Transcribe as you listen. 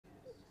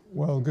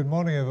Well, good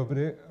morning,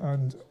 everybody,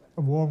 and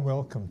a warm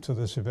welcome to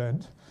this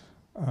event.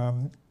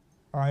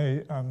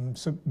 I am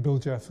Bill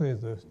Jeffrey,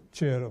 the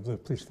chair of the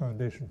Police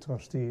Foundation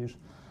Trustees.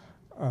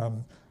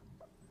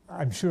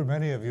 I'm sure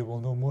many of you will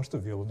know, most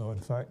of you will know, in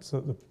fact,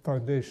 that the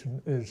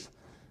Foundation is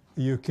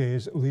the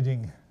UK's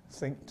leading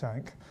think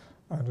tank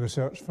and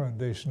research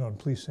foundation on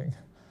policing.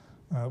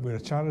 We're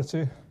a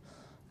charity,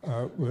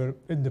 we're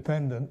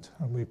independent,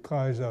 and we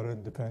prize our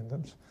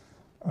independence.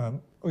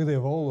 Really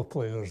of all the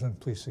players in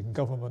policing,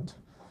 government,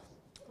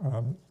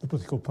 the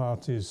political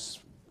parties,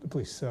 the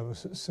police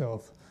service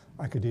itself,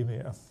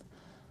 academia.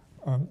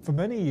 For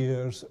many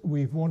years,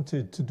 we've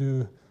wanted to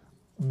do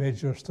a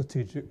major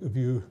strategic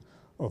review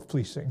of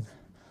policing.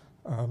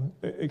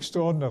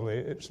 Extraordinarily,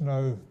 it's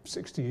now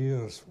 60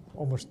 years,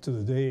 almost to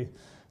the day,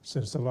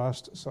 since the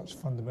last such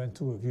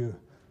fundamental review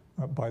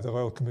by the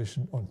Royal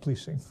Commission on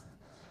Policing.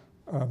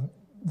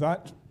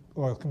 That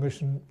Royal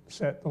Commission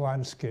set the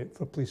landscape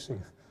for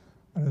policing,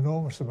 an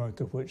enormous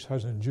amount of which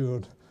has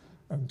endured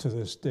to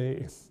this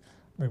day.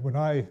 I mean, when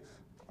I,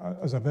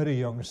 as a very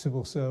young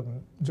civil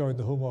servant, joined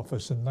the Home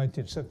Office in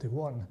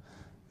 1971,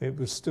 it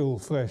was still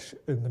fresh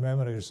in the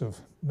memories of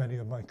many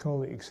of my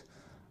colleagues,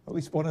 at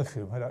least one of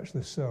whom had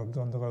actually served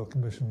on the Royal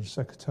Commission's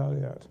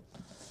Secretariat.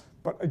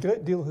 But a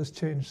great deal has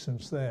changed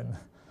since then,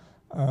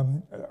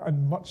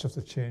 and much of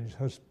the change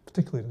has,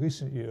 particularly in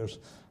recent years,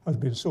 has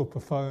been so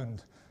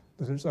profound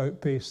that it's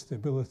outpaced the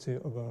ability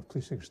of our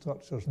policing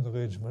structures and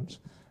arrangements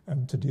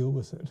to deal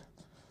with it.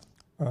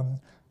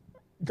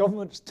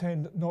 Governments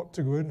tend not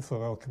to go in for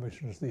Royal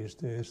Commissions these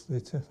days.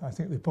 I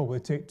think they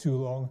probably take too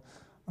long,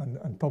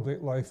 and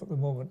public life at the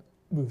moment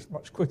moves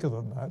much quicker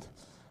than that.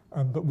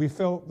 But we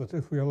felt that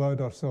if we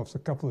allowed ourselves a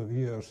couple of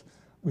years,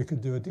 we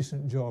could do a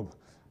decent job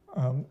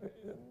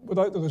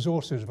without the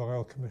resources of a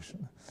Royal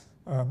Commission,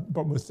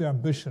 but with the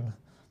ambition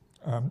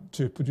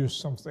to produce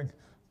something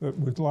that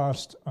would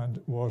last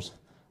and was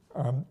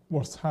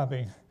worth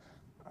having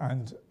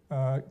and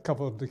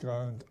covered the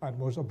ground and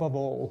was above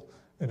all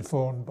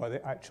informed by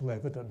the actual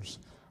evidence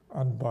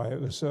and by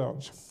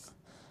research.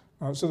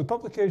 So the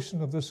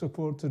publication of this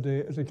report today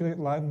is a great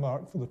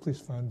landmark for the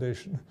Police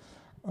Foundation,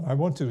 and I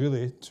want to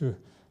really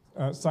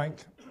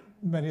thank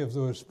many of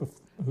those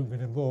who've been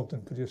involved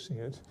in producing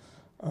it.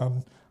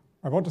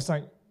 I want to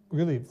thank,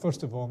 really,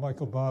 first of all,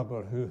 Michael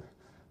Barber, who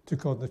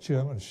took on the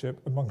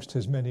chairmanship amongst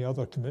his many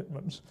other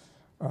commitments.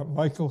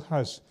 Michael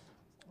has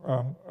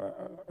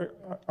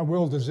a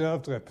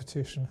well-deserved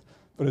reputation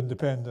for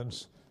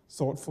independence,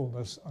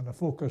 thoughtfulness, and a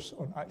focus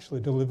on actually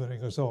delivering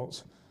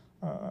results,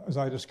 as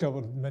I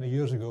discovered many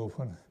years ago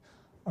when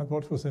I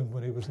worked with him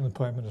when he was in the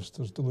Prime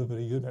Minister's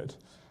delivery unit.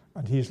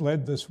 And he's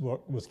led this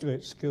work with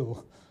great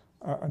skill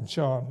and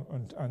charm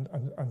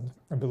and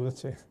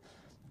ability.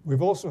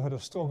 We've also had a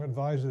strong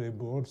advisory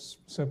board,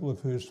 several of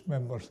whose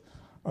members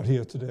are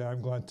here today,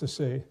 I'm glad to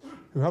say,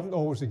 who haven't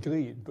always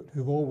agreed, but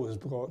who've always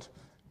brought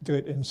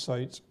great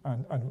insights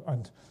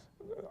and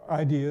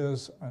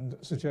ideas and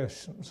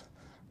suggestions,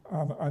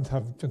 and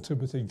have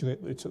contributed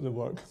greatly to the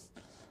work.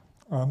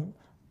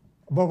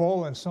 Above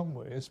all, in some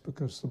ways,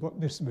 because the work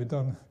needs to be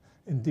done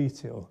in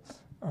detail,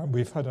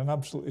 we've had an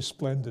absolutely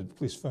splendid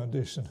Police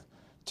Foundation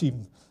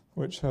team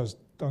which has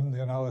done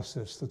the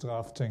analysis, the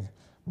drafting,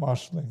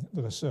 marshalling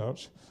the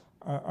research,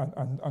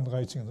 and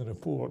writing the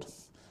report.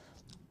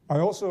 I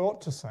also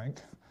ought to thank,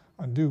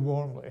 and do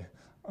warmly,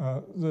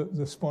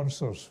 the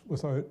sponsors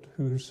without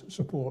whose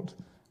support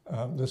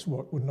this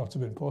work would not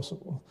have been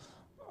possible.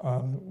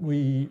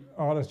 We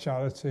are a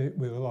charity.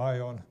 We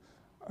rely on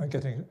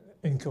getting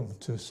income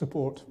to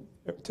support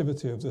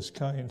activity of this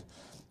kind,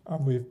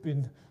 and we've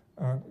been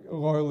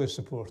loyally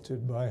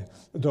supported by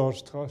the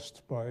Doors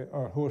Trust, by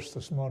our host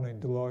this morning,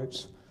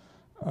 Deloitte,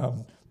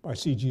 by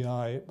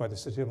CGI, by the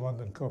City of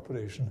London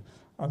Corporation,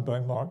 and by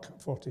Mark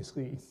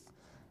 43.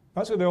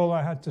 That's really all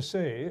I had to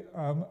say.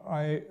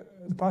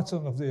 The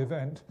pattern of the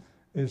event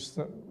is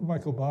that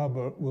Michael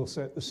Barber will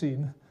set the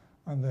scene,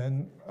 and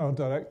then our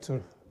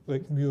director,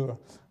 Muir,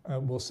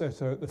 will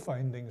set out the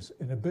findings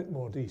in a bit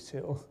more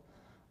detail.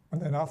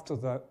 And then after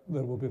that,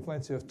 there will be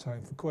plenty of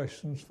time for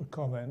questions, for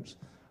comments,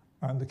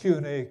 and the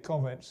Q&A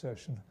comment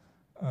session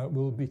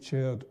will be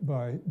chaired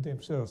by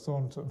Dame Sara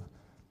Thornton,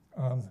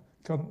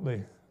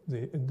 currently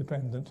the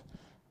independent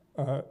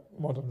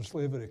Modern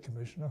Slavery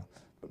Commissioner,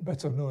 but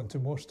better known to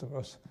most of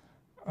us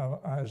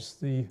as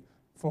the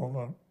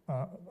former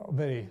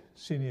very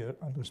senior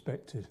and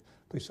respected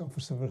police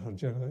officer of her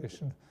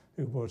generation,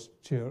 who was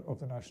chair of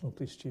the National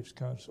Police Chiefs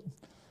Council.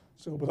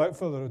 So without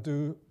further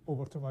ado,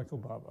 over to Michael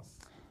Barber.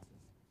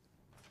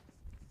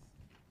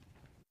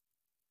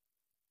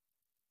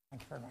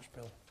 Thank you very much,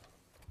 Bill.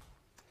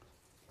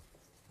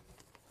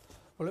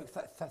 Well, look,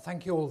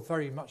 thank you all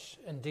very much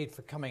indeed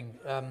for coming.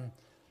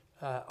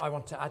 I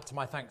want to add to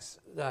my thanks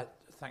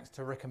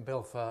to Rick and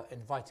Bill for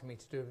inviting me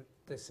to do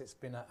this. It's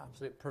been an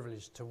absolute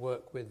privilege to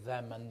work with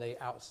them and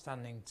the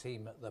outstanding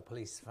team at the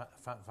Police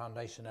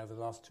Foundation over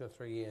the last 2 or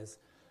 3 years.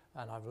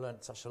 And I've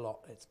learned such a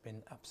lot. It's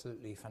been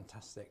absolutely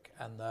fantastic.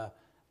 And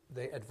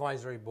the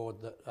advisory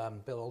board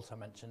that Bill also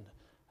mentioned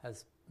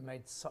has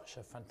made such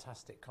a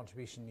fantastic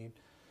contribution.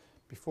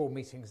 Before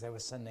meetings, they were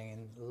sending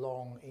in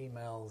long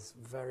emails,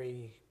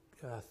 very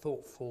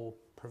thoughtful,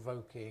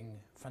 provoking,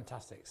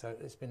 fantastic. So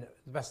it's been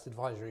the best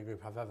advisory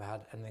group I've ever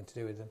had anything to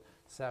do with. And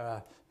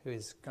Sara, who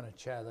is going to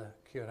chair the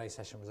Q&A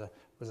session,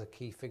 was a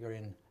key figure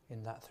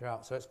in that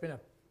throughout. So it's been a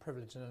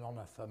privilege and an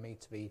honour for me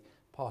to be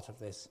part of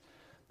this.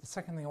 The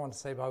second thing I want to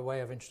say by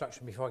way of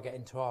introduction before I get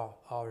into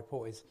our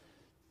report is,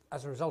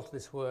 as a result of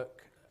this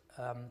work,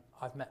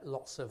 I've met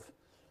lots of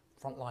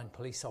frontline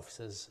police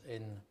officers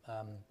in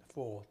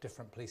 4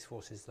 different police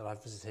forces that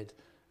I've visited.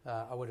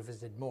 I would have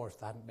visited more if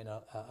there hadn't been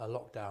a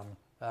lockdown.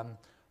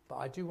 But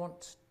I do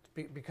want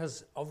to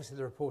because obviously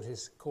the report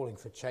is calling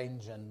for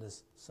change and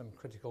there's some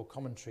critical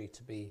commentary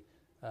to be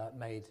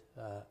made,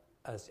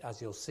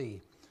 as you'll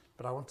see.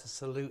 But I want to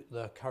salute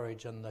the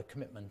courage and the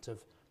commitment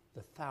of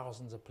the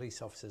thousands of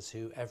police officers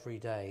who every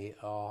day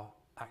are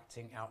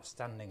acting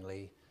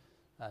outstandingly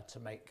to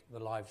make the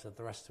lives of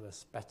the rest of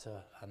us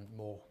better and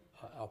more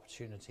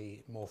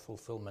opportunity, more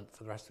fulfilment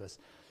for the rest of us.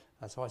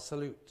 So I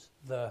salute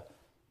the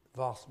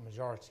vast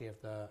majority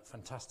of the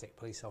fantastic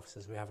police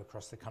officers we have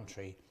across the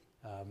country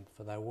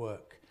for their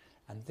work.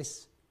 And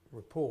this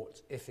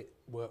report, if it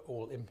were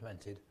all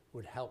implemented,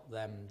 would help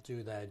them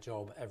do their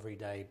job every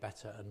day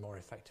better and more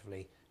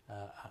effectively,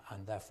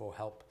 and therefore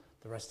help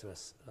the rest of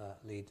us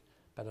lead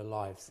better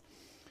lives.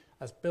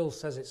 As Bill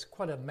says, it's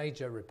quite a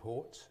major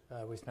report.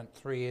 We spent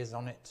 3 years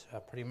on it,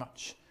 pretty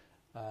much.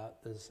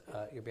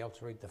 You'll be able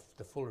to read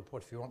the full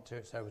report if you want to.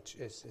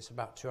 It's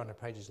about 200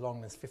 pages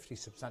long. There's 50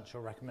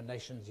 substantial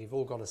recommendations. You've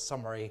all got a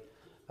summary.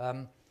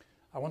 I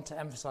want to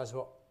emphasise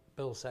what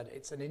Bill said.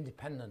 It's an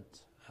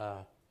independent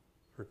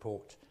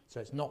report, so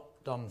it's not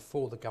done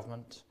for the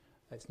government.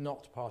 It's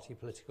not party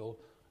political,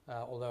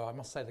 although I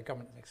must say the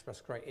government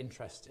expressed great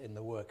interest in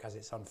the work as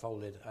it's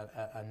unfolded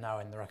and now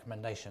in the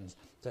recommendations.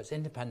 So it's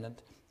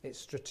independent. It's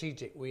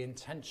strategic. We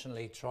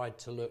intentionally tried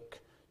to look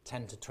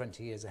 10 to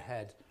 20 years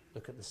ahead,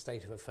 look at the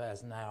state of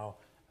affairs now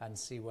and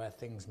see where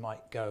things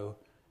might go.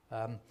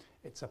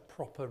 It's a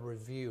proper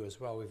review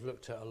as well. We've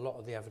looked at a lot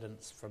of the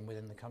evidence from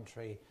within the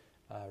country.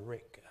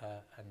 Rick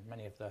and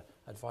many of the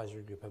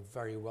advisory group are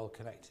very well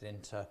connected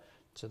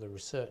into the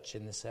research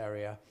in this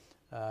area.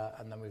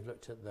 And then we've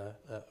looked at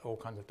all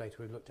kinds of data.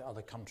 We've looked at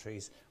other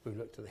countries. We've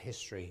looked at the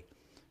history.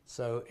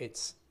 So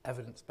it's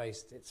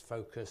evidence-based, it's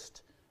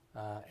focused,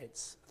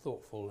 it's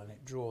thoughtful, and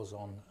it draws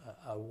on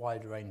a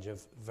wide range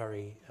of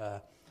very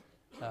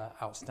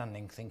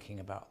outstanding thinking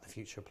about the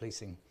future of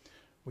policing.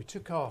 We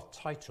took our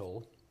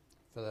title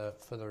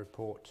for the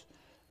report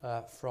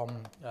from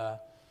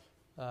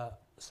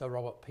Sir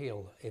Robert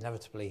Peel,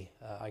 inevitably,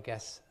 I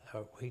guess.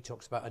 He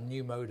talks about a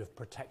new mode of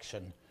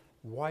protection.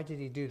 Why did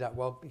he do that?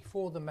 Well,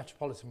 before the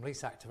Metropolitan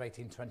Police Act of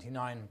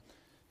 1829,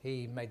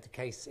 he made the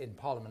case in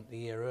Parliament the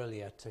year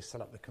earlier to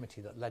set up the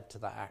committee that led to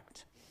that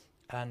act.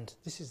 And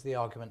this is the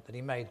argument that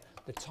he made.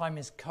 The time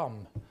has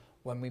come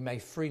when we may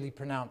freely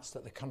pronounce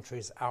that the country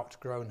has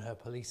outgrown her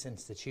police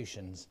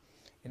institutions.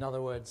 In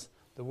other words,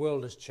 the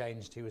world has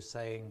changed, he was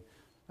saying,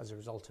 as a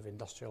result of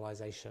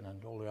industrialisation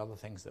and all the other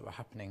things that were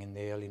happening in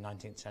the early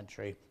 19th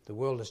century. The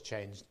world has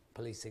changed,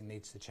 policing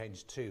needs to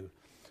change too.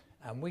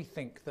 And we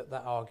think that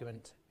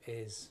argument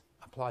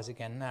applies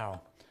again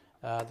now.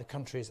 The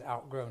country has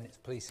outgrown its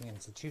policing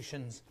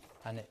institutions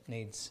and it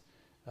needs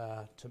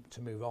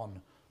to move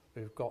on.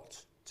 We've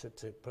got to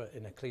put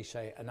in a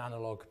cliche, an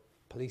analogue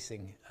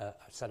policing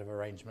set of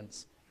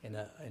arrangements in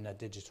a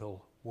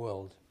digital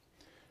world.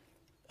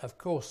 Of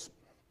course,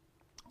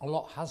 a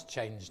lot has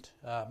changed,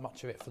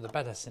 much of it for the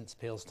better since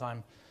Peel's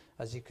time,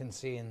 as you can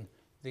see in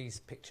these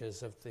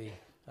pictures of the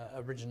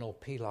original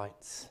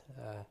peelers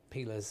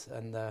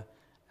and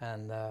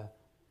the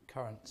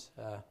current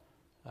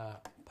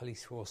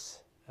police force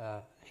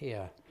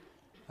here.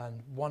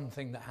 And one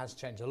thing that has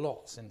changed a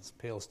lot since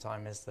Peel's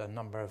time is the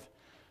number of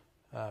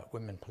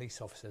women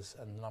police officers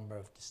and the number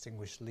of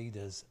distinguished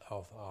leaders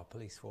of our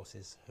police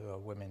forces who are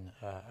women,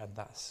 and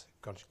that's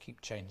got to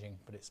keep changing,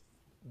 but it's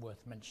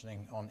worth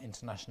mentioning on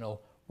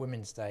International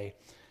Women's Day.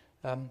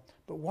 But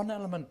one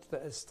element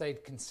that has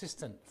stayed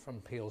consistent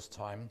from Peel's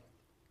time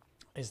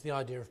is the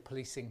idea of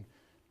policing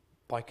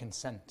by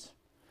consent.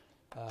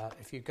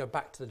 If you go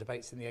back to the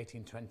debates in the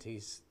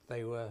 1820s,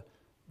 they were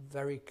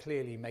very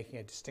clearly making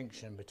a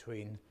distinction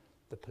between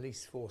the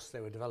police force they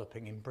were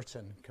developing in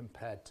Britain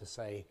compared to,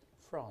 say,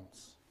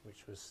 France,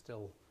 which was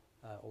still,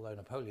 although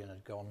Napoleon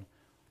had gone,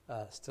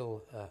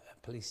 still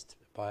policed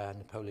by a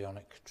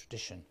Napoleonic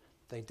tradition.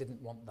 They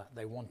didn't want that.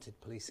 They wanted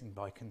policing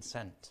by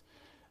consent.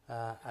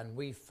 And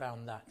we've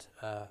found that,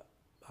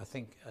 I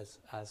think,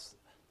 as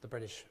the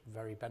British,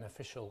 very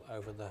beneficial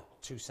over the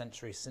 2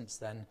 centuries since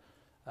then.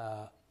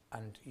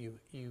 And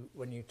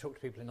when you talk to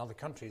people in other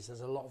countries,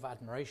 there's a lot of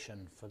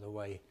admiration for the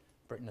way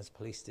Britain has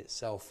policed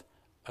itself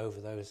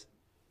over those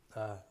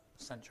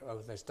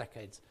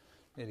decades,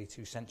 nearly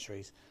 2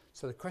 centuries.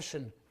 So the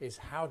question is,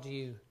 how do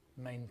you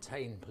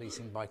maintain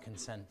policing by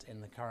consent in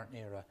the current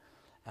era?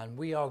 And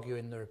we argue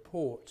in the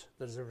report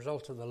that as a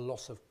result of the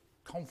loss of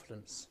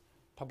confidence,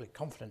 public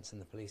confidence in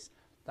the police,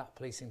 that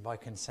policing by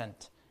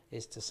consent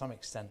is to some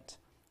extent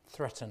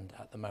threatened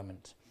at the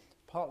moment,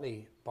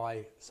 partly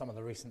by some of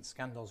the recent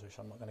scandals, which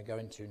I'm not going to go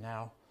into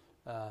now,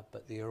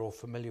 but that you're all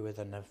familiar with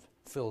and have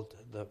filled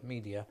the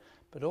media,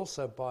 but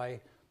also by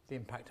the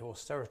impact of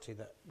austerity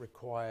that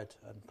required,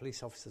 and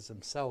police officers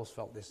themselves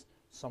felt this,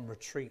 some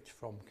retreat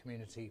from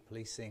community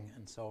policing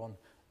and so on,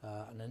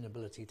 an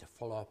inability to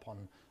follow up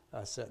on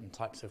certain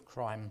types of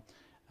crime,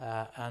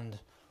 and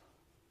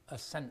a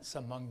sense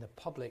among the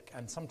public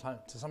and sometimes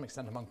to some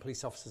extent among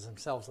police officers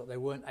themselves that they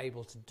weren't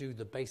able to do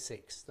the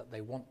basics that they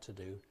want to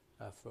do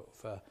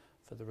for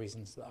the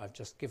reasons that I've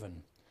just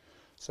given.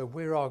 So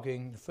we're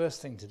arguing the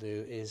first thing to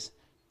do is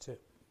to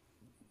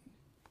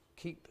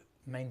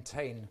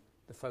maintain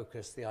the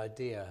focus, the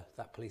idea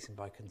that policing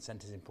by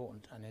consent is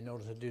important, and in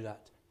order to do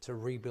that, to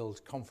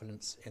rebuild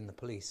confidence in the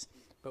police.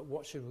 But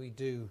what should we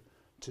do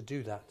to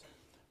do that?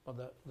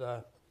 Well,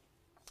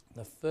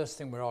 the first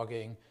thing we're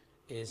arguing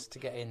is to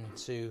get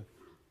into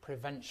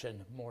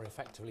prevention more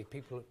effectively.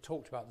 People have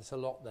talked about this a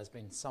lot. There's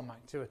been some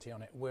activity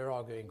on it. We're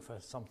arguing for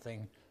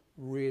something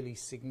really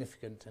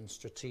significant and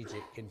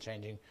strategic in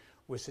changing.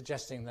 We're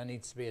suggesting there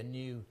needs to be a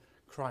new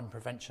crime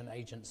prevention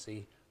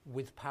agency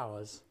with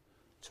powers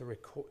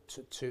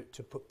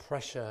to put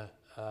pressure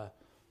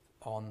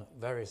on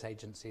various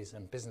agencies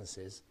and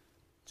businesses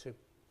to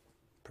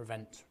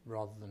prevent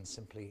rather than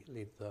simply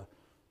leave the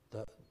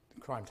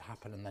crime to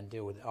happen and then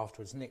deal with it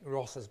afterwards. Nick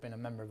Ross has been a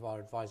member of our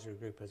advisory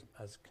group,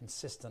 has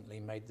consistently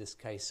made this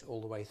case all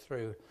the way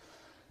through.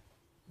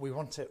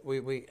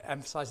 We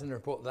emphasise in the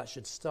report that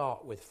should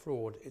start with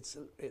fraud.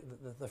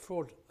 The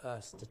fraud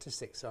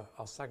statistics are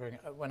staggering.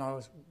 When I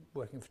was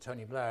working for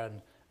Tony Blair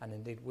and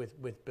indeed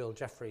with Bill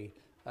Jeffrey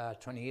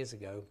 20 years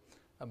ago,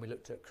 and we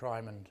looked at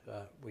crime, and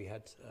we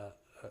had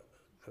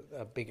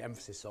a big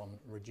emphasis on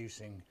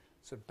reducing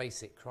sort of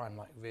basic crime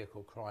like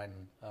vehicle crime,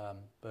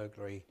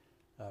 burglary,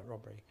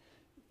 robbery.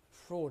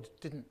 Fraud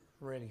didn't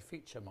really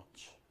feature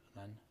much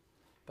then,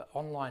 but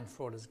online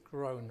fraud has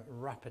grown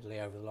rapidly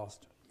over the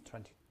last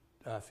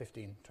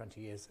 15,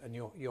 20 years, and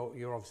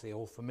you're obviously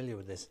all familiar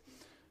with this.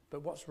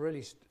 But what's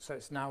really, so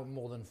it's now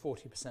more than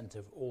 40%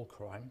 of all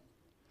crime.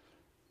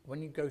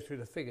 When you go through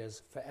the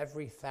figures, for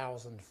every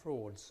 1,000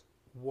 frauds,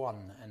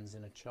 one ends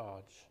in a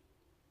charge.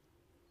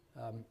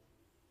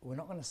 We're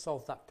not going to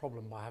solve that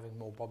problem by having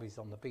more bobbies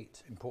on the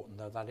beat, important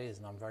though that is,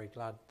 and I'm very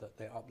glad that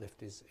the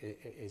uplift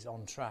is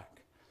on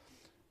track.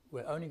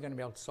 We're only going to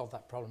be able to solve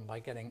that problem by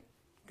going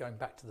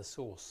back to the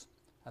source.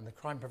 And the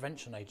Crime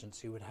Prevention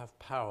Agency would have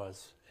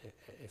powers,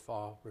 if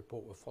our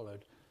report were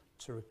followed,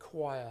 to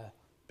require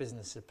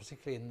businesses,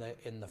 particularly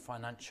in the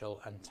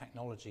financial and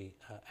technology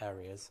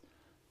areas,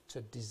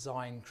 to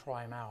design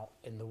crime out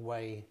in the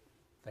way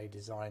they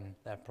design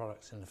their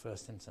products in the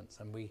first instance.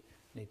 And we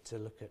need to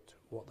look at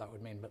what that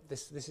would mean. But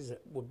this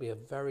would be a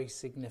very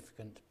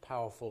significant,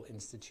 powerful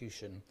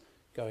institution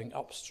going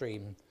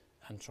upstream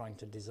and trying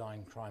to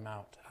design crime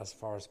out as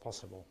far as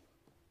possible.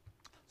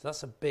 So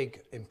that's a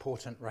big,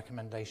 important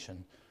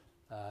recommendation,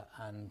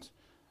 and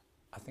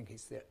I think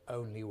it's the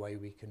only way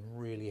we can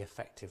really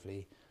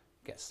effectively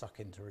get stuck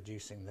into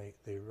reducing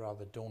the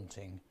rather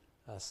daunting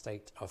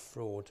state of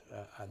fraud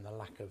and the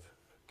lack of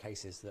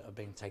cases that are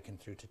being taken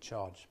through to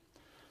charge.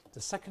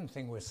 The second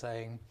thing we're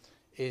saying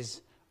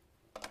is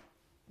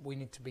we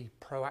need to be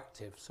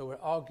proactive. So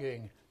we're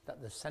arguing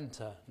that the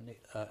centre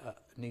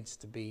needs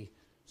to be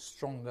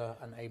stronger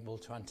and able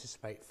to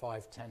anticipate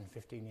 5, 10,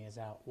 15 years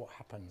out what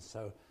happens.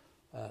 So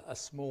a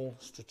small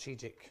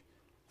strategic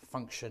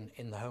function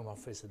in the Home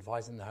Office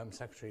advising the Home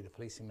Secretary, the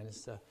Policing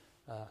Minister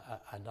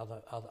and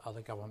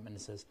other government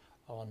ministers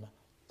on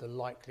the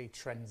likely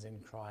trends in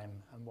crime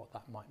and what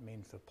that might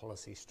mean for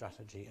policy,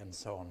 strategy and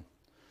so on.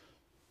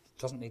 It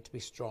doesn't need to be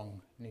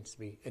strong,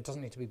 it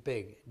doesn't need to be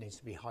big, it needs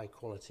to be high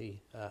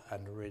quality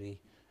and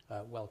really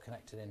well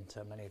connected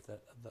into many of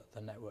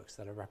the networks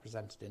that are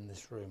represented in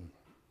this room.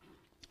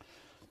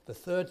 The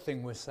third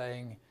thing we're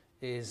saying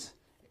is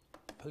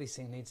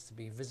policing needs to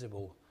be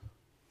visible.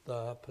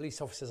 The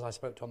police officers I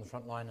spoke to on the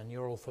front line, and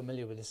you're all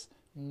familiar with this,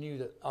 knew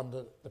that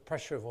under the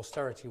pressure of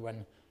austerity,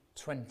 when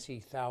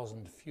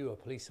 20,000 fewer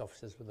police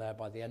officers were there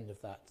by the end of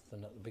that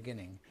than at the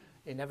beginning,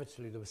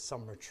 inevitably there was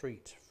some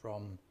retreat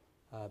from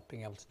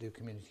being able to do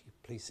community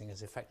policing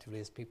as effectively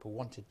as people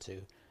wanted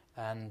to,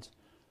 and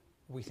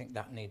we think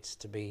that needs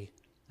to be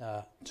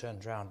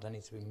turned around. There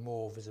needs to be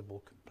more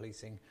visible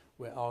policing.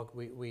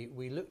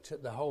 We looked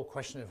at the whole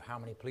question of how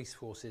many police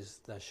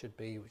forces there should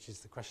be, which is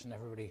the question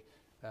everybody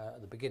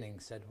at the beginning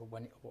said,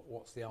 well,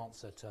 what's the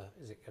answer to,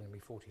 is it going to be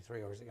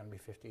 43 or is it going to be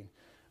 15?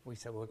 We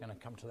said, well, we're going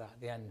to come to that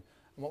at the end.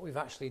 And what we've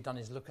actually done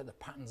is look at the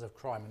patterns of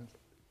crime and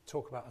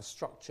talk about a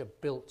structure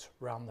built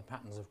around the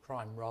patterns of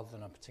crime rather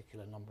than a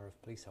particular number of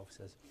police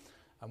officers.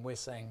 And we're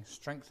saying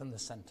strengthen the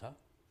centre.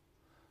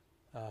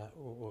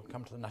 We'll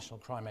come to the National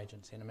Crime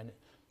Agency in a minute.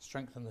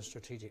 Strengthen the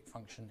strategic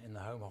function in the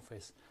Home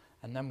Office.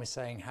 And then we're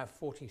saying have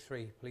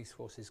 43 police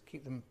forces,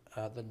 keep them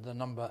the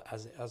number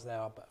as they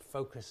are, but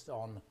focused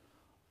on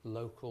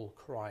local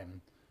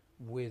crime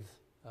with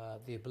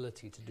the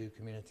ability to do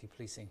community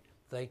policing.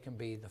 They can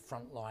be the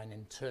front line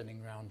in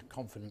turning around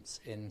confidence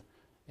in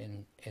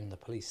in the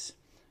police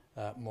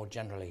more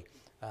generally.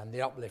 And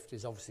the uplift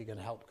is obviously going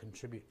to help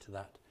contribute to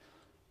that.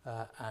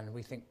 And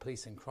we think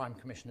police and crime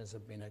commissioners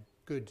have been a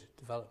good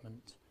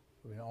development.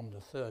 We're on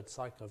the third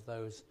cycle of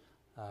those.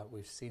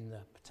 We've seen the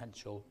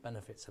potential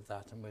benefits of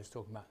that, and we're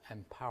talking about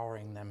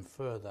empowering them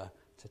further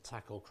to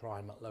tackle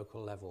crime at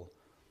local level.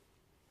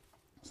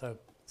 So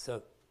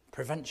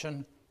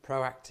prevention,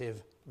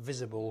 proactive,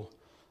 visible,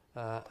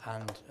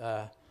 and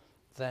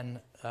then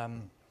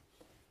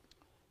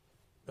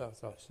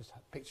it's just a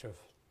picture of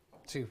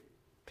two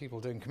people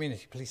doing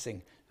community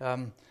policing,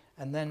 and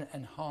then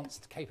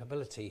enhanced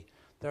capability.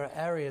 There are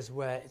areas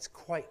where it's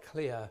quite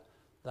clear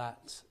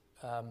that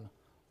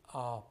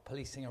our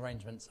policing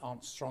arrangements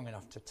aren't strong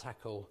enough to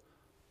tackle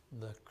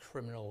the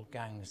criminal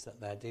gangs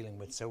that they're dealing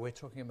with. So we're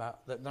talking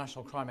about the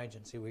National Crime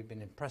Agency we've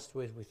been impressed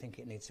with. We think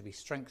it needs to be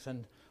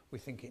strengthened. We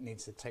think it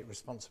needs to take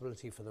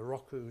responsibility for the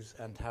ROCUs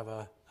and have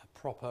a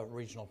proper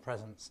regional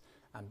presence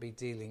and be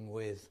dealing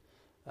with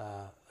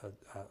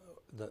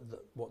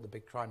what the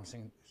big crime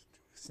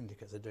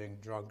syndicates are doing,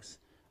 drugs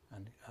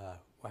and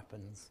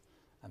weapons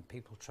and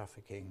people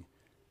trafficking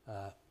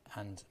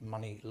and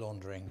money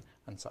laundering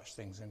and such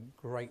things, and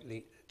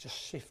greatly just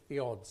shift the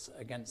odds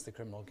against the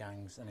criminal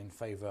gangs and in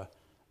favour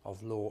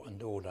of law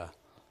and order.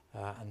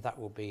 And that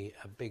will be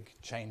a big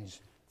change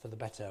for the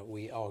better,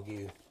 we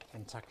argue,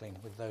 in tackling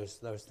with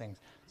those things.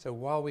 So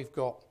while we've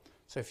got,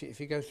 so if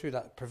you go through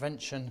that: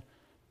 prevention,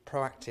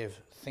 proactive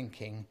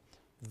thinking,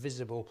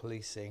 visible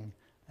policing,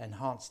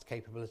 enhanced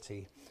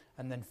capability,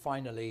 and then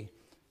finally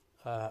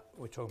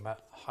we're talking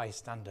about high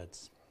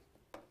standards.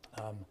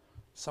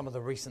 Some of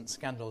the recent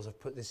scandals have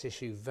put this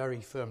issue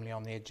very firmly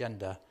on the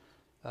agenda,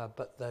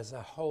 but there's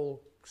a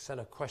whole set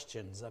of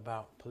questions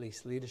about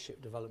police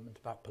leadership development,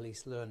 about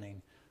police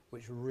learning,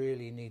 which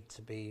really need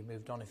to be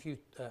moved on. If you,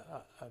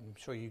 I'm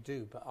sure you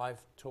do, but I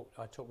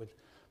talked with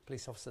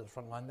police officers at the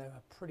front line. They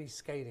were pretty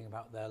scathing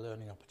about their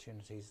learning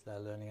opportunities, their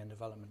learning and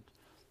development.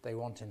 They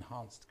want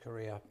enhanced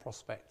career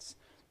prospects.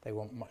 They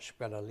want much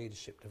better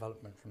leadership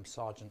development from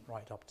sergeant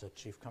right up to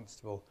chief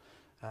constable,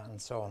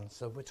 and so on.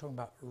 So we're talking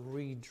about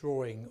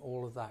redrawing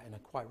all of that in a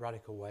quite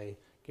radical way,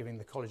 giving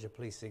the College of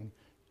Policing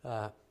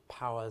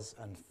powers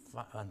and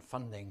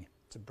funding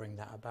to bring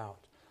that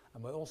about.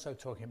 And we're also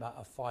talking about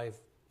a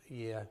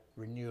 5-year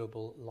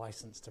renewable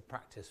licence to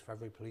practice for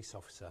every police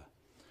officer.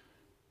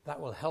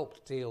 That will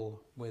help deal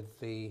with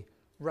the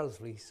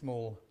relatively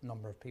small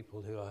number of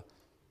people who are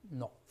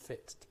not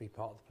fit to be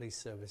part of the police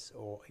service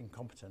or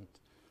incompetent.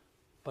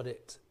 But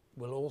it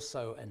will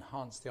also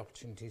enhance the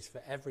opportunities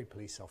for every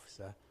police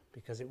officer,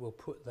 because it will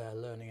put their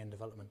learning and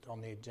development on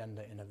the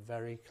agenda in a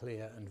very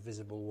clear and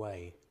visible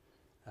way.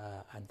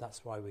 And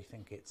that's why we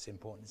think it's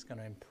important. It's going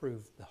to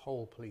improve the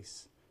whole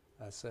police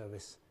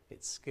service,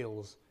 its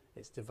skills,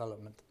 its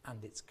development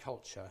and its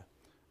culture,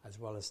 as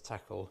well as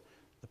tackle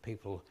the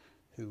people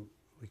who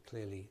we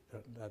clearly,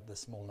 the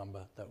small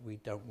number that we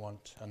don't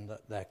want and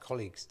that their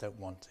colleagues don't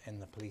want in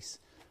the police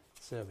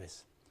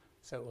service.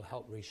 So it will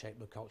help reshape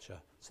the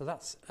culture. So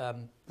that's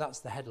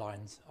the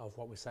headlines of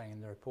what we're saying in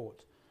the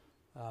report.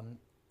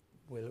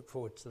 We look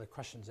forward to the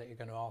questions that you're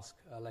going to ask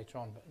later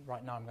on, but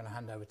right now I'm going to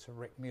hand over to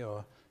Rick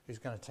Muir, who's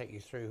going to take you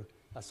through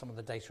some of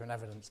the data and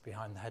evidence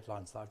behind the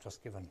headlines that I've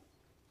just given.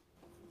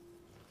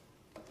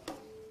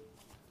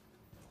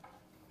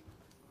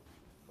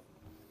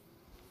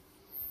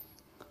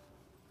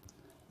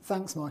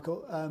 Thanks,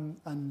 Michael,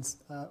 and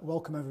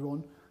welcome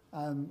everyone.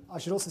 I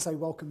should also say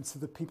welcome to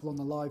the people on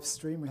the live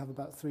stream. We have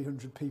about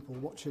 300 people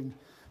watching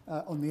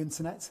on the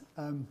internet,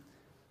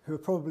 who are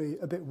probably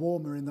a bit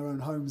warmer in their own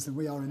homes than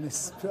we are in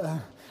this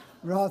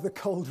rather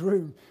cold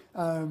room.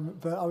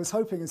 But I was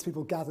hoping as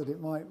people gathered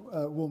it might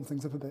warm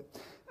things up a bit.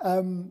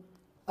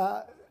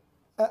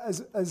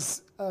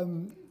 As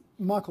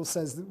Michael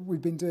says,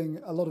 we've been doing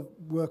a lot of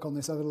work on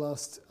this over the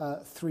last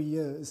 3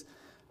 years.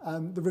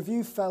 The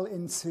review fell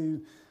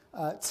into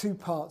two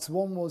parts.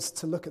 One was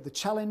to look at the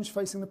challenge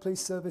facing the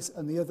police service,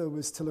 and the other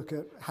was to look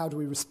at how do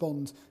we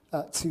respond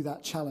to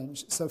that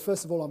challenge. So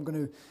first of all, I'm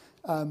going to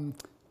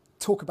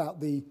talk about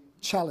the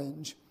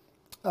challenge.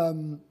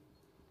 The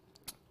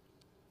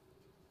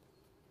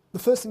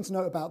first thing to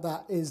note about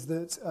that is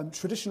that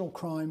traditional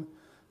crime,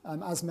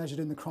 as measured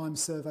in the crime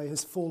survey,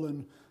 has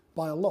fallen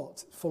by a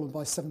lot, fallen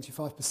by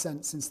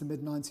 75% since the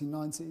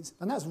mid-1990s.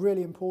 And that's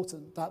really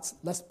important. That's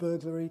less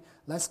burglary,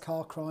 less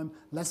car crime,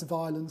 less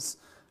violence.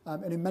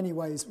 And in many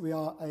ways, we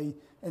are,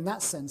 in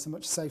that sense, a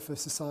much safer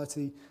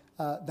society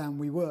than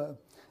we were.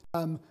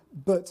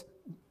 But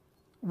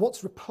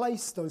what's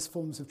replaced those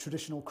forms of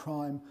traditional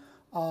crime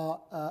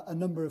are a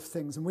number of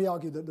things. And we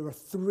argue that there are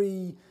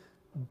three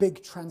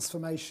big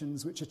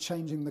transformations which are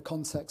changing the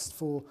context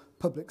for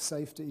public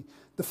safety.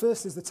 The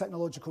first is the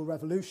technological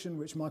revolution,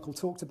 which Michael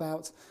talked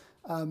about.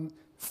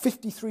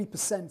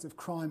 53% of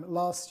crime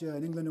last year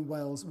in England and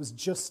Wales was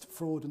just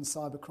fraud and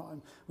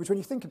cybercrime, which when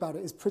you think about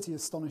it is pretty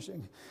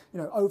astonishing. You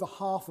know, over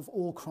half of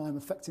all crime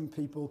affecting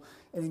people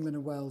in England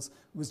and Wales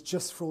was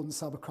just fraud and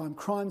cybercrime,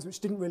 crimes which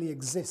didn't really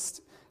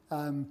exist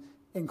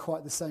in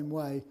quite the same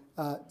way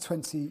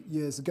 20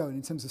 years ago, and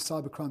in terms of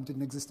cybercrime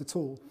didn't exist at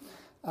all.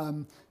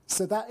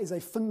 So that is a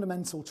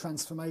fundamental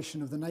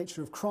transformation of the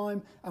nature of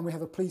crime, and we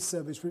have a police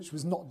service which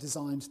was not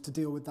designed to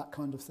deal with that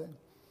kind of thing.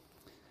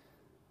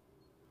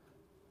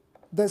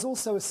 There's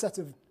also a set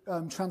of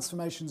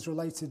transformations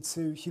related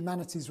to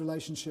humanity's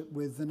relationship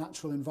with the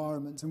natural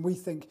environment, and we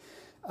think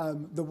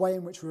the way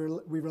in which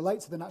we relate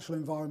to the natural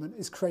environment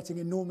is creating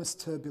enormous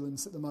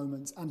turbulence at the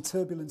moment, and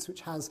turbulence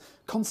which has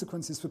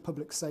consequences for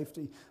public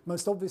safety.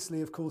 Most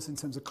obviously, of course, in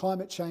terms of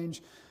climate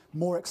change,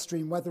 more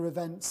extreme weather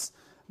events,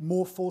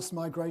 more forced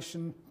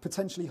migration,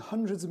 potentially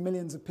hundreds of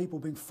millions of people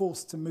being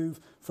forced to move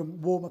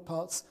from warmer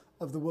parts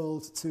of the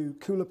world to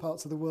cooler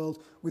parts of the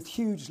world with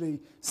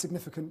hugely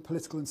significant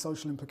political and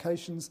social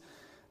implications.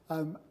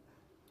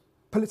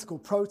 Political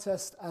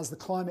protest as the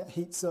climate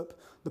heats up,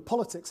 the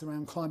politics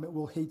around climate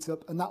will heat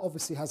up, and that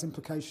obviously has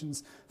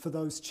implications for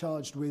those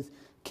charged with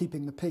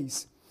keeping the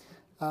peace.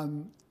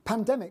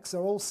 Pandemics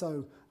are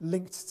also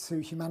linked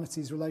to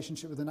humanity's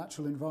relationship with the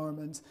natural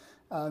environment.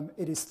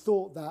 It is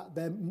thought that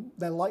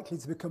they're likely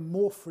to become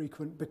more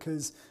frequent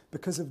because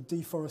of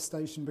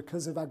deforestation,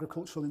 because of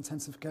agricultural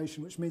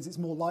intensification, which means it's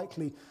more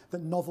likely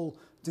that novel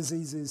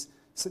diseases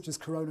such as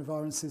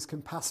coronaviruses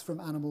can pass from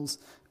animals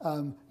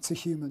to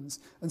humans.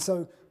 And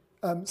so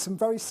some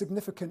very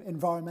significant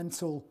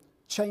environmental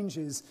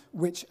changes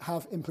which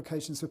have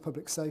implications for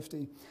public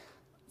safety.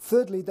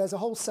 Thirdly, there's a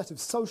whole set of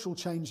social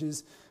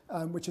changes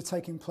which are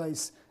taking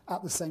place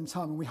at the same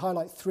time, and we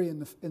highlight three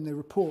in the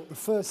report. The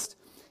first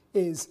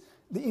is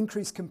the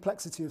increased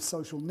complexity of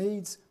social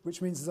needs,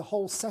 which means there's a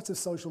whole set of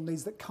social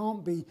needs that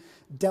can't be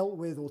dealt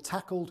with or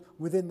tackled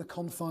within the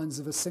confines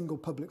of a single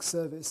public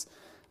service.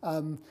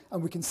 And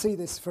we can see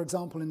this, for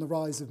example, in the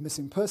rise of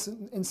missing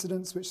person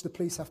incidents, which the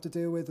police have to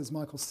deal with, as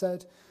Michael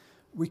said.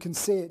 We can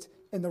see it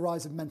in the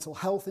rise of mental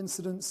health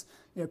incidents.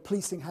 You know,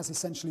 policing has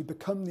essentially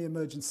become the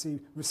emergency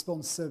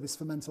response service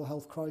for mental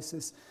health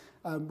crisis,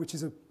 which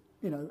is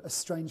a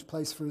strange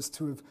place for us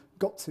to have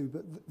got to,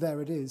 but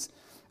there it is.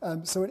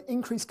 So an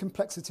increased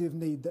complexity of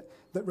need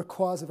that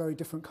requires a very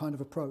different kind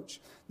of approach.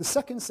 The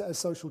second set of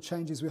social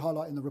changes we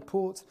highlight in the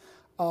report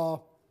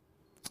are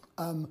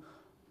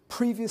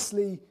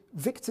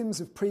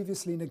victims of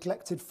previously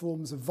neglected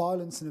forms of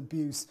violence and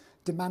abuse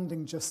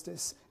demanding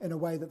justice in a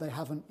way that they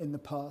haven't in the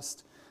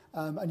past.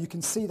 And you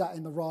can see that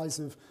in the rise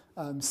of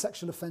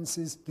sexual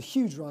offences, the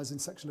huge rise in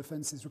sexual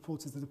offences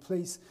reported to the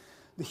police,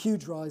 the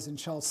huge rise in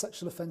child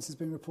sexual offences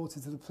being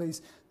reported to the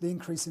police, the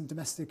increase in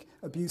domestic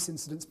abuse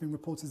incidents being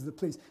reported to the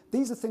police.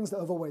 These are things that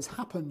have always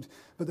happened,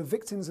 but the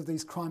victims of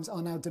these crimes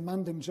are now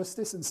demanding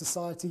justice, and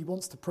society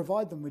wants to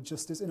provide them with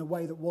justice in a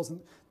way that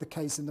wasn't the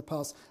case in the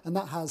past. And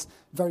that has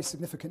very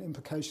significant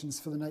implications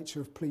for the nature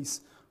of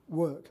police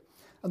work.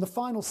 And the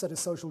final set of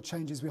social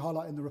changes we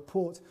highlight in the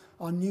report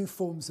are new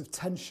forms of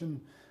tension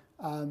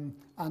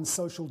and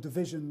social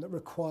division that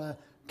require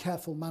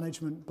careful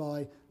management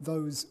by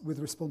those with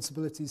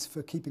responsibilities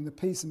for keeping the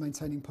peace and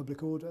maintaining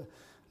public order.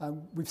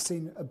 We've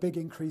seen a big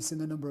increase in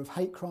the number of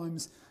hate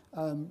crimes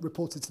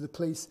reported to the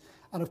police,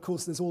 and of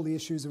course there's all the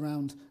issues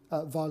around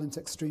violent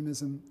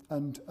extremism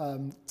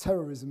and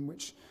terrorism,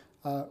 which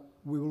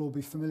we will all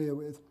be familiar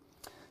with.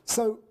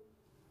 So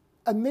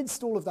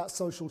amidst all of that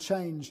social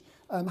change,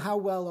 how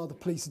well are the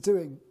police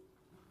doing?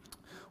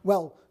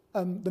 Well,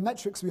 the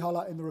metrics we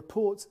highlight in the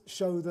report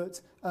show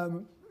that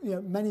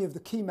many of the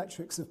key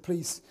metrics of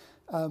police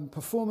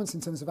performance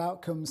in terms of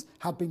outcomes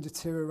have been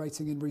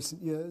deteriorating in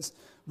recent years.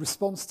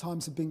 Response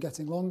times have been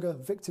getting longer,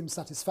 victim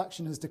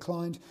satisfaction has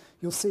declined.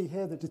 You'll see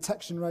here that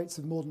detection rates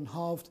have more than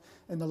halved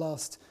in the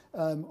last,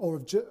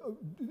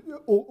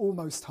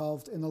 almost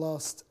halved in the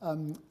last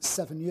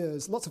 7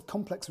 years. Lots of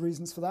complex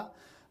reasons for that,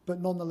 but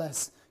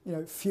nonetheless,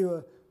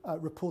 fewer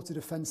reported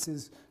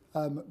offences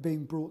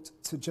being brought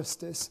to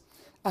justice.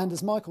 And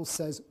as Michael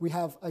says, we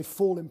have a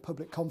fall in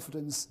public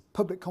confidence.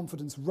 Public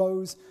confidence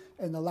rose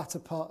in the latter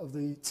part of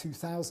the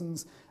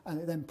 2000s, and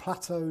it then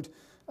plateaued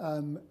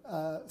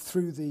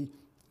through the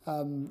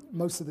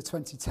most of the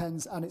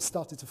 2010s, and it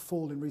started to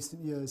fall in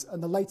recent years.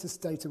 And the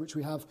latest data which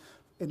we have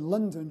in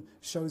London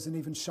shows an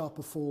even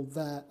sharper fall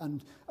there,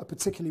 and a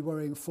particularly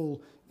worrying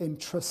fall in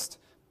trust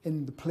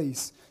in the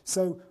police.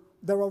 So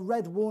there are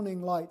red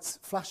warning lights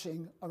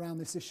flashing around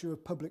this issue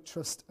of public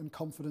trust and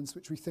confidence,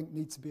 which we think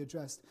need to be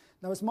addressed.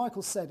 Now, as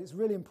Michael said, it's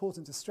really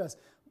important to stress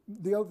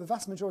the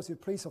vast majority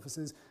of police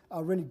officers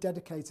are really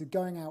dedicated,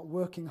 going out,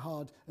 working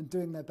hard and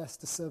doing their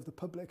best to serve the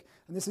public.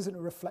 And this isn't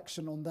a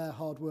reflection on their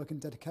hard work and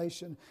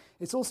dedication.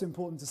 It's also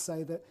important to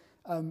say that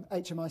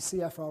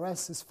HMIC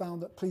FRS has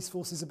found that police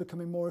forces are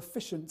becoming more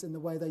efficient in the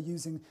way they're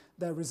using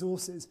their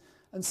resources.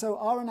 And so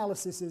our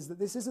analysis is that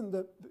this isn't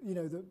that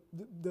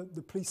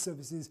the police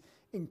service is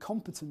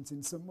incompetent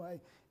in some way.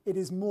 It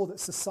is more that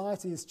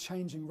society is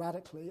changing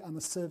radically and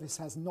the service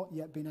has not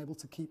yet been able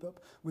to keep up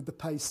with the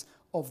pace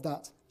of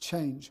that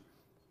change.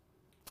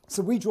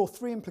 So we draw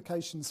three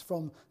implications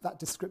from that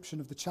description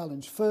of the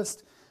challenge.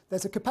 First,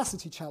 there's a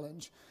capacity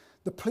challenge.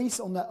 The police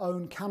on their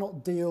own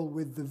cannot deal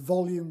with the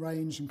volume,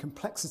 range and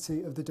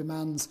complexity of the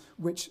demands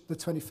which the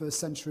 21st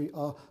century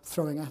are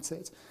throwing at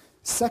it.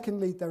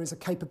 Secondly, there is a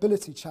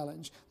capability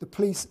challenge. The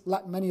police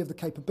lack many of the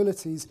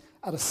capabilities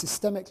at a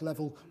systemic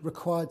level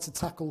required to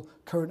tackle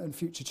current and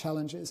future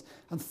challenges.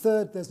 And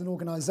third, there's an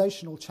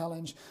organisational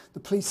challenge. The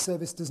police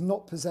service does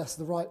not possess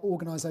the right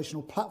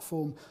organisational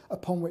platform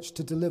upon which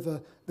to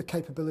deliver the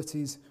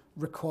capabilities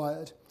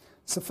required.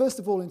 So first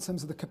of all, in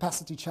terms of the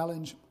capacity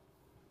challenge,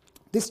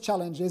 this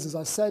challenge is, as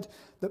I said,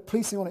 that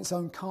policing on its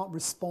own can't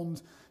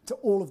respond to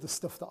all of the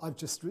stuff that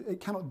it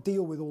cannot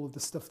deal with all of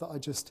the stuff that I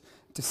just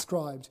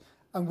described.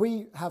 And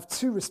we have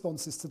two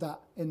responses to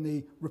that in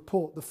the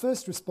report. The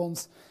first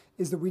response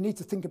is that we need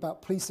to think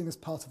about policing as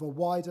part of a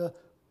wider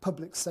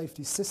public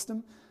safety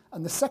system.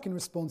 And the second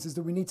response is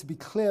that we need to be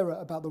clearer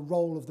about the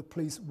role of the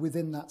police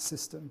within that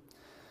system.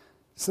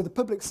 So the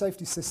public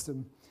safety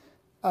system.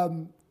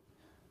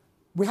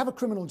 We have a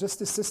criminal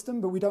justice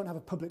system, but we don't have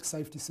a public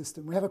safety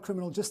system. We have a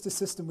criminal justice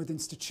system with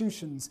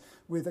institutions,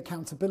 with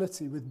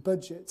accountability, with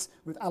budgets,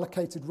 with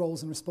allocated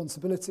roles and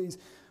responsibilities,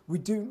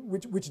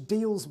 which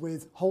deals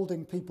with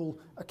holding people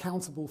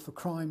accountable for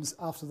crimes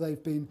after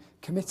they've been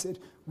committed.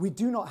 We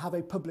do not have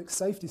a public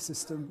safety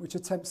system which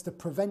attempts to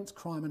prevent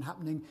crime and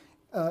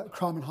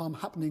harm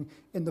happening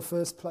in the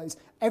first place.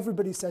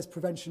 Everybody says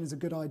prevention is a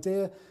good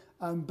idea.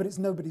 But it's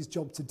nobody's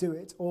job to do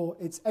it, or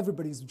it's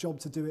everybody's job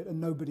to do it,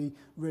 and nobody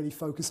really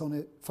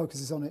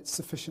focuses on it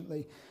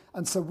sufficiently.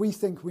 And so we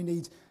think we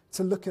need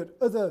to look at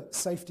other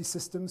safety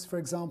systems. For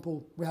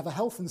example, we have a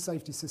health and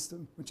safety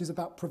system, which is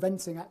about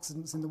preventing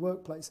accidents in the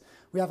workplace.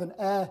 We have an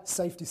air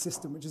safety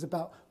system, which is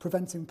about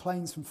preventing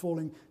planes from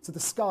falling to the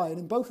sky. And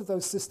in both of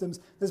those systems,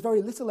 there's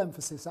very little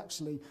emphasis,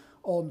 actually,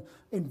 on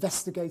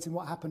investigating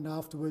what happened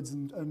afterwards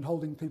and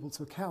holding people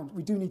to account.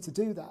 We do need to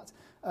do that.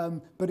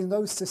 But in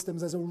those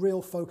systems, there's a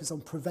real focus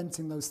on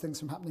preventing those things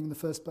from happening in the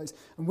first place.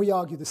 And we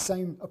argue the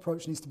same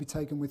approach needs to be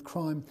taken with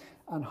crime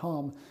and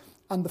harm.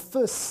 And the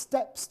first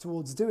steps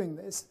towards doing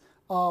this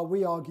are,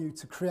 we argue,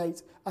 to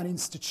create an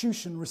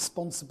institution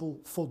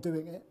responsible for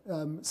doing it.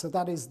 So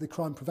that is the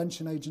Crime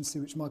Prevention Agency,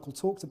 which Michael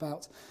talked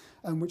about,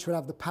 which would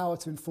have the power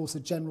to enforce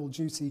a general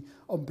duty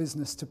on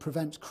business to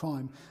prevent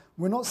crime.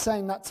 We're not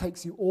saying that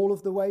takes you all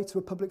of the way to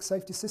a public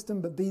safety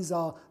system, but these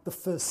are the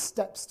first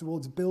steps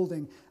towards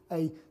building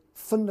a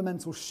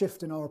fundamental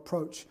shift in our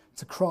approach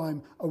to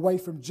crime, away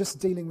from just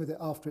dealing with it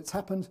after it's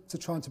happened to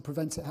trying to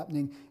prevent it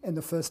happening in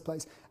the first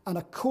place. And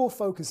a core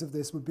focus of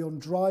this would be on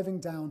driving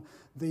down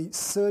the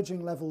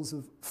surging levels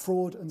of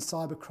fraud and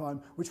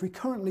cybercrime, which we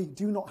currently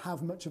do not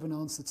have much of an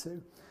answer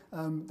to.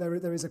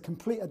 There is a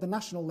complete, at the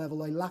national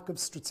level, a lack of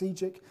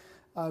strategic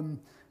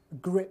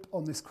grip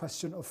on this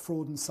question of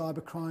fraud and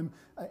cybercrime.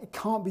 It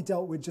can't be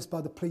dealt with just by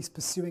the police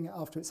pursuing it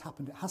after it's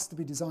happened. It has to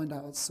be designed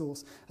out at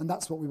source, and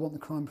that's what we want the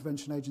Crime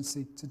Prevention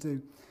Agency to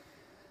do.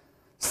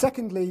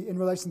 Secondly, in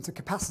relation to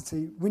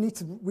capacity, we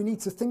need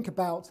to think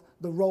about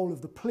the role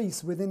of the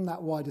police within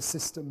that wider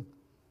system.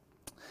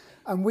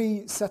 And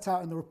we set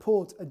out in the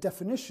report a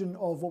definition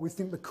of what we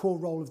think the core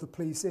role of the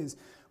police is.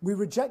 We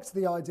reject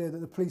the idea that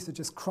the police are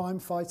just crime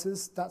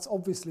fighters. That's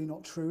obviously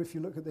not true. If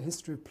you look at the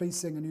history of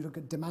policing and you look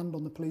at demand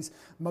on the police,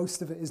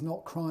 most of it is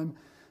not crime.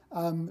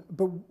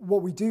 But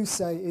what we do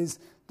say is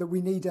that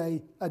we need a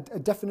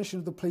definition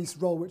of the police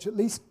role which at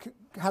least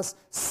has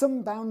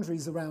some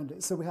boundaries around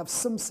it, so we have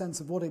some sense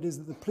of what it is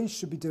that the police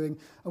should be doing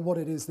and what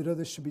it is that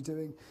others should be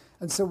doing.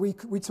 And so we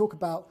talk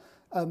about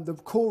the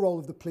core role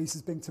of the police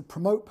as being to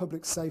promote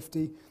public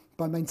safety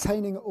by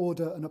maintaining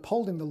order and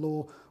upholding the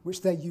law,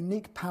 which their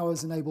unique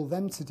powers enable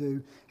them to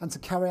do, and to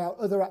carry out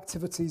other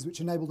activities which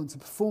enable them to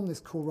perform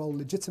this core role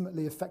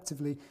legitimately,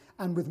 effectively,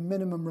 and with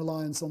minimum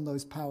reliance on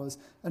those powers.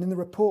 And in the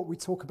report, we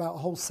talk about a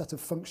whole set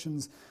of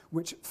functions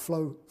which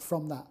flow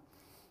from that.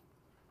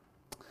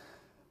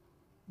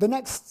 The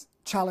next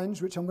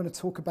challenge, which I'm going to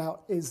talk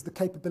about, is the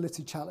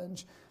capability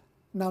challenge.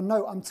 Now,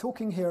 note, I'm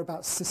talking here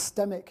about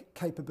systemic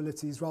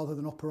capabilities rather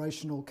than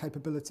operational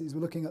capabilities. We're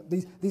looking at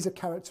these are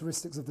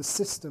characteristics of the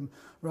system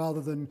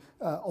rather than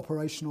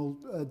operational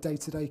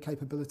day-to-day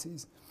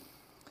capabilities.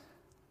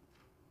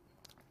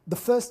 The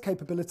first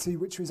capability,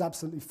 which is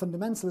absolutely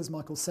fundamental, as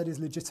Michael said, is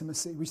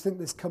legitimacy. We think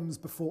this comes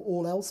before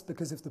all else,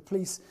 because if the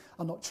police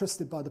are not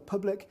trusted by the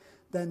public,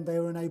 then they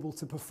are unable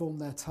to perform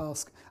their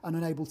task and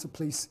unable to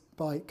police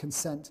by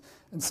consent.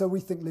 And so we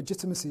think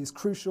legitimacy is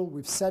crucial.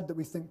 We've said that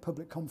we think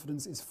public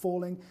confidence is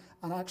falling,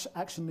 and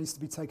action needs to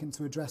be taken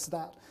to address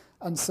that.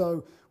 And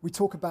so we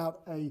talk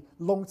about a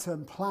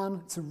long-term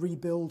plan to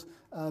rebuild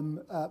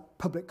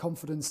public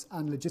confidence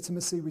and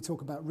legitimacy. We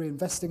talk about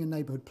reinvesting in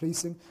neighbourhood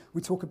policing.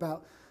 We talk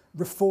about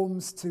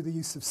reforms to the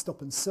use of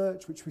stop and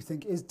search, which we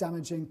think is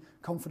damaging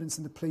confidence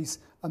in the police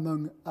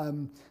among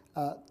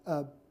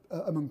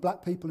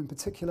black people in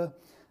particular.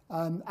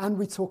 And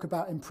we talk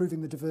about improving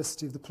the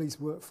diversity of the police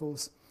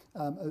workforce,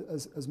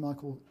 as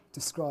Michael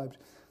described.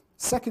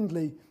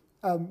 Secondly,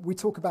 we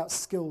talk about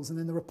skills, and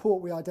in the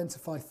report we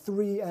identify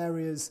 3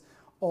 areas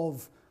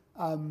of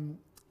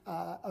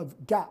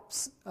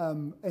gaps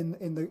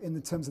in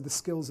the terms of the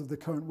skills of the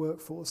current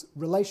workforce.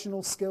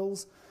 Relational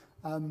skills.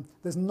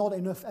 There's not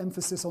enough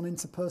emphasis on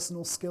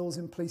interpersonal skills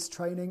in police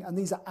training, and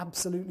these are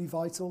absolutely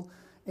vital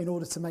in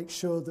order to make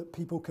sure that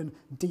people can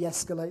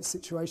de-escalate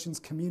situations,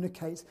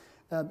 communicate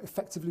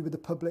effectively with the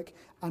public,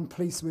 and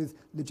police with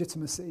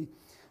legitimacy.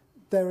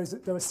 There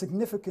are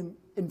significant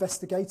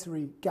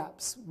investigatory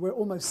gaps. We're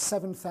almost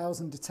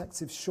 7,000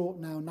 detectives short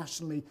now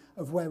nationally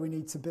of where we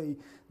need to be.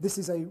 This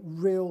is a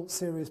real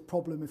serious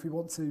problem if we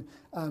want to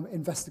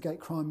investigate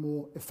crime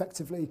more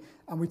effectively.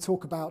 And we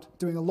talk about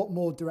doing a lot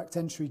more direct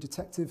entry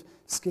detective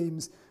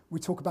schemes. We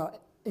talk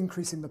about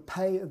increasing the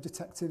pay of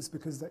detectives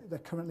because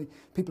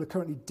people are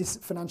currently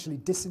financially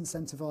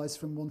disincentivized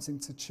from wanting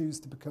to choose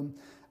to become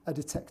a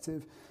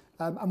detective.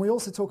 And we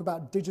also talk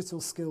about digital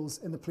skills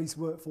in the police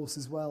workforce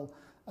as well.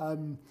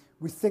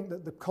 We think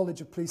that the College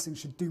of Policing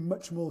should do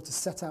much more to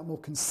set out more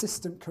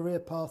consistent career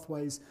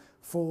pathways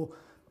for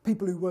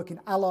people who work in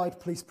allied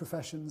police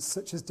professions,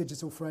 such as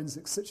digital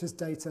forensics, such as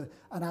data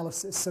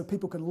analysis, so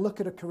people can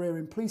look at a career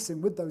in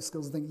policing with those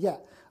skills and think, yeah,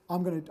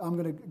 I'm going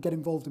to get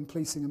involved in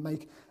policing and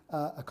make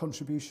a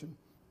contribution.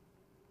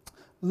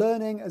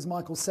 Learning, as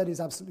Michael said, is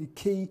absolutely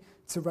key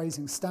to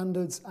raising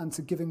standards and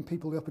to giving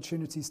people the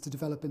opportunities to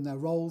develop in their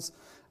roles.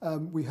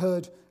 We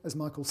heard, as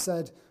Michael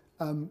said,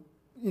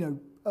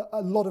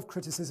 a lot of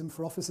criticism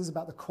for officers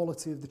about the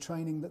quality of the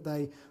training that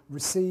they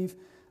receive,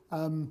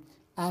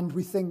 and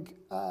we think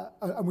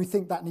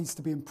that needs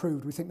to be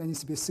improved. We think there needs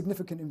to be a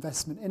significant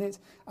investment in it,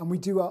 and we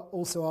do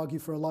also argue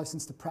for a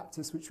licence to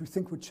practice, which we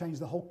think would change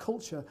the whole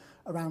culture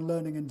around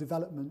learning and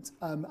development,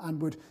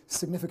 and would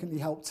significantly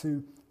help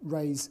to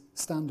raise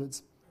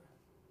standards.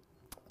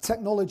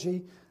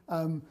 Technology.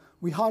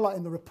 We highlight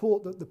in the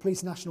report that the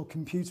Police National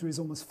Computer is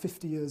almost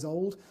 50 years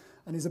old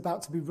and is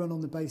about to be run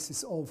on the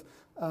basis of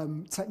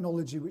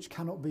technology which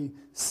cannot be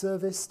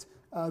serviced.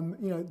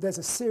 There's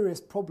a serious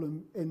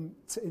problem in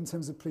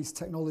terms of police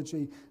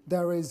technology.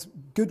 There is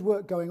good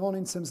work going on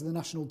in terms of the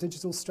National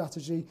Digital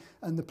Strategy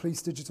and the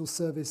Police Digital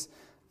Service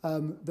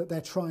that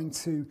they're trying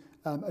to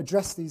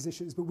address these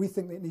issues, but we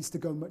think that it needs to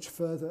go much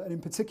further. And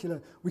in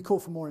particular, we call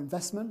for more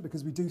investment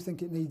because we do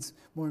think it needs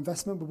more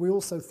investment, but we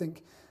also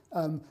think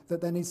that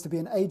there needs to be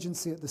an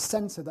agency at the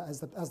centre that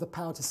has the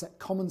power to set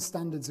common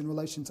standards in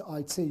relation to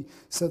IT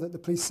so that the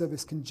police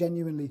service can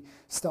genuinely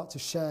start to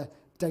share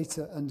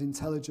data and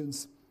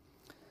intelligence.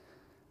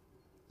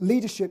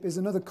 Leadership is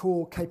another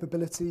core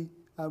capability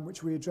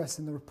which we address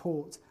in the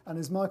report. And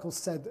as Michael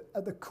said,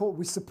 at the core,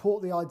 we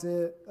support the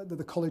idea that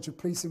the College of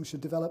Policing should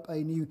develop a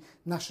new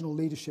national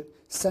leadership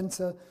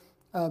centre.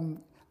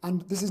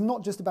 And this is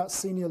not just about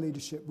senior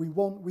leadership.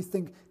 We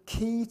think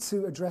key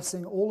to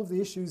addressing all of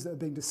the issues that are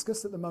being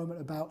discussed at the moment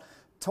about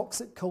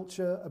toxic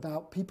culture,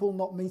 about people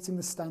not meeting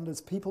the standards,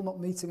 people not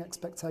meeting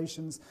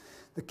expectations.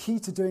 The key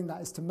to doing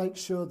that is to make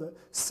sure that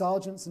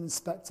sergeants and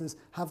inspectors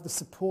have the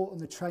support and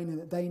the training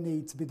that they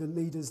need to be the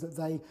leaders that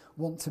they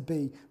want to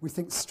be. We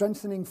think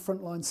strengthening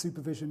frontline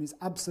supervision is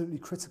absolutely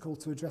critical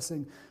to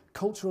addressing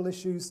cultural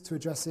issues, to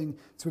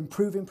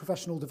improving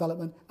professional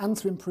development, and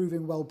to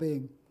improving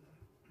well-being.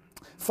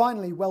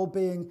 Finally,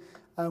 well-being.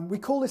 We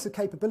call this a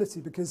capability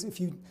because if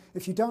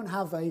you don't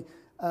have a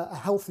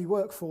healthy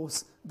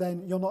workforce,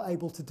 then you're not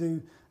able to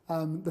do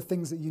the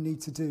things that you need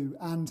to do.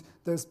 And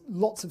there's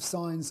lots of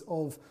signs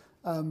of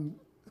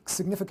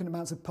significant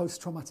amounts of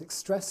post-traumatic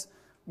stress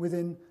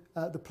within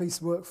the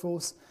police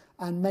workforce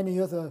and many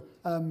other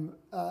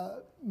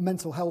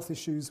mental health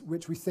issues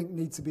which we think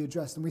need to be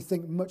addressed. And we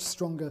think much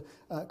stronger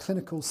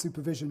clinical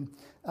supervision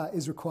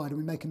is required, and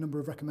we make a number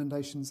of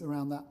recommendations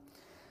around that.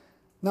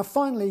 Now,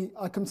 finally,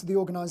 I come to the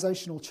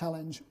organisational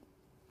challenge.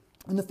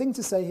 And the thing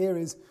to say here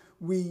is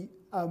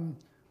the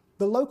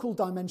local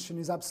dimension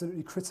is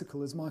absolutely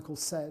critical, as Michael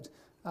said.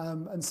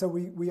 And so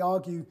we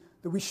argue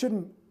that we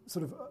shouldn't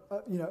sort of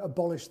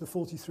abolish the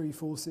 43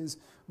 forces.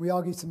 We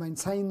argue to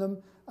maintain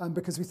them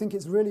because we think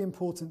it's really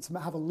important to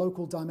have a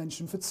local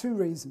dimension for two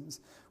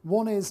reasons.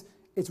 One is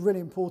it's really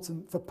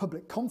important for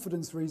public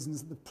confidence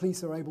reasons that the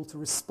police are able to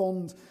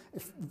respond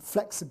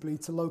flexibly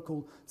to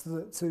local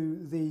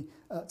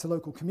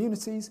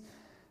communities,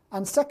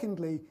 and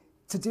secondly,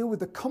 to deal with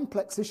the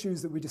complex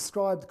issues that we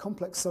described, the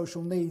complex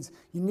social needs,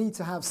 you need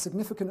to have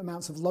significant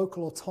amounts of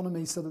local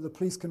autonomy so that the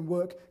police can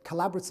work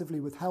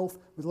collaboratively with health,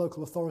 with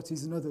local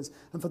authorities and others.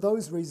 And for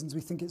those reasons,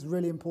 we think it's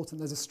really important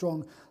there's a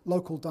strong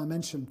local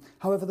dimension.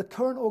 However, the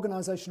current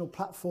organisational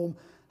platform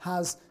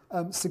has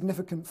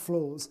significant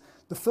flaws.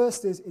 The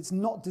first is it's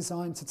not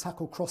designed to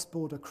tackle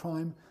cross-border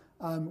crime,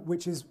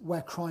 which is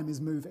where crime is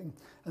moving.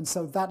 And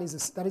so that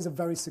is a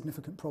very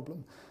significant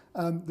problem.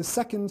 The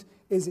second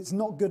is it's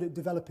not good at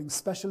developing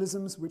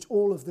specialisms, which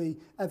all of the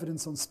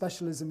evidence on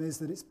specialism is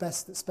that it's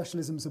best that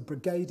specialisms are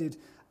brigaded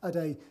at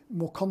a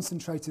more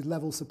concentrated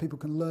level so people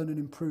can learn and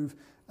improve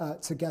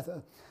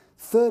together.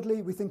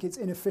 Thirdly, we think it's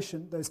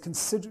inefficient. There's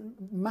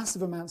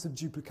massive amounts of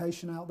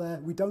duplication out there.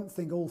 We don't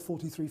think all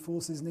 43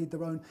 forces need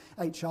their own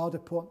HR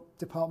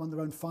department, their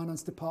own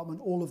finance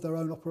department, all of their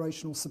own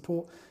operational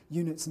support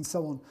units and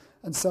so on.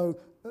 And so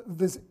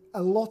there's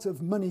a lot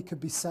of money could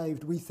be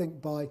saved, we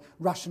think, by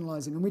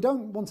rationalising. And we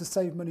don't want to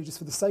save money just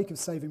for the sake of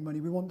saving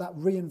money. We want that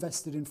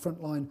reinvested in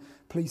frontline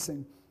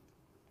policing.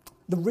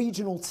 The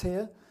regional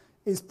tier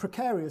is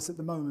precarious at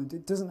the moment.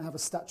 It doesn't have a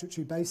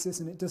statutory basis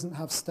and it doesn't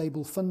have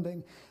stable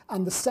funding.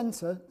 And the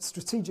centre,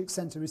 strategic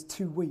centre, is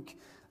too weak.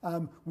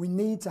 We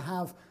need to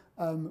have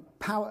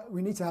power.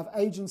 We need to have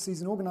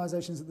agencies and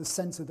organisations at the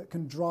centre that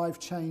can drive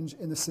change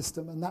in the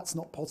system, and that's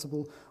not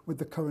possible with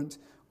the current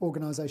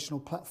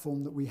organisational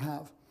platform that we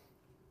have.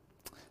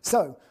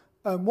 So,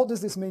 what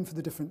does this mean for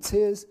the different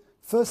tiers?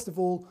 First of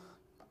all,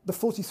 the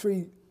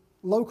 43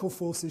 local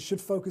forces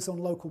should focus on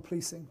local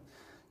policing.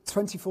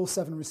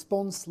 24/7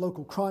 response,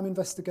 local crime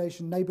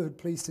investigation, neighbourhood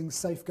policing,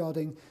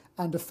 safeguarding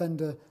and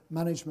offender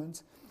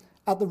management.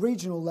 At the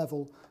regional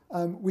level,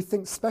 we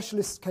think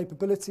specialist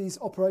capabilities,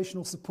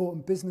 operational support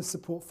and business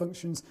support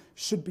functions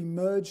should be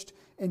merged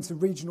into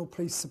regional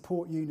police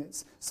support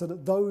units so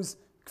that those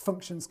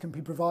functions can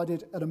be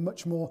provided at a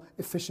much more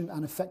efficient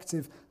and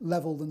effective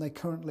level than they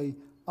currently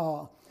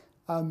are.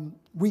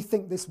 We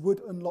think this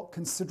would unlock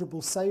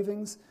considerable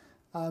savings,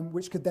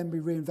 which could then be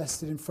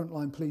reinvested in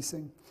frontline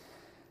policing.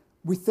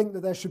 We think that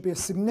there should be a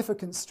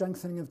significant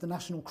strengthening of the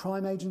National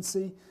Crime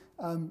Agency.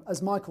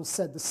 As Michael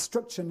said, the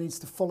structure needs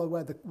to follow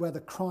where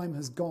the crime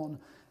has gone.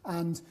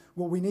 And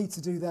what we need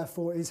to do,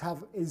 therefore, is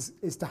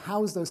to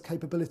house those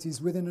capabilities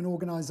within an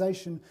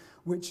organisation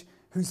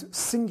whose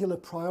singular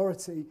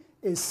priority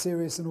is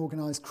serious and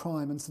organised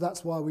crime. And so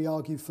that's why we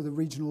argue for the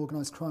regional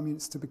organised crime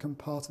units to become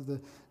part of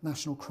the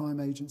National Crime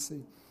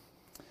Agency.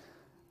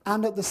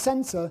 And at the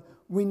centre,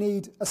 we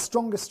need a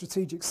stronger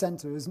strategic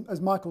centre.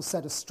 As Michael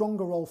said, a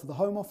stronger role for the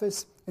Home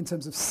Office in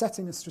terms of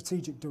setting a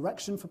strategic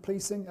direction for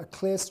policing, a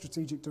clear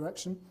strategic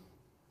direction,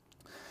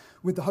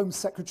 with the Home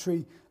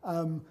Secretary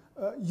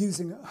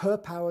using her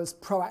powers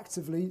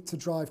proactively to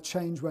drive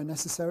change where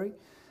necessary.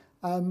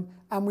 And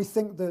we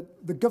think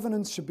that the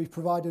governance should be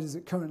provided as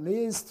it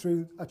currently is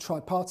through a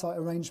tripartite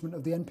arrangement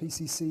of the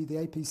NPCC, the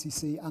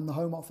APCC and the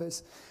Home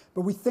Office.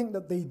 But we think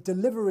that the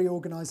delivery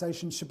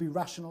organisations should be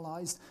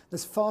rationalised.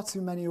 There's far too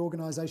many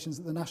organisations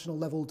at the national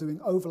level doing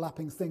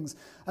overlapping things,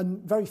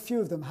 and very few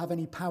of them have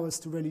any powers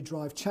to really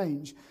drive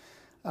change.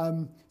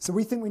 So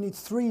we think we need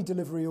 3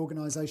 delivery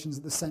organisations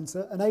at the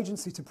centre: an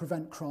agency to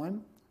prevent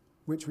crime,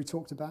 which we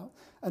talked about,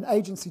 an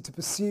agency to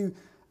pursue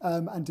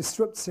and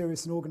disrupt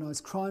serious and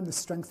organised crime, the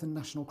strengthened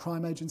National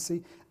Crime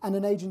Agency, and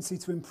an agency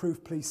to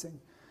improve policing.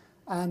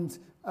 And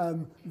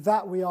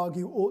that, we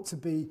argue, ought to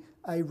be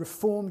a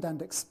reformed and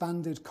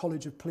expanded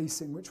College of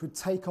Policing, which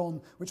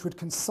would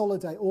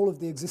consolidate all of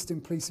the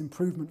existing police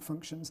improvement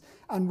functions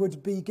and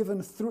would be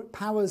given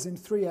powers in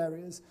 3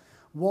 areas.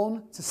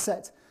 1, to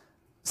set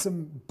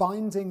some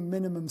binding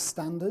minimum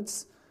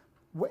standards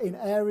in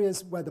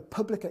areas where the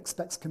public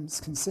expects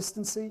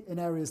consistency, in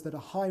areas that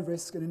are high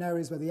risk, and in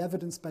areas where the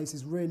evidence base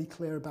is really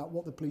clear about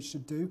what the police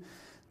should do.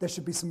 There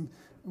should be some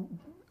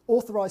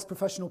authorised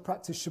professional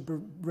practice should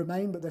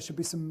remain, but there should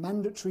be some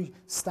mandatory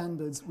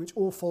standards which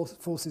all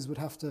forces would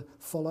have to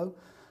follow.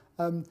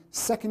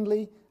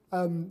 Secondly,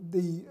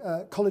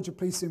 the College of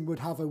Policing would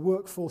have a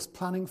workforce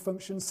planning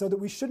function so that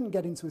we shouldn't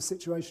get into a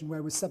situation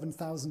where we're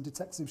 7,000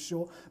 detectives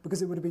short,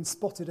 because it would have been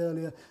spotted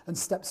earlier and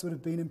steps would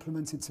have been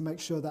implemented to make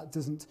sure that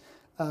doesn't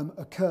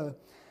occur.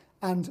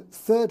 And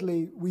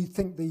thirdly, we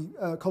think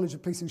the College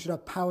of Policing should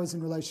have powers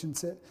in relation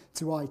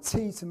to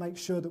IT to make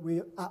sure that we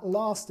at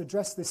last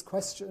address this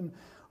question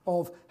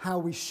of how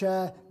we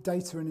share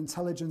data and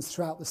intelligence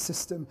throughout the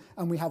system,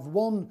 and we have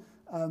one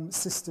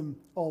system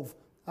of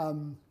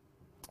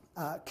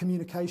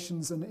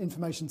communications and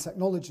information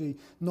technology,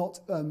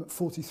 not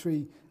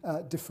 43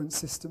 different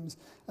systems.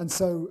 And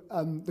so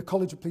the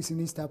College of Policing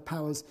needs to have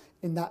powers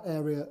in that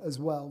area as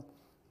well.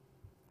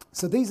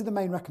 So these are the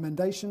main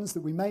recommendations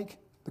that we make: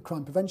 the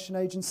Crime Prevention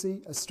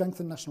Agency, a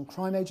strengthened National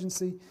Crime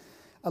Agency,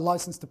 a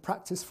licence to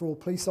practice for all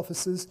police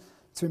officers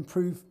to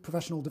improve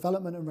professional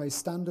development and raise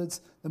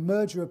standards, the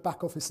merger of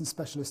back office and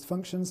specialist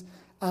functions,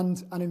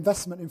 and an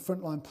investment in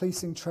frontline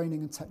policing,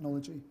 training and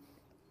technology.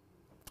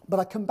 But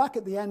I come back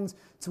at the end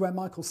to where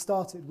Michael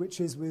started, which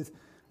is with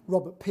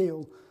Robert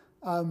Peel.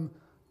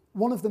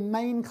 One of the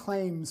main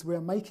claims we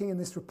are making in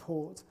this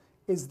report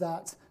is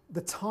that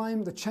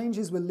the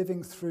changes we're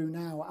living through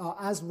now are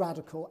as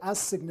radical, as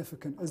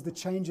significant as the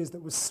changes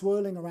that were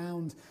swirling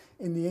around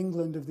in the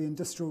England of the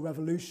Industrial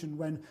Revolution,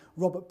 when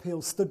Robert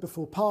Peel stood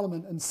before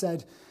Parliament and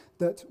said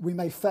that we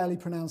may fairly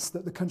pronounce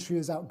that the country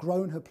has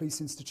outgrown her police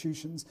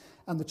institutions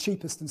and the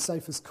cheapest and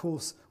safest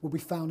course will be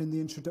found in the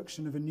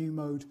introduction of a new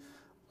mode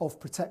of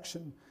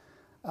protection.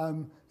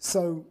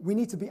 So we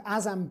need to be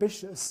as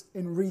ambitious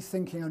in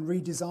rethinking and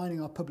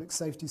redesigning our public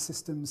safety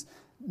systems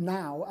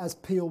now as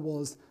Peel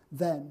was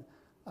then.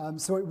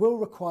 So it will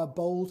require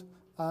bold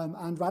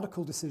and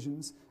radical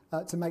decisions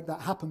to make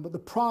that happen. But the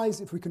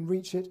prize, if we can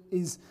reach it,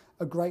 is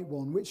a great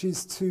one, which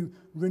is to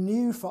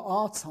renew for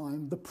our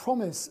time the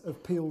promise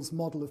of Peel's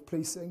model of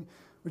policing,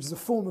 which is a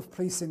form of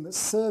policing that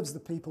serves the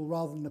people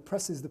rather than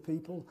oppresses the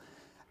people,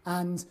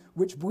 and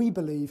which we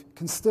believe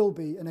can still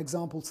be an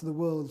example to the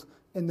world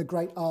in the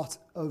great art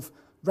of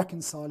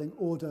reconciling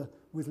order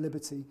with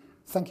liberty.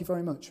 Thank you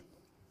very much.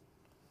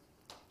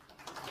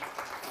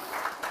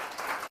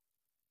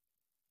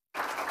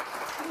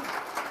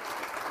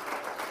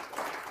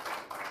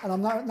 And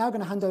I'm now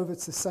going to hand over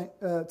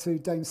to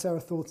Dame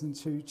Sara Thornton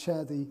to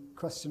chair the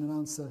question and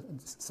answer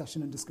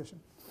session and discussion.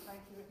 Thank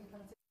you.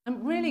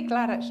 I'm really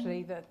glad,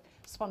 actually, that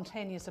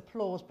spontaneous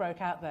applause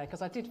broke out there,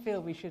 because I did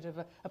feel we should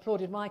have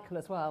applauded Michael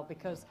as well,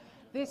 because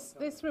this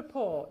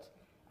report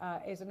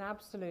is an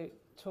absolute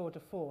tour de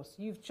force.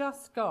 You've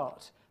just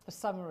got the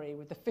summary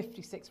with the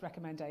 56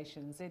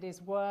 recommendations. It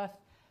is worth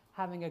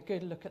having a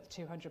good look at the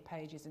 200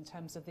 pages in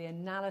terms of the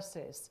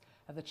analysis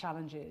of the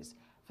challenges.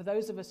 For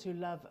those of us who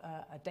love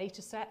a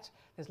data set,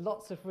 there's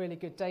lots of really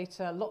good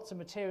data, lots of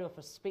material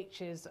for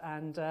speeches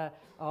and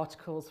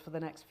articles for the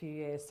next few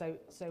years.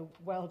 So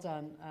well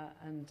done,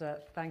 and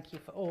thank you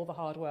for all the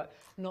hard work,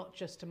 not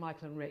just to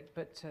Michael and Rick,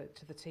 but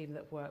to the team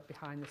that work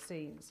behind the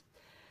scenes.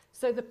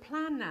 So the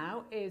plan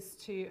now is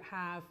to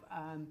have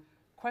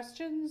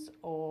questions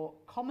or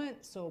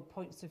comments or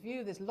points of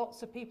view. There's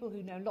lots of people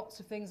who know lots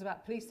of things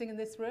about policing in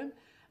this room,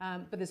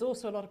 but there's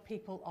also a lot of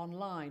people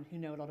online who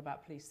know a lot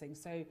about policing.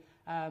 So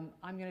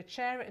I'm going to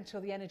chair it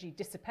until the energy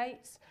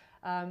dissipates.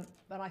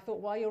 But I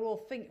thought, while you're all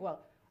thinking, well,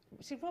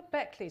 see, Rob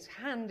Beckley's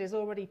hand is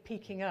already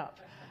peaking up.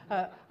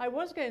 I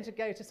was going to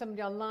go to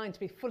somebody online to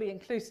be fully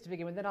inclusive to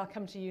begin with, then I'll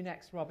come to you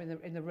next, Rob,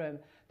 in the room.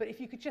 But if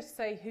you could just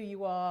say who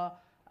you are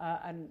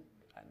and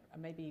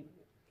maybe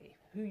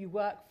who you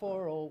work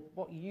for or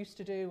what you used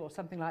to do or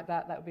something like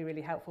that, that would be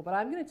really helpful. But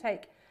I'm going to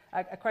take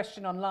a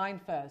question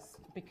online first,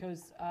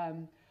 because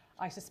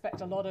I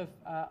suspect a lot of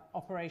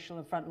operational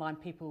and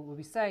frontline people will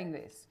be saying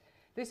this.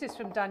 This is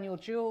from Daniel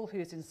Jewell, who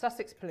is in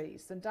Sussex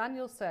Police. And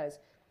Daniel says,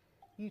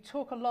 you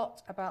talk a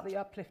lot about the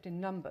uplift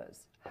in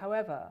numbers.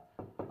 However,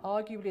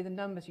 arguably the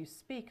numbers you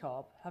speak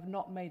of have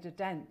not made a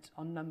dent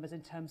on numbers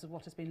in terms of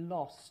what has been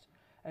lost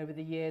over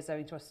the years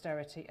owing to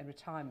austerity and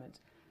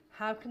retirement.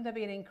 How can there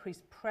be an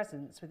increased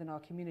presence within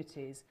our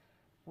communities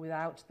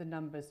without the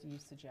numbers you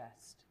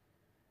suggest?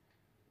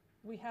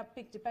 We had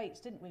big debates,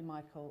 didn't we,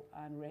 Michael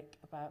and Rick,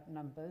 about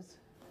numbers?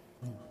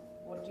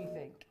 What do you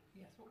think?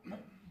 Yes.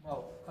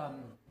 Well,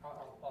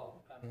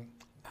 I'll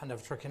hand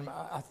over to Rick.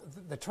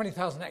 The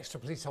 20,000 extra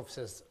police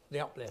officers, the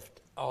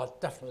uplift, are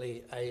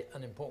definitely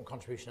an important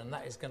contribution, and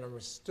that is going to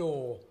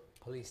restore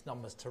police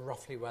numbers to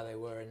roughly where they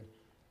were in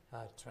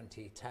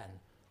 2010.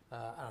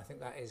 And I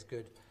think that is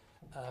good.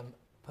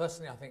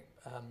 Personally, I think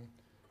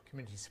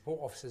community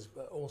support officers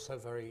were also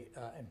very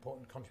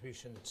important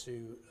contribution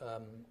to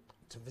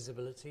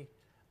visibility,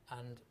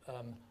 and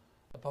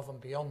above and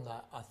beyond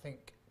that, I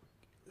think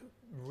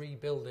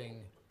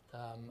rebuilding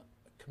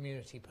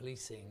community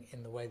policing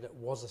in the way that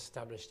was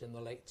established in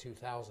the late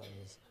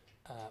 2000s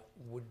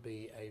would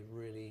be a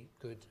really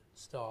good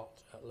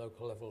start at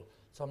local level.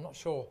 So I'm not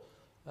sure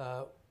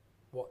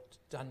what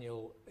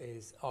Daniel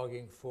is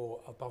arguing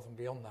for above and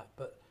beyond that,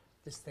 but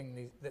this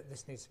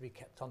needs to be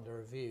kept under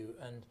review,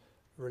 and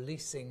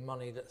releasing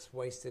money that's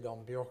wasted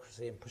on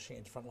bureaucracy and pushing it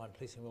into frontline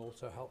policing will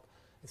also help.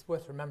 It's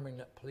worth remembering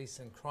that police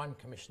and crime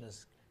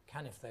commissioners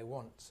can, if they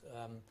want,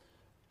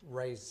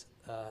 raise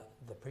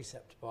the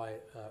precept by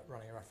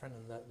running a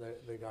referendum.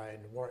 The guy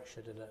in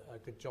Warwickshire did a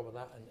good job of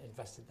that and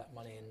invested that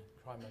money in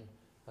crime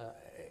and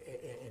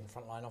in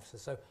frontline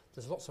officers. So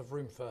there's lots of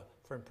room for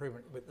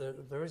improvement.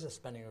 But there is a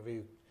spending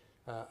review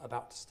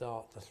about to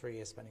start, the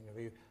 3-year spending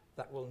review.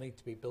 That will need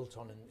to be built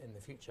on in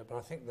the future. But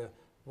I think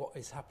what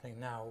is happening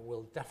now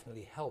will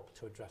definitely help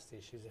to address the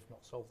issues, if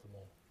not solve them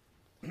all.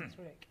 Thanks,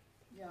 Rick.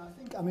 Yeah,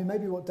 I mean,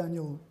 maybe what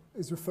Daniel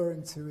is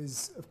referring to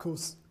is, of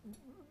course,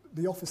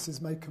 the officers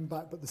may come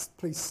back, but the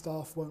police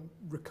staff won't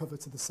recover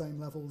to the same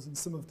levels, and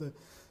some of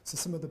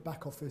the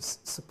back office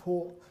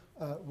support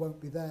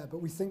won't be there. But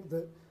we think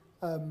that,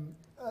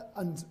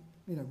 and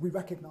we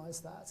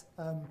recognise that.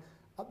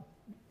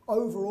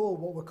 Overall,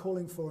 what we're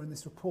calling for in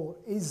this report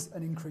is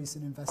an increase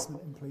in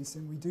investment in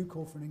policing. We do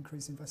call for an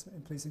increased investment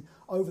in policing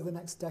over the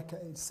next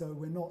decade, so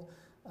we're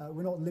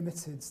not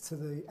limited to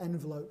the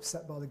envelope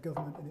set by the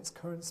government in its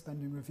current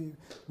spending review.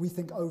 We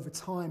think over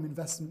time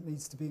investment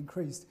needs to be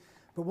increased.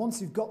 But once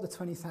you've got the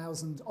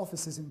 20,000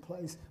 officers in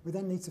place, we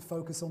then need to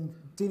focus on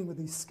dealing with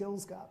these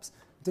skills gaps,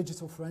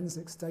 digital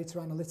forensics, data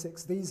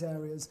analytics, these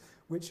areas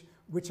which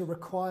are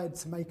required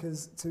to make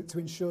us to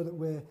ensure that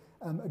we're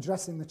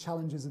addressing the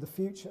challenges of the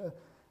future.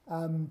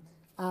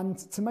 And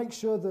to make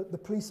sure that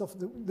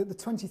the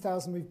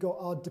 20,000 we've got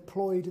are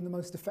deployed in the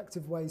most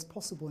effective ways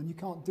possible. And you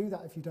can't do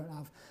that if you don't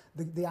have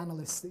the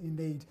analysts that you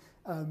need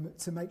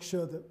to make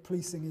sure that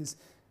policing is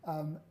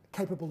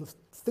capable of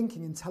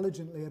thinking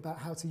intelligently about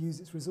how to use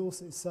its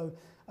resources. So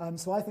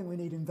I think we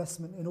need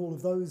investment in all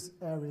of those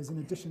areas in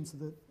addition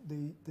to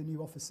the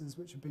new officers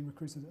which have been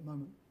recruited at the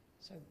moment.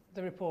 So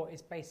the report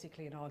is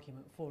basically an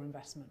argument for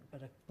investment,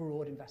 but a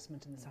broad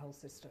investment in this whole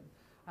system.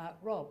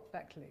 Rob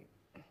Beckley.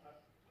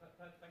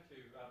 Thank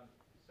you,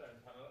 Sarah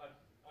and panel.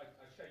 I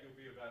share your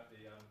view about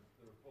the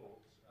report,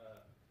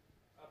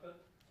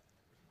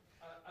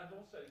 and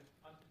also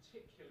I'm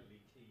particularly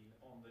keen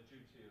on the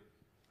duty of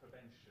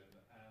prevention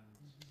and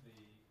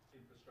the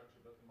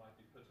infrastructure that might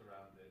be put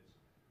around it.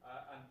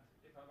 And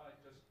if I might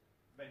just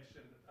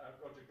mention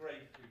Roger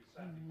Grafe, who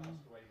sadly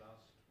passed away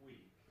last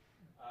week.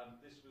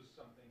 This was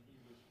something he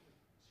was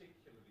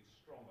particularly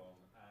strong on,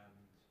 and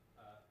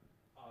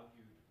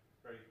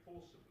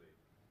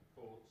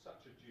for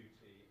such a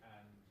duty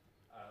and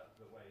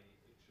the way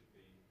it should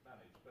be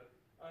managed. But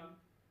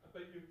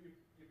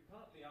you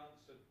partly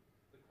answered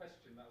the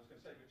question that I was going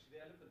to say, which the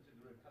elephant in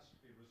the room has to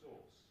be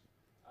resource.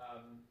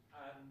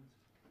 And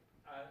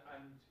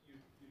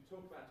you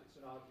talk about it's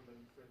an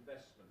argument for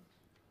investment,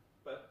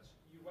 but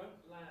you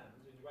won't land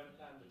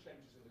the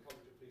changes in the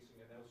College of Policing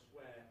and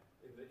elsewhere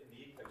in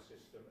the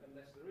ecosystem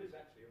unless there is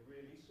actually a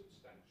really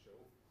substantial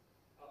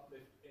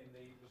uplift in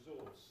the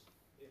resource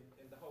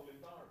in the whole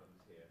environment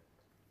here.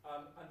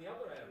 And the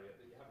other area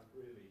that you haven't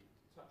really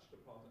touched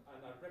upon,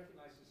 and I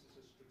recognise this as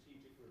a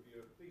strategic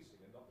review of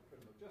policing and not the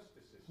criminal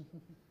justice system,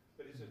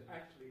 but is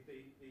actually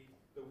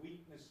the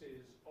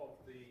weaknesses of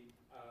the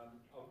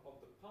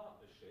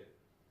partnership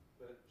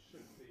that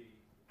should be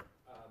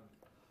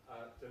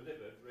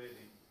delivered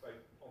really both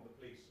on the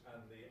police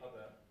and the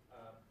other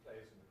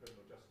players in the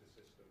criminal justice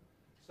system.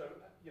 So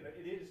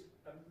it is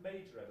a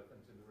major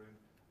elephant in the room.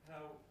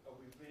 How are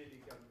we really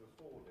going to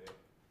afford it,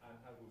 and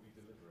how will we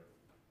deliver it?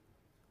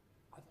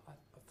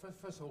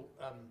 First of all,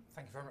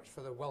 thank you very much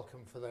for the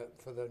welcome for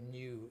the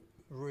new,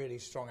 really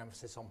strong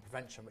emphasis on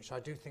prevention, which I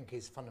do think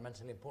is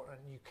fundamentally important.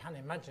 And you can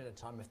imagine a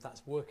time, if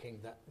that's working,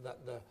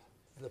 that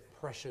the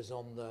pressures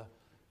on the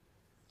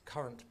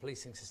current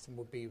policing system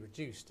would be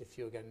reduced if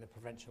you're getting the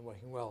prevention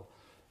working well.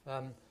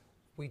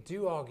 We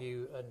do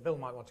argue, and Bill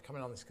might want to come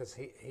in on this because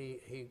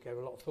he gave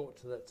a lot of thought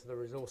to the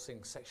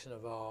resourcing section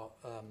of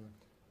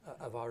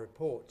our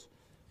report.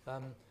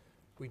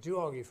 We do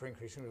argue for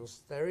increasing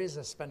resources. There is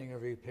a spending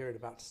review period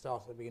about to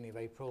start at the beginning of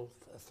April,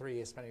 a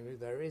 3-year spending review.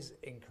 There is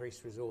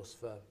increased resource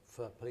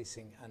for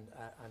policing and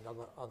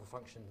other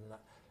functions and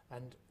that.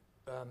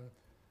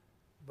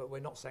 But we're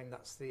not saying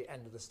that's the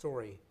end of the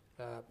story.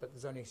 But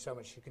there's only so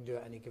much you can do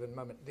at any given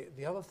moment.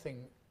 The other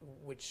thing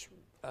which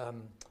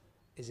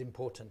is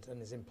important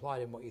and is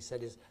implied in what you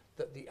said is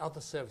that the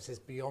other services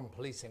beyond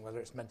policing, whether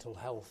it's mental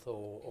health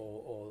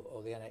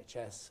or the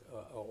NHS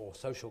or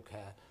social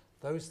care,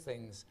 those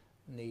things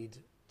need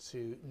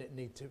to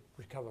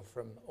recover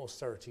from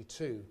austerity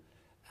too,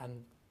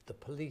 and the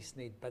police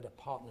need better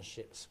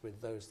partnerships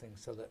with those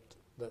things so that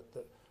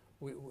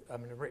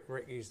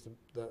Rick used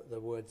the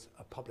words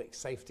a public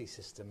safety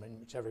system in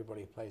which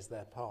everybody plays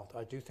their part.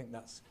 I do think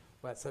that's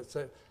where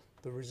so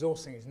the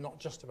resourcing is not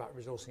just about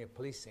resourcing of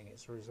policing,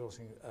 it's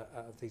resourcing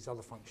of these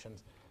other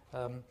functions.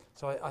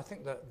 So I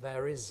think that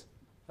there is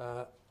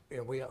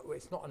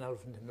it's not an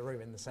elephant in the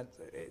room in the sense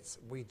that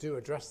we do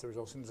address the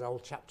resourcing. There's a whole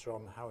chapter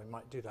on how we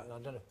might do that, and I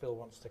don't know if Bill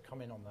wants to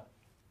come in on that.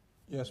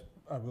 Yes,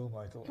 I will,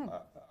 Michael.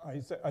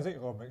 I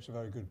think Rob makes a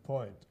very good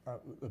point.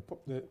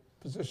 The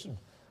position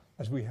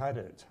as we had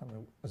it,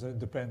 as an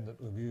independent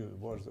review,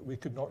 was that we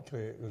could not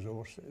create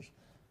resources.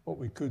 What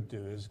we could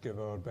do is give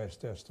our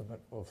best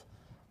estimate of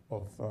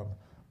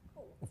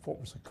what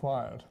was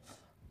required.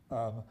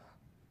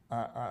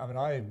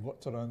 I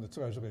worked around the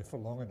Treasury for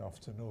long enough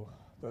to know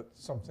that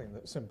something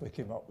that simply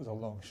came up with a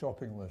long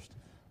shopping list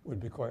would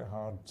be quite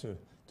hard to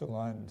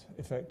land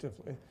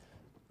effectively.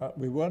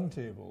 We weren't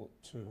able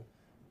to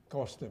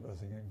cost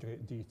everything in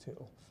great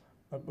detail,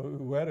 but we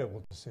were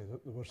able to say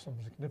that there were some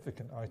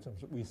significant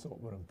items that we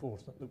thought were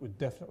important that would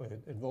definitely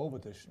involve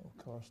additional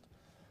cost.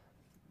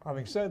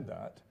 Having said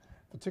that,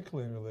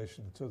 particularly in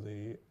relation to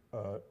the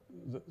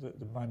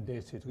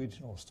mandated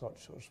regional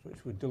structures,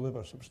 which would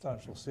deliver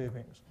substantial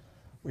savings,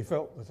 we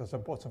felt that as a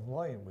bottom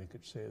line we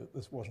could say that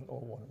this wasn't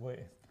all one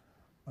way,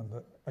 and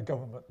that a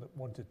government that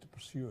wanted to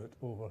pursue it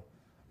over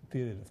a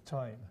period of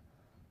time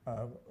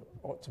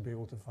ought to be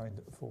able to find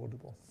it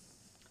affordable.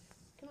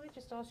 Can I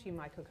just ask you,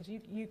 Michael, because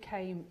you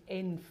came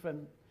in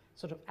from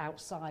sort of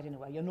outside in a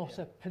way. You're not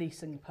a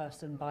policing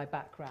person by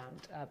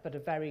background, but a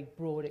very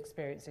broad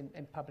experience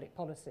in public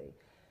policy.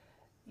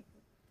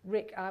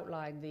 Rick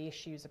outlined the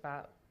issues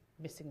about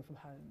missing from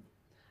home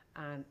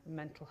and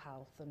mental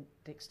health and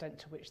the extent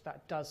to which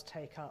that does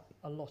take up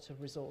a lot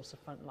of resource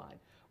of frontline.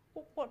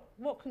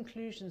 What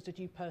conclusions did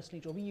you personally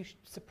draw? Were you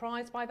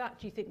surprised by that?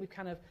 Do you think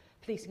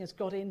policing has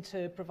got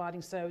into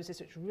providing services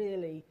which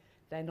really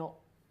they're not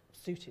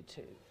suited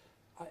to?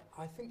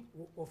 I think,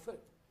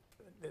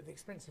 the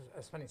experience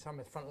of spending time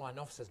with frontline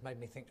officers made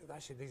me think that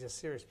actually these are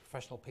serious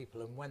professional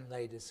people, and when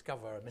they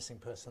discover a missing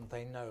person,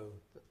 they know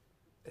that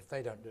if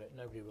they don't do it,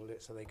 nobody will do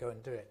it, so they go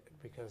and do it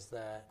because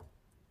they're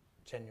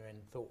genuine,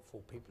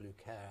 thoughtful people who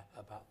care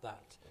about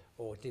that,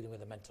 or dealing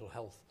with a mental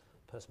health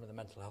person with a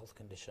mental health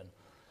condition.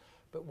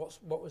 But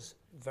what was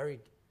very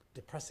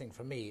depressing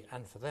for me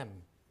and for them,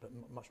 but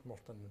much more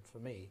than for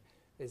me,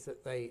 is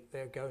that they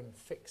go and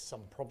fix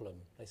some problem.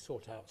 They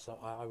sort out. So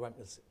I went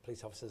with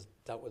police officers,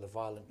 dealt with a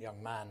violent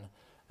young man,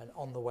 and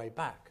on the way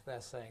back,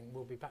 they're saying,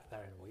 we'll be back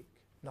there in a week.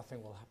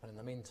 Nothing will happen in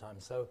the meantime.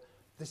 So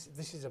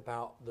this is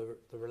about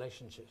the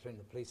relationship between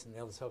the police and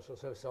the other social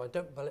services. So I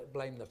don't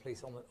blame the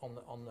police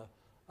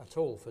at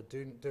all for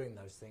doing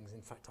those things.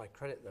 In fact, I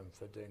credit them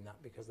for doing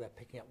that because they're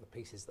picking up the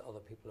pieces that other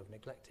people have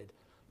neglected.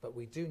 But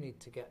we do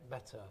need to get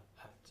better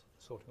at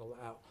sorting all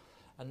that out.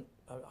 And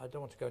I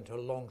don't want to go into a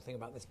long thing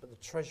about this, but the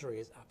Treasury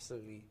is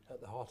absolutely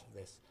at the heart of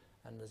this.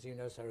 And as you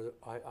know, Sarah,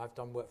 I've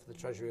done work for the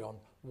Treasury on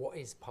what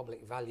is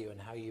public value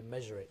and how you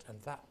measure it, and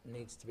that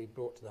needs to be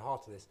brought to the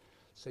heart of this.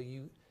 So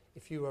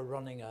if you are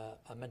running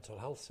a mental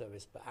health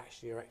service, but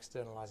actually you're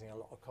externalising a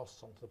lot of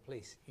costs onto the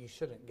police, you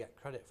shouldn't get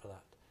credit for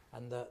that.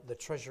 And the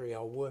Treasury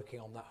are working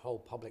on that whole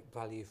public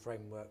value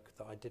framework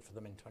that I did for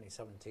them in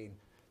 2017,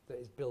 that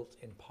is built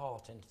in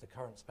part into the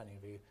current spending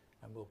review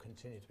and will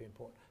continue to be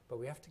important. But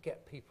we have to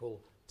get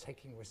people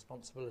taking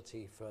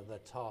responsibility for the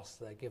tasks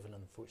they're given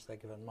and for which they're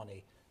given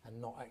money, and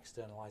not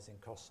externalising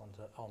costs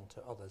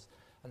onto others.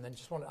 And then I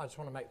just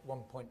want to make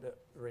one point that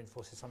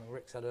reinforces something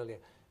Rick said earlier.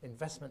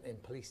 Investment in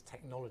police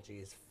technology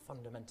is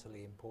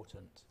fundamentally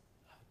important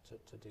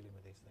to dealing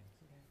with these things.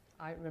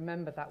 I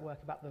remember that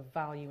work about the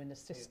value in the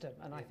system,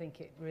 and I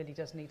think it really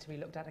does need to be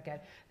looked at again.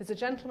 There's a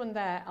gentleman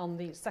there on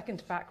the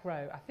second back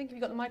row. I think, have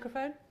you got the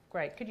microphone?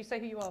 Great. Could you say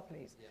who you are,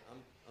 please? Yeah,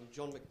 I'm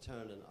John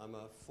McTurnan. I'm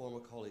a former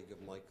colleague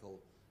of Michael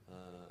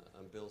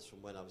and Bill's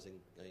from when I was in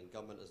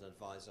government as an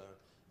advisor.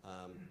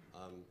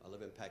 I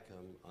live in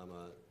Peckham. I'm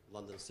a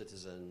London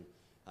citizen,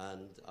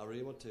 and I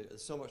really want to.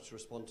 There's so much to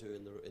respond to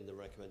in the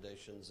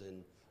recommendations,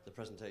 in the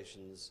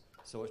presentations,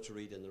 so much to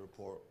read in the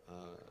report.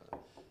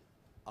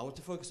 I want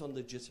to focus on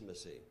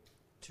legitimacy.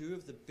 Two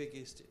of the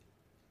biggest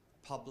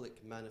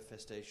public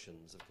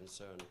manifestations of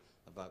concern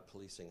about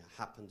policing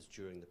happened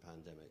during the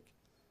pandemic.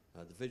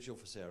 The vigil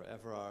for Sarah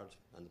Everard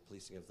and the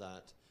policing of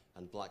that,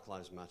 and Black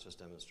Lives Matter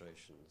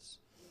demonstrations.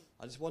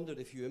 I just wondered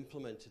if you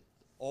implemented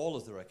all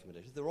of the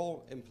recommendations. They're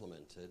all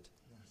implemented.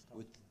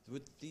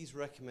 Would these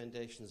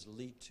recommendations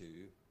lead to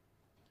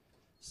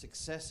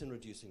success in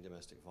reducing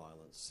domestic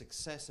violence,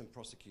 success in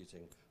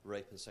prosecuting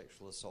rape and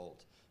sexual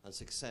assault, and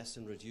success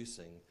in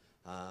reducing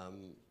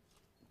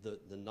the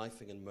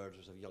knifing and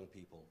murders of young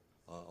people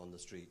on the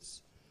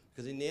streets?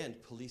 Because in the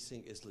end,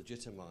 policing is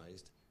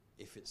legitimized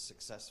if it's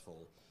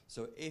successful.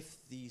 So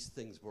if these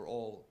things were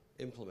all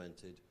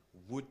implemented,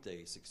 would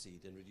they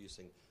succeed in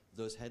reducing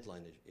those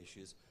headline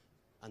issues,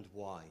 and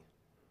why?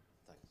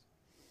 Thanks.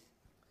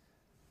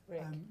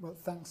 Rick. Well,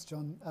 thanks,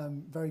 John.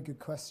 Very good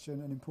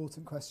question, an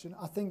important question.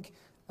 I think,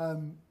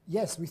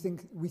 yes, we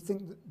think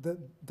that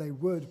they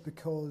would,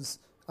 because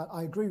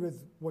I agree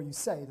with what you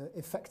say, that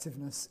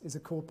effectiveness is a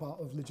core part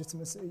of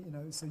legitimacy. You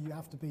know, so you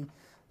have to be.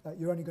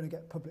 You're only going to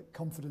get public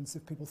confidence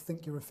if people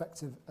think you're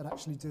effective at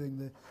actually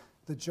doing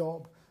the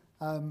job.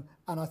 And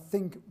I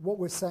think what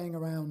we're saying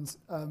around,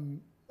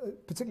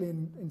 particularly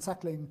in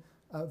tackling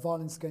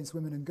violence against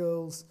women and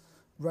girls,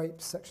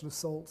 rape, sexual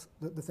assault,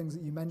 the things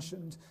that you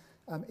mentioned,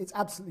 it's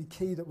absolutely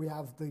key that we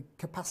have the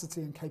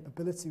capacity and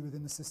capability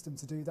within the system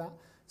to do that.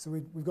 So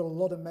we've got a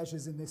lot of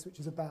measures in this, which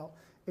is about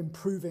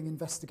improving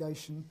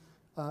investigation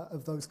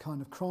of those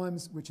kind of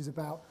crimes, which is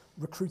about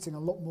recruiting a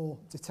lot more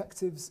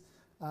detectives,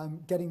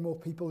 getting more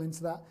people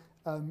into that.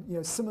 You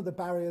know, some of the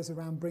barriers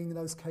around bringing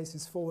those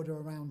cases forward are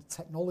around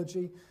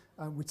technology.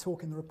 We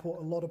talk in the report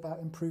a lot about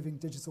improving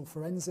digital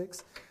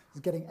forensics,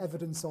 getting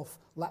evidence off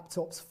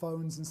laptops,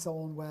 phones, and so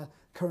on, where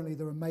currently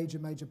there are major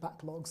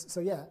backlogs. So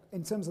yeah,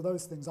 in terms of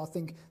those things, I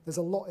think there's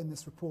a lot in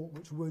this report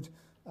which would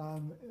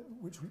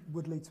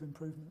lead to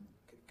improvement.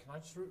 Can I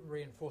just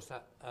reinforce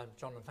that,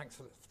 John? And thanks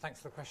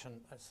for the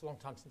question. It's a long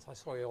time since I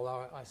saw you,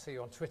 although I see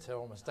you on Twitter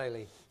almost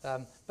daily.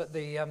 But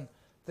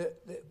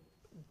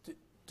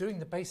doing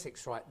the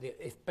basics right,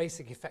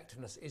 basic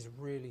effectiveness is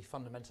really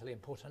fundamentally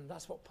important.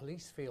 That's what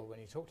police feel when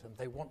you talk to them.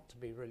 They want to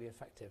be really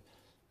effective.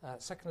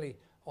 Secondly,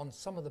 on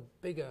some of the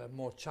bigger,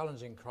 more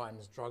challenging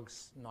crimes,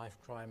 drugs, knife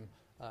crime,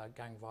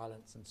 gang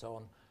violence and so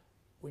on,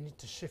 we need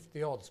to shift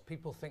the odds.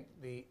 People think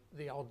the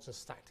odds are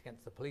stacked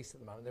against the police at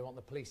the moment. They want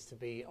the police to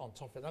be on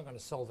top of it. They're not going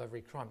to solve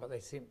every crime, but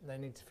they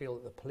need to feel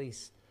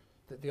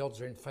that the odds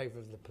are in favour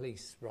of the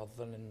police rather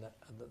than in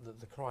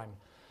the crime.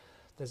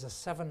 There's a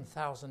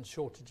 7,000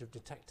 shortage of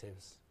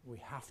detectives. We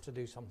have to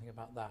do something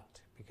about that,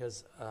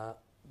 because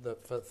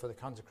for the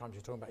kinds of crimes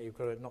you're talking about, you've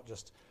got to not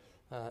just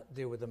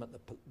deal with them at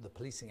the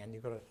policing end.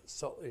 You've got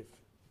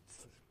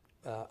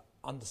to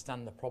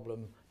understand the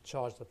problem,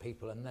 charge the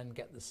people, and then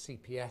get the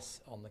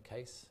CPS on the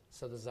case.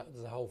 So there's a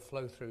whole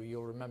flow through.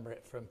 You'll remember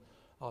it from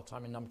our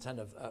time in number 10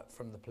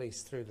 from the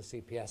police through the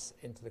CPS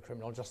into the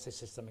criminal justice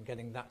system, and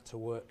getting that to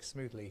work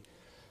smoothly.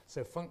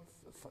 So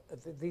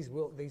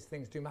these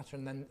things do matter,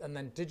 and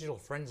then digital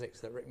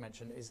forensics that Rick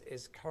mentioned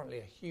is currently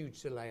a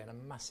huge delay and a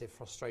massive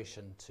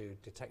frustration to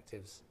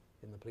detectives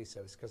in the police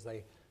service, because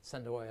they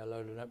send away a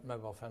load of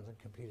mobile phones and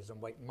computers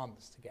and wait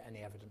months to get any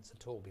evidence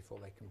at all before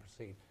they can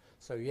proceed.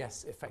 So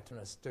yes,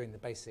 effectiveness, doing the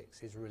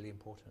basics is really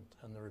important,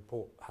 and the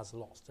report has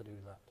lots to do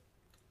with that.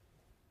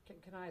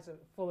 Can I, as a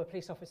former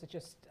police officer,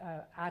 just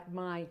add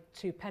my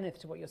 2 pence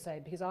to what you're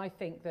saying? Because I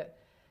think that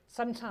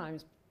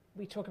sometimes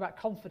we talk about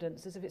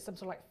confidence as if it's some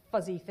sort of like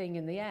fuzzy thing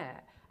in the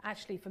air.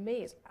 Actually, for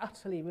me, it's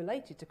utterly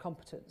related to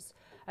competence.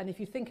 And if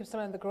you think of some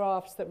of the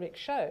graphs that Rick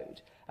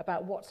showed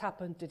about what's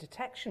happened to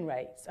detection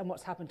rates and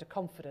what's happened to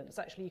confidence,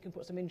 actually you can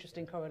put some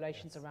interesting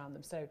correlations around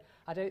them. So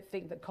I don't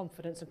think that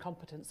confidence and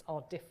competence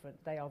are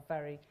different. They are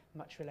very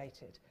much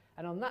related.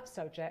 And on that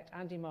subject,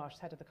 Andy Marsh,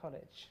 head of the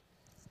college.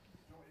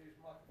 Do you want to use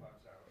the microphone,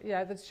 Sarah?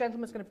 Yeah, the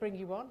gentleman's going to bring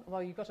you on.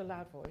 Well, you've got a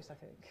loud voice, I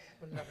think.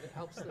 Well, no, but it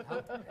helps the,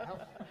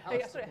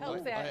 Yes, it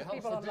helps the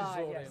people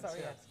online. Yes.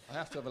 I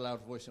have to have a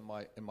loud voice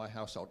in my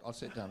household. I'll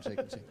sit down so you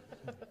can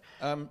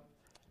see.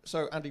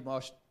 So Andy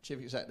Marsh,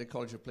 Chief Executive,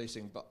 College of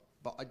Policing, but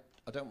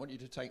I don't want you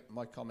to take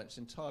my comments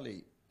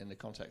entirely in the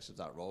context of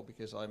that role,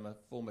 because I'm a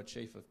former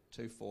chief of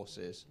 2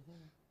 forces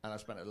and I've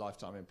spent a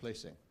lifetime in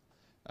policing.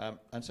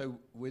 And so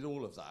with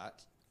all of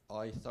that,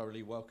 I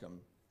thoroughly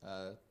welcome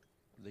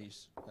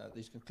these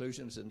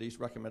conclusions and these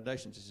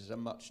recommendations. This is a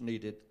much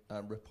needed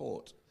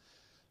report.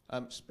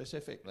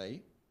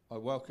 Specifically, I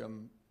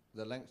welcome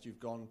the length you've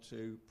gone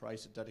to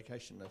praise the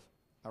dedication of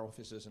our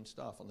officers and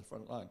staff on the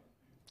front line.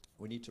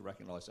 We need to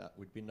recognise that.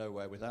 We'd be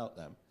nowhere without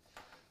them.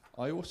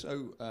 I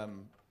also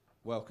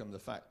welcome the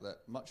fact that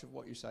much of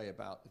what you say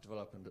about the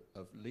development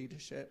of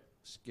leadership,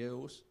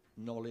 skills,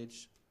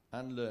 knowledge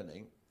and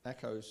learning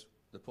echoes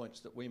the points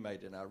that we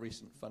made in our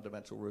recent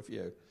fundamental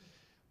review.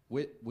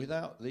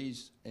 Without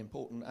these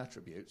important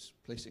attributes,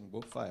 policing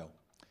will fail.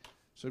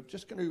 So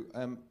just going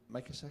to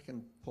make a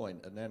second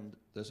point, and then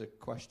there's a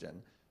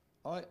question.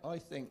 I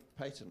think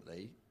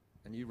patently,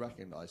 and you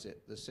recognise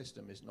it, the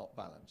system is not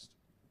balanced.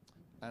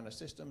 And a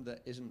system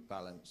that isn't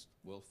balanced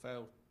will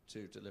fail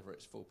to deliver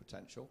its full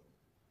potential,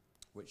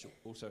 which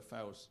also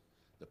fails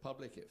the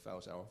public, it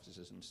fails our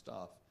officers and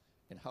staff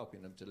in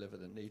helping them deliver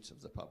the needs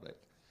of the public.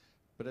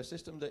 But a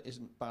system that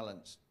isn't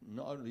balanced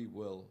not only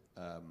will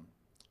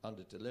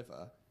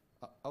under-deliver,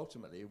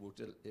 ultimately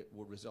it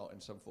will result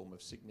in some form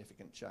of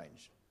significant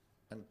change,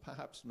 and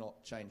perhaps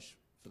not change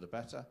for the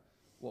better.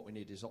 What we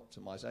need is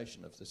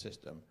optimisation of the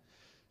system.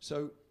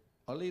 So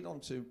I'll lead on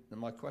to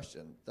my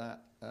question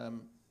that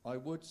I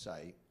would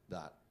say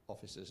that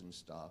officers and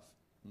staff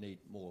need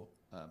more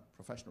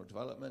professional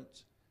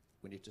development.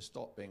 We need to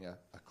stop being a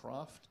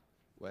craft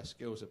where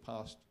skills are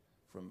passed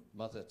from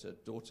mother to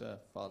daughter,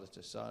 father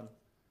to son,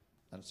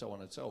 and so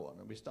on and so on.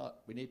 And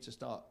we need to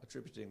start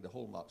attributing the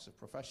hallmarks of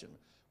profession,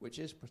 which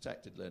is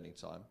protected learning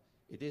time.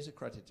 It is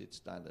accredited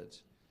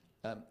standards.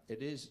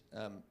 It is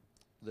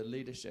the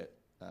leadership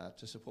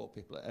to support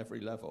people at every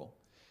level.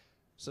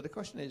 So the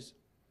question is,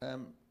 I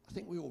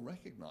think we all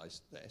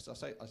recognise this.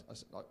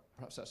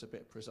 Perhaps that's a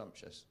bit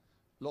presumptuous.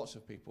 Lots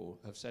of people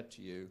have said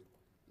to you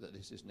that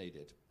this is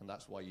needed, and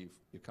that's why you've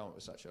come up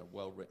with such a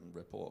well-written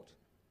report.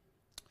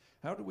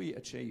 How do we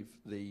achieve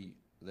the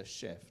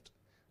shift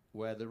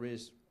where there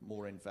is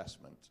more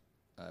investment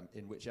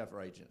in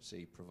whichever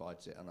agency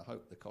provides it, and I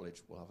hope the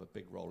college will have a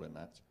big role in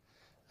that?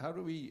 How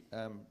do we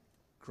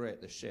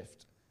create the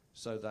shift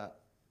so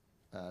that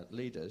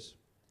leaders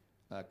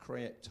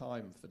create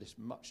time for this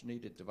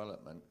much-needed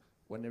development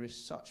when there is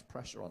such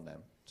pressure on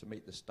them to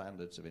meet the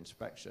standards of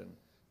inspection,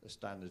 the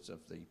standards of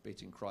the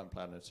beating crime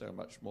plan and so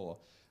much more?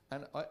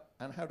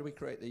 And how do we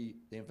create the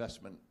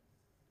investment?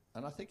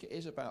 And I think it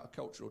is about a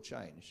cultural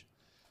change.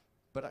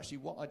 But actually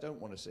what I don't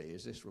want to see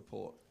is this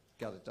report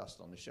gather dust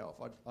on the shelf.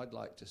 I'd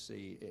like to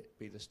see it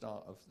be the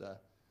start of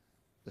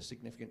the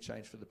significant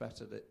change for the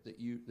better that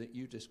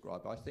you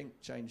describe. I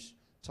think change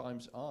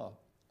times are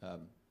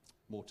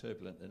more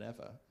turbulent than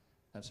ever,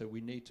 and so we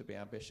need to be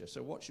ambitious.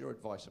 So what's your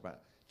advice about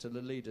to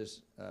the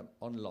leaders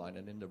online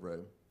and in the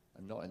room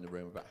and not in the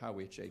room about how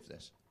we achieve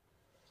this?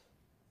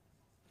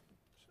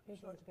 Who'd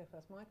you want to go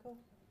first, Michael?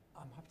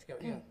 I'm happy to go.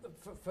 Yeah.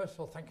 First of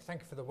all, thank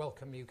you for the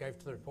welcome you gave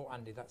to the report,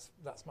 Andy. That's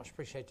much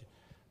appreciated.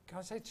 Can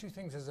I say two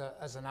things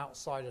as an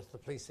outsider to the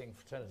policing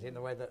fraternity in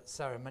the way that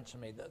Sarah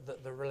mentioned me that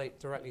relate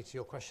directly to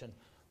your question?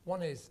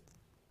 One is,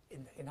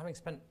 in having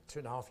spent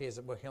 2.5 years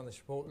working on this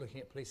report,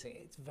 looking at policing,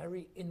 it's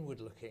very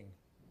inward-looking,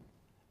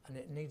 and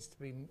it needs to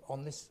be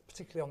on this,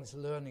 particularly on this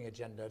learning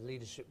agenda,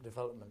 leadership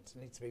development. It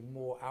needs to be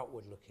more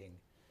outward-looking.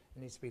 It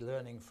needs to be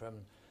learning from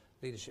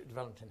leadership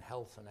development in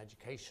health and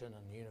education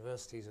and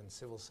universities and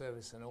civil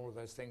service and all of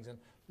those things, and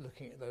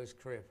looking at those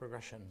career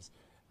progressions.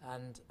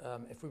 And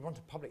if we want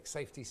a public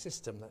safety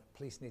system, that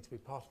police need to be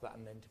part of that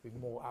and then to be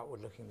more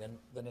outward looking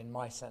than in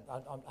my sense.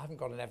 I haven't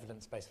got an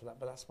evidence base for that,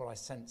 but that's what I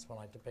sense when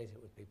I debate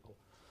it with people.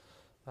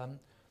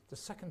 The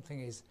second thing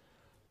is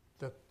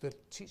the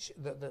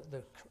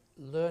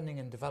learning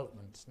and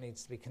development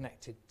needs to be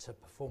connected to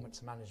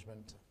performance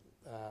management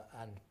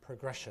and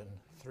progression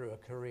through a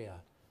career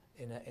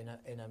in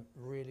a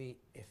really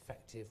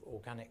effective,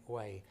 organic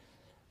way.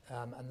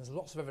 And there's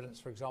lots of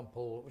evidence, for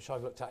example, which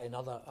I've looked at in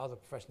other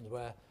professions,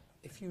 where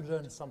if you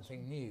learn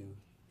something new,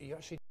 you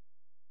actually,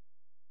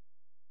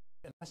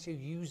 unless you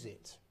use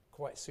it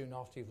quite soon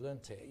after you've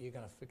learnt it, you're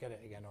going to forget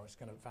it again, or it's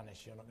going to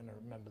vanish. You're not going to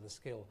remember the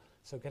skill.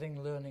 So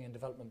getting learning and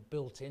development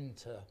built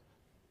into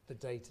the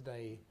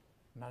day-to-day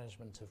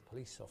management of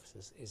police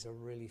officers is a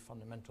really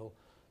fundamental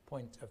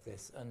point of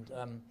this. And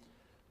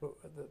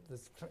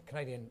there's a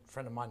Canadian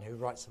friend of mine who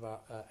writes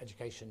about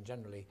education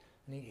generally,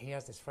 and he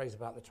has this phrase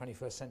about the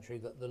 21st century,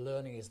 that the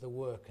learning is the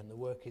work and the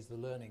work is the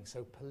learning.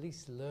 So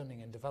police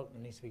learning and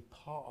development needs to be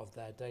part of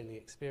their daily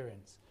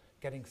experience,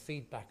 getting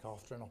feedback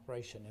after an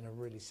operation in a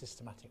really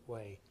systematic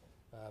way.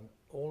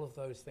 All of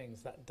those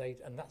things, that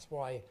data, and that's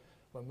why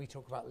when we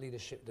talk about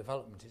leadership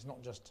development, it's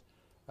not just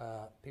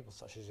people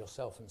such as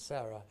yourself and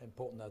Sarah,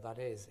 important though that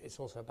is, it's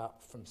also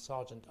about from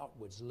sergeant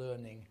upwards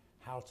learning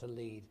how to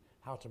lead,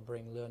 how to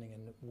bring learning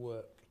and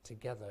work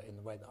together in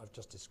the way that I've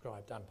just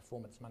described, and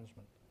performance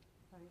management.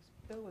 Thanks.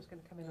 Bill was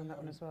going to come in on that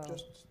one as well.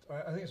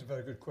 I think it's a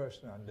very good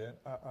question, Andy.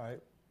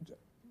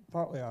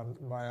 Partly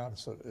my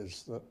answer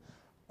is that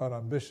our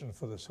ambition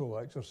for this whole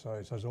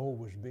exercise has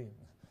always been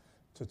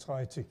to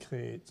try to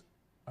create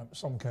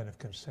some kind of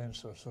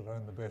consensus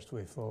around the best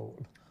way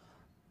forward.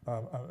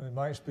 In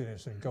my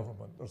experience in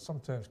government, there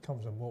sometimes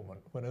comes a moment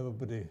when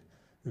everybody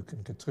who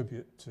can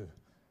contribute to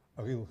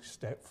a real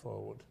step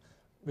forward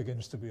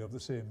begins to be of the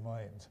same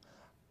mind.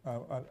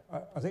 And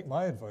I think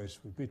my advice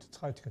would be to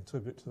try to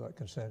contribute to that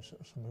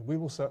consensus. I mean, we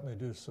will certainly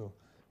do so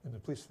in the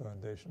Police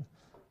Foundation.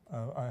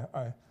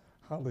 I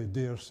hardly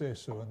dare say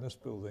so in this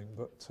building,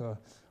 but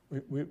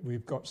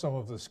we've got some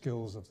of the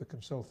skills of the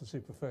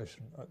consultancy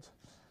profession at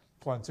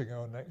planting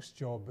our next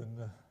job in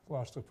the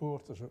last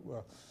report, as it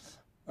were.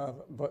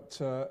 But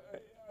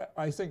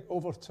I think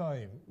over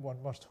time,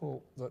 one must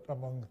hope that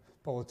among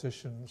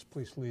politicians,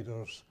 police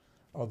leaders,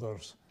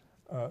 others,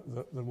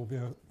 that there will be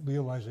a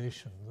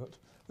realisation that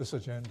this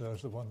agenda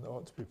is the one that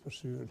ought to be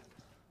pursued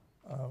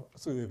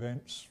through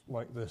events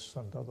like this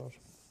and others.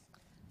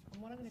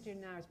 And what I'm going to do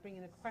now is bring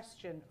in a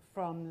question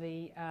from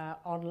the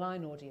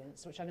online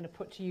audience, which I'm going to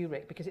put to you,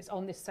 Rick, because it's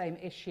on this same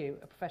issue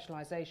of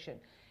professionalisation.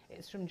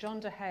 It's from John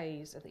De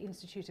Hayes at the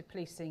Institute of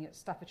Policing at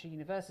Staffordshire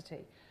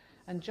University.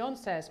 And John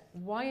says,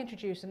 why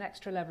introduce an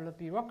extra level of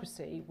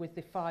bureaucracy with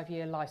the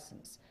 5-year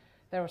licence?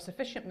 There are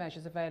sufficient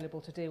measures available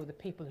to deal with the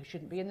people who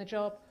shouldn't be in the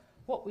job.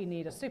 What we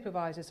need are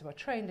supervisors who are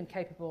trained and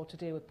capable to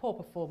deal with poor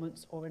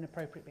performance or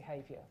inappropriate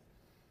behaviour.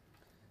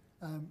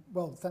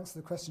 Well, thanks for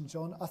the question,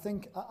 John. I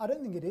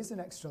don't think it is an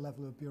extra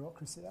level of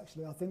bureaucracy,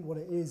 actually. I think what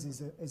it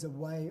is a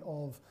way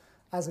of,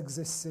 as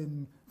exists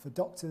for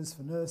doctors,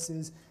 for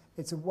nurses,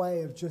 it's a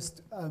way of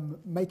just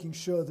making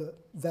sure that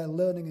their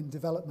learning and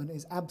development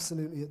is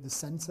absolutely at the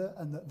centre,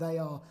 and that they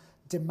are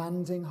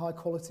demanding high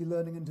quality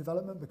learning and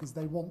development because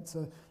they want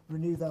to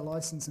renew their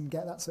licence and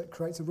get that. So it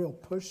creates a real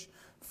push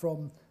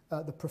from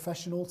the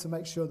professional to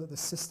make sure that the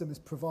system is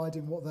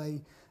providing what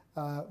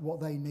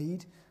they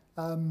need.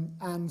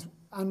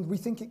 And we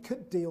think it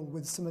could deal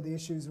with some of the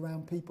issues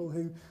around people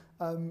who,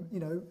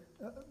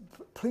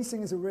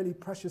 policing is a really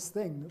precious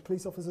thing.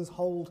 Police officers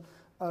hold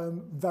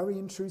very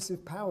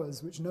intrusive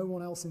powers which no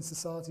one else in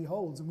society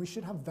holds, and we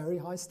should have very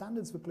high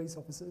standards for police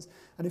officers.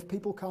 And if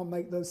people can't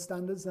make those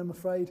standards, then I'm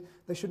afraid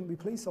they shouldn't be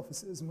police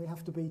officers, and we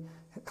have to be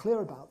clear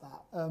about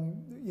that.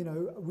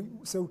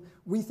 So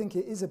we think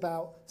it is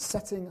about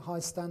setting high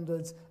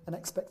standards and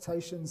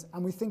expectations,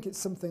 and we think it's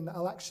something that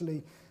will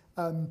actually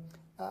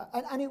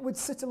and it would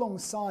sit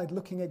alongside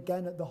looking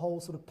again at the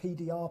whole sort of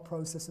PDR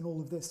process and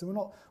all of this. So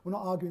we're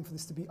not arguing for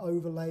this to be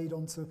overlaid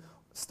onto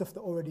stuff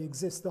that already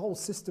exists. The whole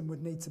system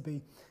would need to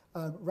be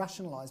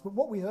rationalised. But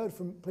what we heard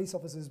from police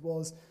officers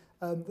was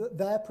that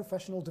their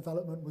professional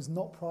development was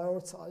not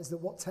prioritised, that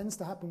what tends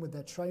to happen with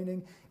their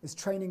training is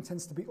training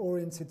tends to be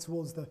oriented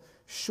towards the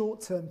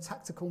short-term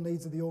tactical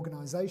needs of the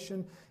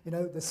organisation.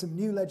 There's some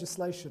new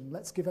legislation,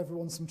 let's give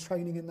everyone some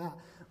training in that,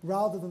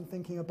 rather than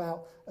thinking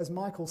about, as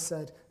Michael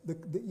said,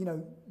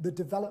 the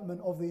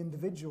development of the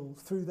individual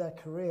through their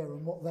career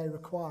and what they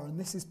require. And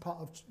this is part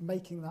of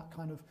making that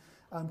kind of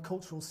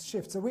cultural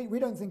shift. So we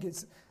don't think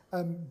it's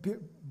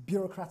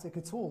bureaucratic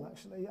at all,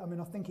 actually. I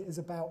mean, I think it is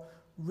about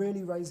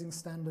really raising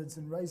standards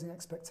and raising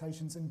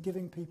expectations and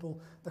giving people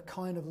the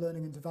kind of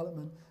learning and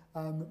development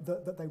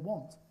that they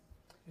want.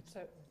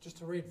 So just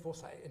to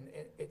reinforce that,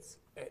 it's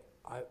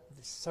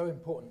so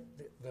important.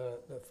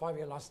 The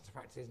 5-year licence to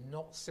practice is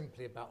not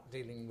simply about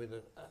dealing with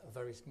a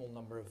very small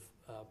number of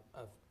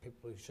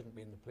people who shouldn't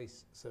be in the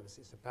police service.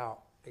 It's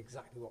about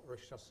exactly what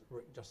Rick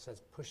just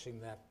says,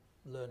 pushing their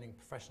learning,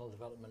 professional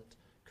development,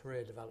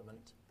 career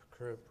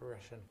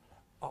progression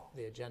up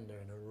the agenda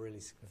in a really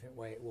significant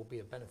way. It will be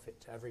a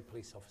benefit to every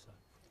police officer.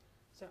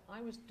 So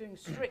I was doing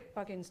strict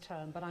Buggins'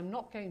 term, but I'm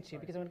not going to,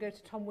 because I'm going to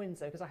go to Tom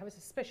Winslow, because I have a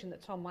suspicion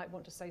that Tom might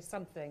want to say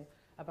something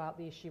about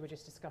the issue we're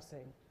just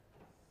discussing.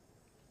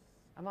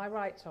 Am I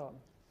right, Tom?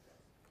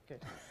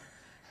 Good.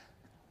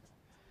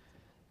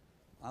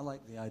 I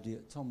like the idea.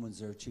 Tom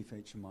Winslow, Chief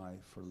HMI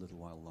for a little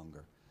while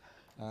longer.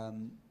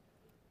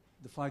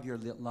 The 5-year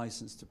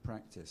licence to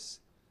practice.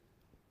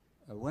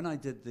 When I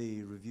did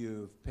the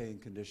review of pay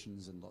and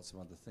conditions and lots of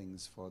other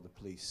things for the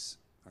police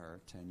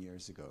 10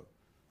 years ago,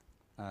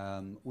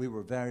 we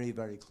were very,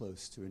 very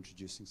close to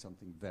introducing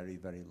something very,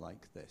 very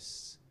like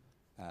this.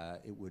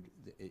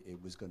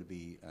 It was going to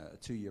be a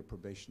 2-year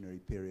probationary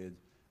period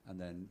and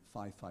then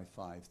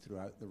 555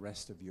 throughout the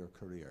rest of your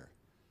career.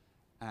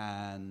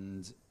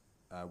 And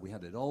we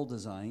had it all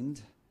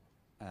designed.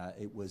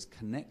 It was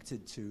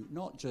connected to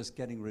not just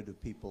getting rid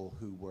of people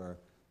who were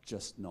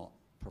just not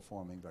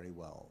performing very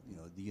well,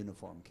 the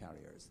uniform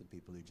carriers, the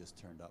people who just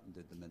turned up and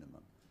did the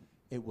minimum.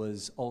 It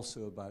was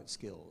also about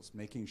skills,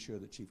 making sure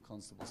that chief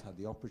constables had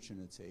the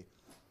opportunity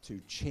to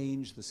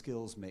change the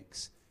skills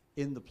mix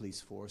in the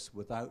police force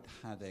without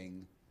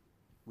having,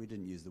 we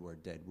didn't use the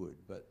word dead wood,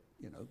 but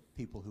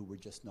people who were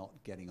just not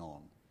getting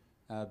on,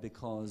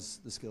 because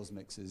the skills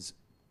mix is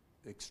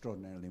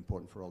extraordinarily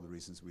important for all the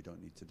reasons we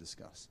don't need to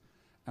discuss.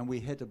 And we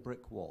hit a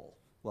brick wall.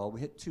 Well, we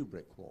hit two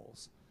brick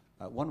walls.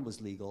 One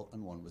was legal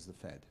and one was the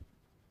Fed.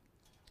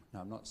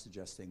 Now, I'm not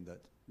suggesting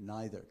that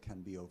neither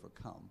can be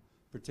overcome,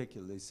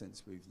 particularly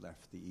since we've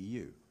left the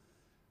EU.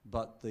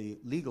 But the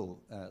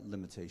legal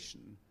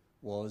limitation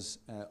was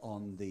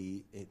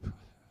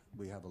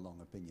we have a long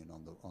opinion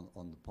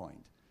on the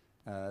point,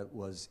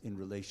 was in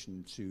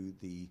relation to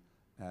the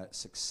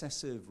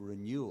successive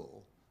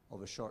renewal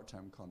of a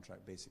short-term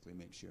contract. Basically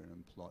makes you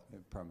a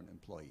permanent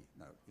employee.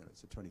 Now,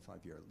 it's a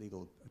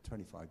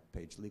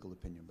 25-page legal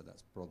opinion, but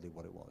that's broadly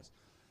what it was.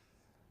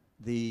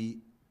 The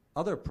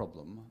other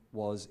problem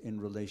was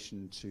in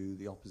relation to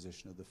the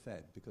opposition of the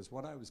Fed, because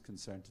what I was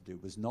concerned to do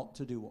was not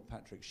to do what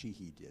Patrick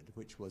Sheehy did,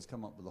 which was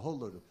come up with a whole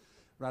load of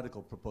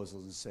radical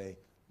proposals and say,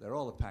 they're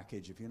all a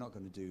package. If you're not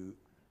going to do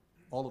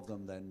all of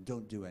them, then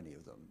don't do any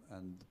of them.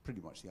 And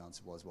pretty much the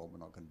answer was, well, we're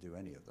not going to do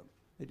any of them.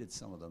 They did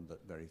some of them,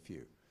 but very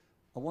few.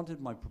 I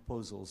wanted my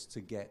proposals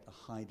to get a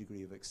high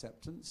degree of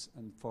acceptance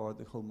and for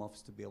the Home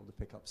Office to be able to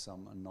pick up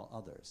some and not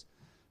others.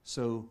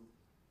 So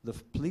the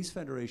Police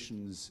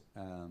Federation's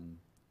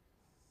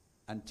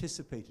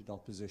anticipated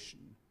opposition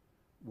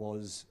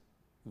was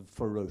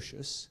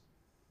ferocious,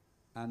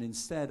 and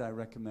instead I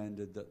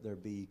recommended that there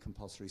be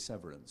compulsory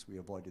severance. We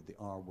avoided the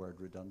R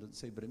word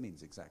redundancy, but it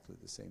means exactly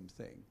the same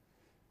thing.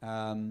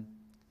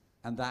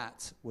 And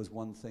that was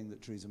one thing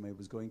that Theresa May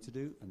was going to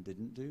do and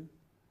didn't do,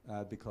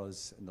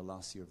 because in the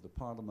last year of the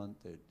Parliament,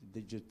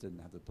 they just didn't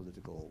have the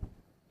political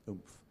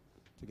oomph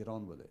to get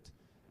on with it.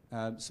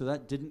 So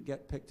that didn't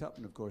get picked up,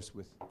 and of course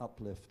with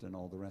Uplift and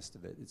all the rest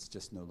of it, it's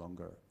just no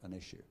longer an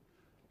issue.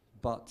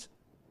 But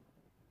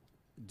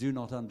do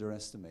not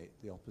underestimate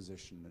the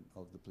opposition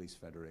of the Police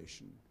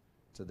Federation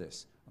to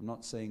this. I'm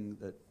not saying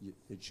that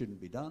it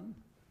shouldn't be done.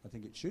 I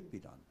think it should be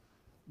done.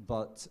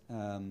 But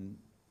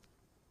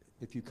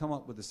if you come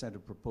up with a set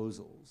of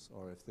proposals,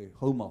 or if the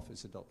Home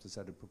Office adopts a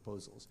set of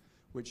proposals,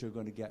 which are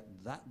going to get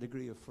that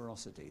degree of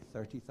ferocity,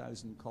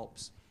 30,000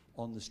 cops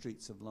on the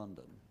streets of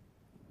London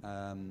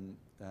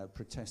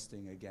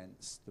protesting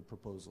against the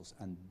proposals,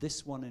 and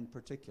this one in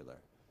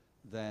particular,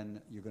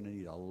 then you're going to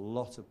need a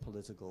lot of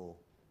political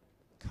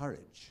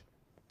courage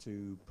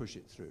to push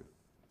it through.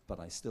 But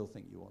I still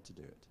think you ought to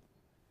do it.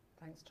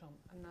 Thanks, Tom.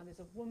 And now there's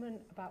a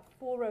woman about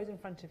 4 rows in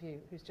front of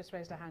you who's just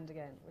raised her hand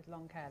again with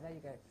long hair. There you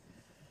go.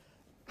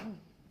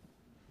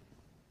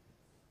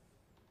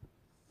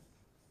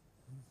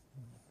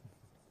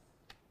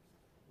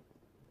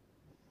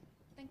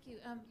 Thank you.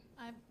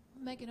 I'm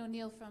Megan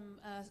O'Neill from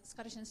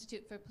Scottish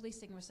Institute for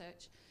Policing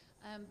Research.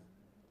 I'm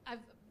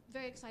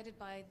very excited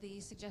by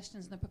the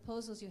suggestions and the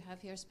proposals you have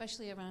here,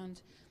 especially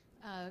around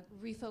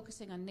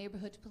refocusing on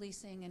neighbourhood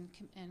policing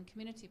and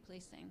community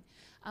policing.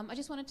 I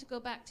just wanted to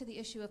go back to the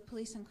issue of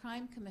police and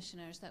crime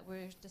commissioners that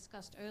were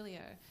discussed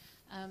earlier,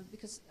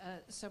 because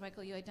Sir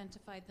Michael, you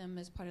identified them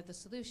as part of the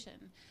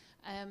solution.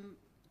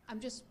 I'm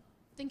just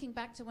thinking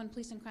back to when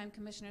police and crime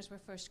commissioners were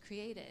first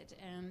created,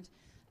 and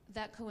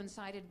that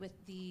coincided with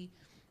the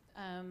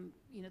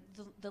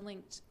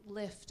linked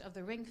lift of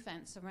the ring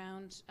fence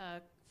around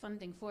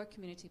funding for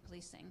community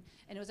policing.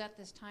 And it was at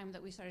this time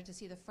that we started to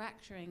see the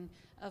fracturing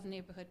of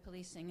neighbourhood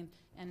policing.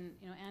 And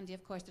Andy,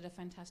 of course, did a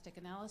fantastic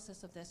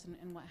analysis of this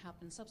and what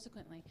happened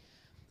subsequently.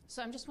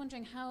 So I'm just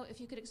wondering how, if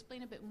you could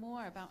explain a bit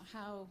more about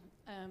how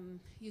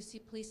you see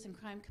police and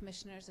crime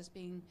commissioners as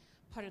being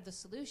part of the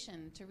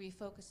solution to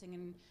refocusing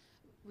and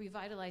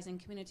revitalising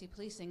community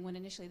policing when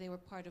initially they were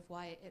part of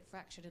why it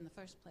fractured in the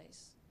first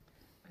place.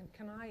 And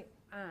can I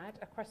add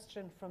a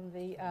question from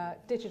the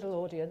digital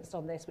audience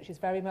on this, which is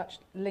very much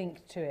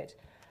linked to it?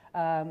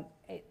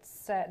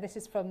 This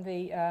is from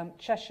the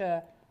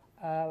Cheshire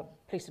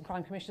Police and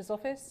Crime Commissioner's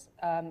Office,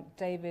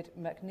 David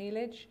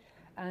McNeilage,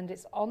 and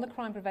it's on the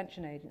Crime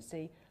Prevention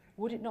Agency.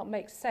 Would it not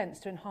make sense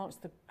to enhance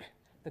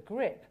the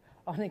grip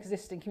on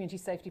existing community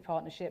safety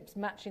partnerships,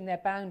 matching their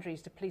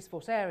boundaries to police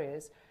force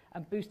areas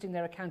and boosting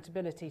their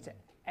accountability to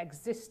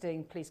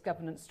existing police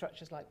governance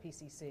structures like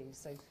PCCs?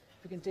 So if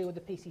we can deal with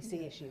the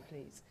PCC issue,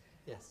 please.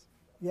 Yes.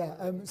 Yeah.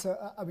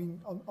 I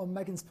mean, on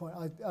Megan's point,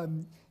 I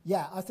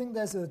think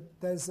there's a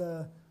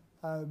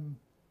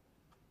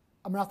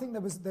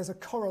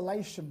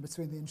correlation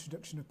between the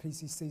introduction of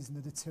PCCs and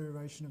the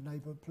deterioration of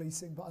neighbourhood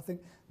policing. But I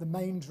think the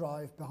main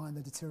drive behind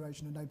the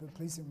deterioration of neighbourhood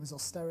policing was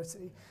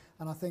austerity,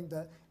 and I think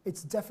that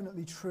it's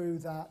definitely true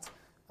that.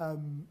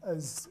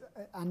 As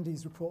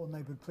Andy's report on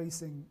neighbourhood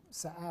policing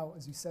set out,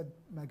 as you said,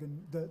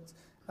 Megan, that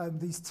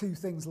these two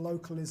things,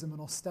 localism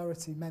and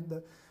austerity, meant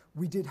that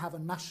we did have a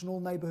national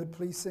neighbourhood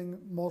policing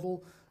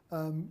model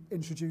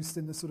introduced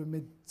in the sort of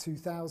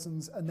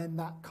mid-2000s, and then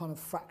that kind of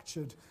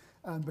fractured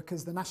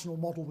because the national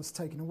model was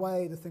taken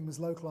away, the thing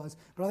was localised.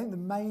 But I think the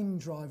main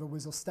driver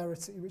was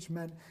austerity, which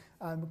meant,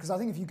 because I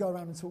think if you go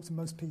around and talk to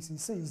most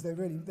PCCs, they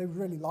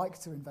really like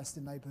to invest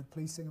in neighbourhood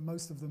policing, and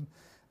most of them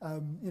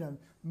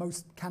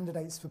Most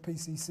candidates for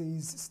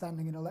PCCs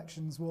standing in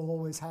elections will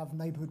always have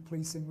neighbourhood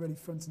policing really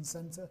front and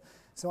centre.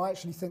 So I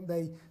actually think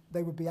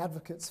they would be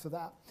advocates for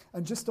that.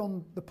 And just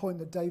on the point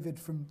that David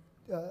from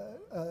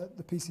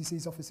the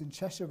PCC's office in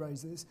Cheshire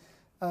raises,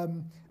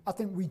 I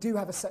think we do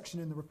have a section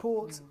in the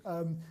report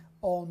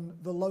on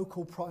the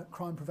local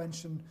crime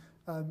prevention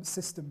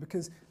system,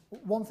 because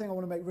one thing I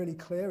want to make really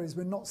clear is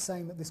we're not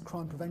saying that this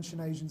crime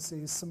prevention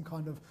agency is some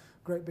kind of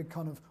great big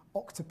kind of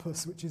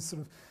octopus which is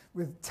sort of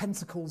with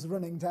tentacles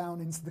running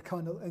down into the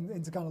kind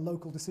of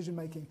local decision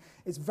making.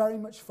 It's very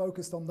much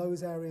focused on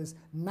those areas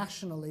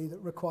nationally that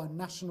require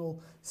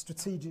national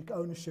strategic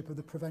ownership of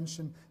the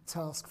prevention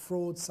task,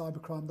 fraud,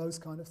 cybercrime, those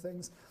kind of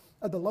things.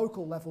 At the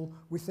local level,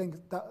 we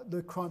think that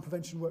the crime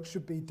prevention work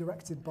should be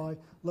directed by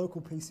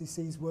local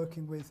PCCs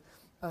working with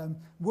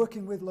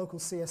local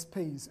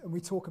CSPs, and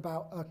we talk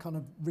about a kind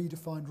of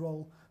redefined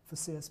role for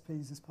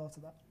CSPs as part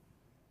of that.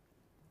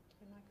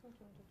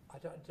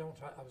 Michael, do you want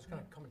to? I was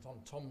going to comment on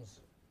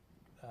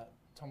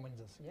Tom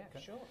Windsor's. Yeah,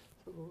 okay. sure.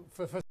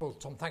 First of all,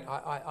 Tom,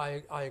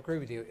 I agree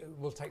with you. It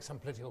will take some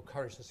political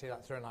courage to see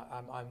that through, and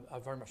I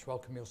very much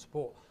welcome your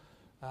support.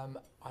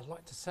 I'd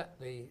like to set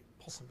the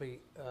possibly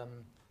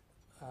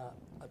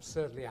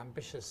absurdly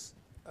ambitious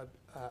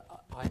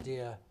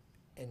idea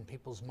in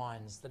people's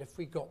minds that if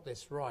we got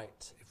this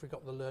right, if we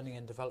got the learning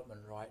and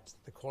development right,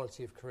 the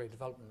quality of career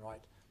development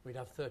right, we'd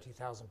have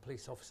 30,000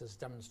 police officers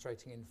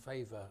demonstrating in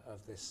favour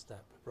of this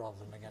step rather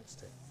than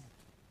against it.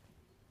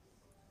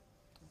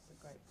 That's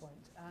a great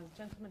point. And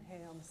gentleman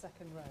here on the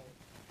second row.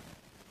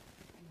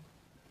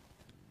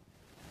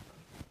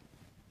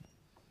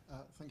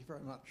 Thank you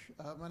very much.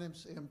 My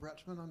name's Ian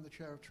Bretman. I'm the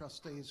Chair of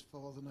Trustees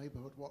for the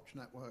Neighbourhood Watch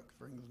Network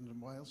for England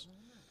and Wales.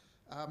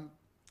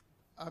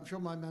 I'm sure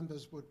my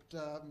members would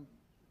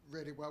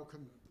really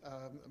welcome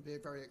and be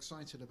very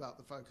excited about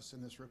the focus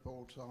in this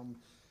report on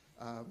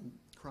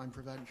crime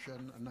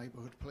prevention and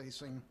neighbourhood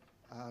policing.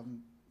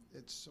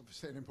 It's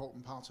obviously an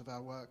important part of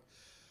our work.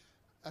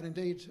 And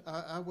indeed,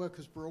 our work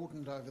has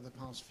broadened over the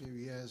past few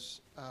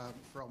years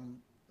from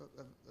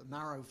a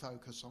narrow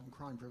focus on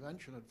crime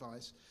prevention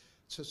advice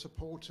to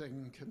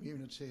supporting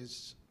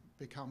communities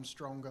become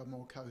stronger,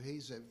 more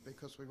cohesive,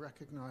 because we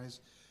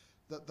recognise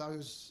that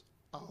those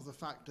are the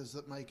factors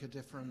that make a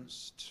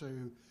difference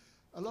to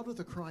a lot of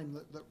the crime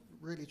that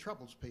really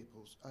troubles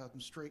people.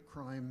 Street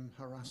crime,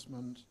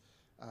 harassment,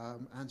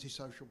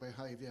 antisocial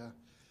behaviour.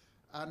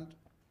 And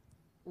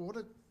what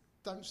I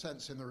don't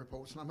sense in the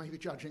report, and I may be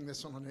judging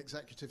this on an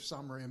executive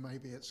summary and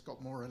maybe it's got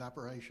more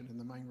elaboration in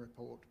the main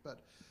report,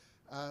 but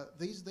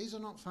these are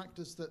not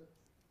factors that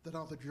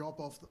are the job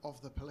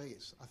of the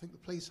police. I think the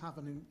police have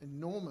an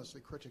enormously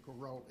critical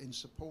role in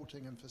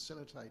supporting and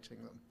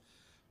facilitating them.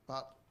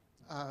 But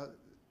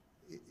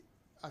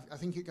I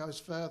think it goes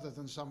further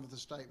than some of the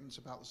statements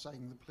about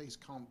saying the police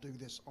can't do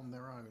this on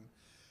their own.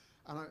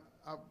 And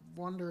I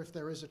wonder if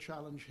there is a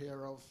challenge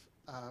here of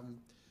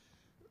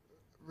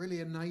really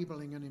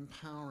enabling and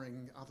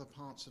empowering other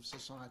parts of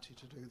society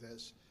to do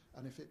this,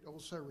 and if it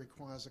also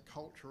requires a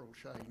cultural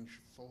change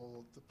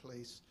for the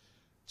police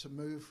to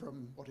move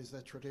from what is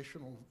their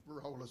traditional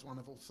role as one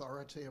of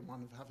authority and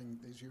one of having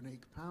these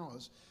unique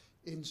powers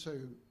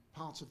into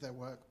part of their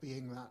work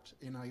being that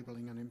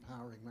enabling and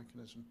empowering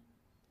mechanism.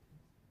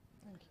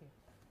 Thank you.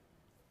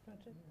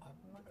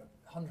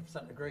 I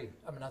 100% agree.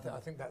 I mean, I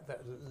think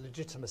that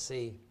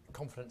legitimacy,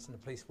 confidence in the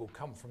police will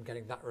come from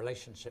getting that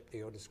relationship that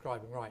you're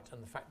describing right,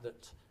 and the fact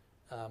that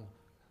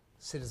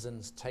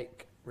citizens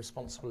take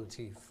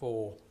responsibility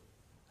for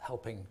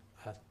helping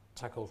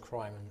tackle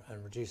crime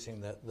and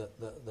reducing the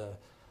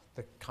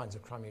kinds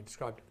of crime you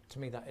described. To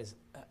me, that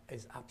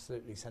is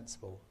absolutely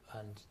sensible.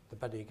 And the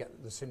better you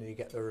get, the sooner you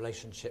get the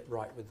relationship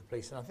right with the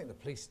police. And I think the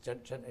police,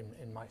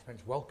 in my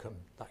experience, welcome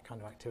that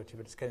kind of activity,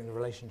 but it's getting the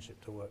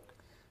relationship to work.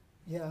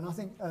 Yeah, and I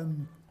think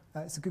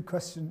it's a good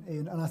question,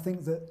 Ian. And I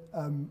think that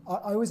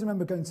I always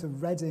remember going to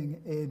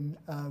Reading in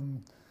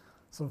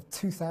sort of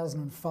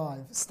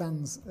 2005.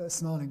 Stan's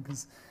snarling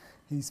because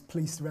he's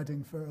policed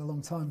Reading for a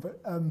long time,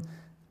 but.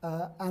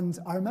 And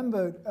I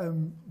remember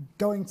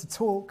going to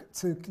talk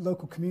to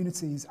local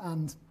communities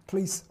and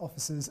police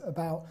officers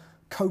about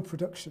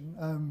co-production,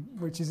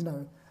 which is,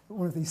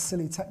 one of these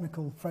silly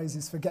technical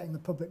phrases for getting the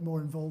public more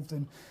involved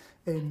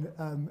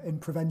in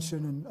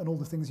prevention and all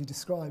the things you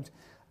described.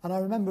 And I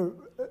remember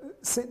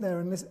sitting there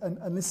and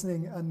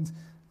listening, and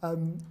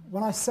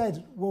when I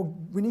said, well,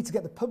 we need to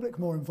get the public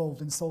more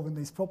involved in solving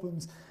these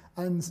problems,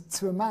 and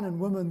to a man and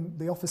woman,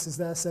 the officers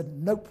there said,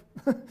 nope.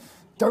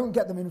 Don't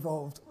get them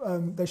involved.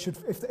 They should,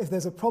 if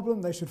there's a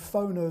problem, they should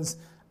phone us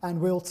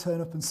and we'll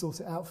turn up and sort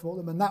it out for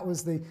them. And that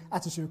was the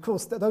attitude. Of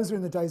course, those were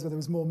in the days where there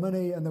was more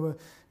money and there were,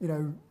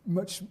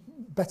 much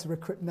better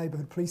equipped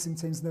neighbourhood policing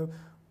teams. And there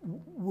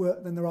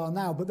than there are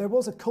now. But there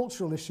was a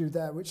cultural issue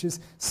there, which is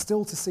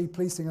still to see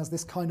policing as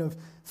this kind of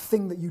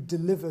thing that you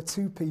deliver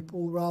to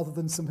people rather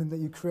than something that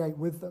you create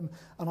with them.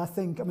 And I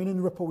think, I mean, in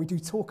the report we do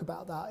talk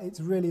about that. It's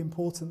really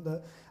important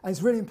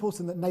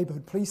that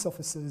neighbourhood police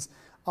officers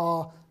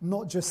are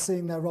not just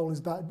seeing their role as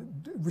about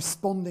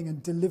responding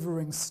and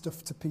delivering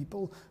stuff to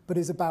people, but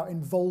is about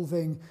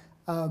involving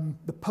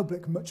the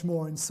public much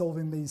more in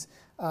solving these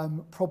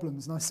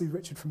problems. And I see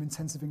Richard from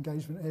Intensive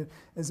Engagement here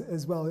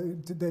as well.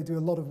 They do a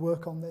lot of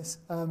work on this,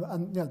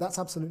 and that's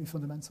absolutely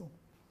fundamental.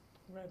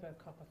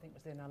 Robocop, I think,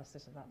 was the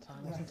analysis at that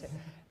time, wasn't it?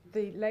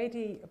 The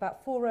lady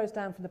about 4 rows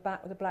down from the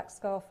back with a black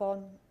scarf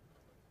on.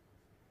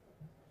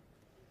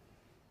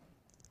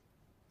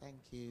 Thank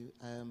you.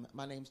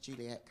 My name's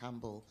Juliet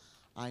Campbell.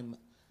 I'm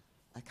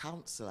a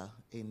councillor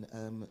in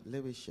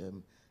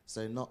Lewisham,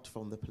 so not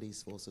from the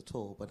police force at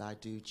all, but I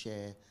do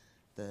chair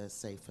the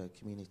Safer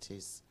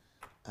Communities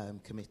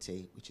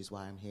Committee, which is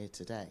why I'm here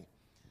today.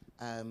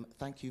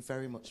 Thank you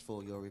very much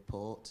for your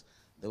report.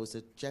 There was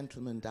a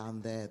gentleman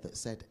down there that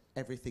said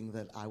everything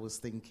that I was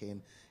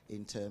thinking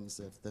in terms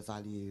of the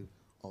value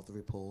of the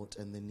report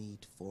and the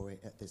need for it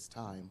at this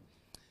time.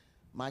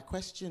 My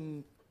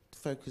question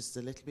focused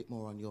a little bit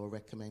more on your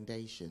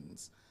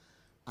recommendations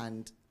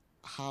and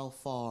how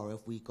far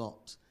have we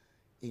got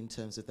in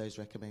terms of those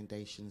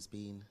recommendations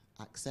being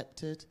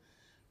accepted?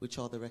 Which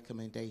are the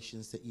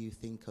recommendations that you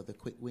think are the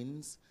quick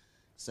wins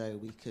so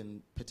we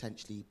can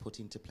potentially put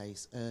into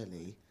place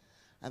early?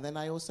 And then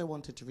I also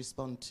wanted to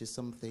respond to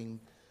something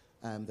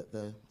that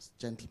the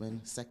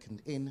gentleman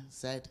second in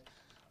said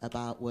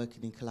about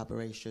working in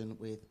collaboration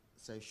with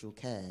social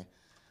care,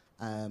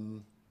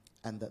 and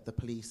that the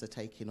police are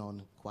taking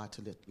on quite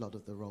a lot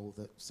of the role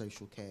that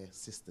social care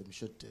system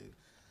should do.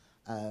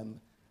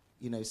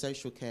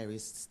 Social care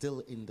is still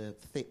in the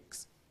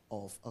thicks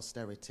of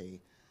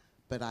austerity,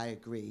 but I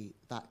agree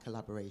that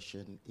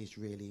collaboration is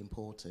really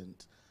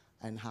important.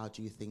 And how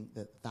do you think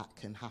that that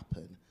can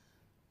happen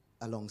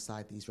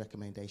alongside these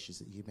recommendations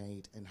that you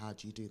made, and how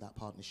do you do that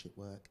partnership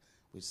work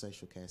with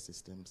social care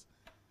systems?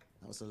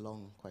 That was a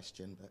long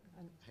question, but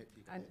I hope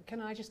you can. And can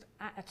I just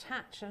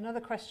attach another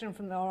question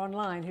from our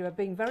online, who are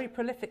being very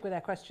prolific with their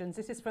questions.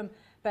 This is from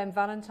Ben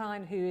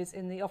Valentine, who is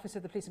in the Office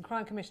of the Police and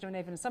Crime Commissioner in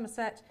Avon and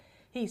Somerset.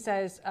 He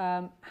says,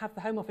 have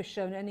the Home Office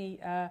shown any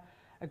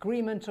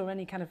agreement or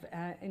any kind of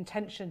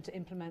intention to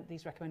implement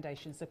these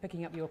recommendations? So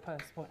picking up your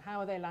first point, how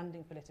are they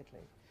landing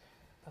politically?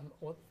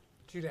 Well,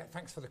 Juliet,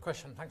 thanks for the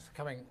question. Thanks for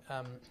coming.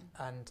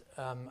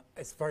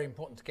 It's very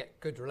important to get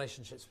good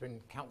relationships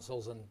between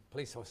councils and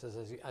police officers,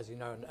 as you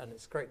know, and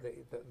it's great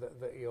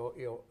that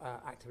you're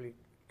actively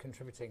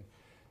contributing.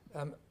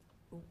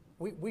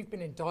 We've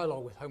been in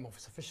dialogue with Home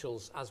Office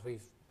officials as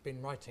we've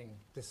been writing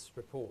this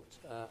report,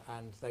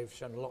 and they've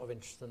shown a lot of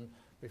interest, and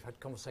we've had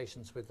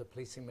conversations with the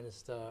Policing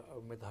Minister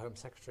and with the Home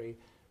Secretary.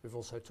 We've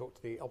also talked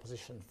to the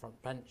opposition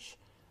front bench.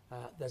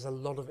 There's a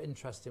lot of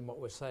interest in what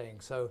we're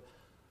saying. So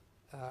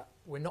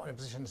we're not in a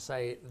position to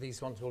say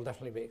these ones will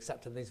definitely be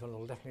accepted, these ones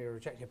will definitely be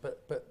rejected,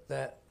 but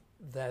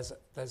there's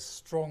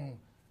strong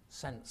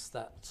sense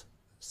that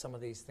some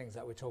of these things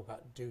that we talk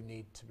about do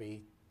need to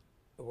be,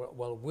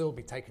 will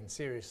be taken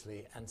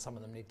seriously, and some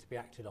of them need to be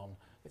acted on.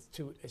 It's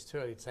too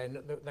early to say.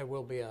 There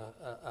will be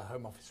a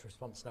Home Office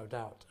response, no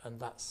doubt, and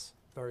that's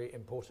very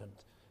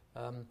important.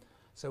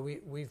 So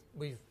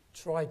we've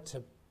tried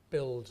to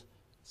build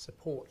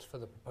support for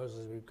the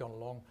proposals we've gone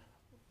along.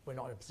 We're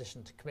not in a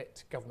position to commit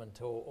to government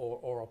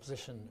or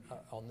opposition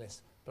on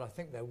this, but I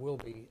think there will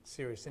be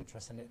serious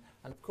interest in it.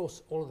 And of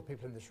course, all of the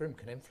people in this room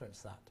can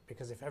influence that,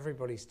 because if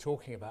everybody's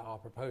talking about our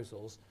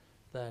proposals,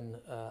 then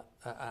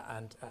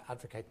and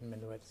advocating them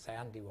in the way to say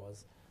Andy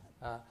was,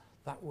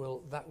 that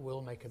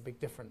will make a big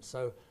difference.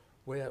 So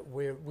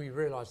we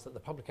realise that the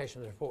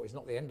publication of the report is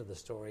not the end of the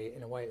story.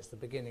 In a way, it's the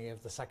beginning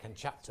of the second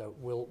chapter.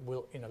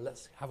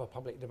 Let's have a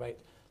public debate.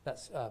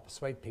 Let's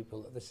persuade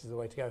people that this is the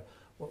way to go.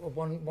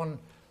 One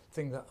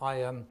thing that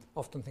I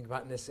often think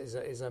about in this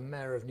is a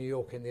mayor of New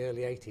York in the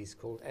early 80s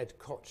called Ed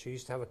Koch, who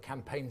used to have a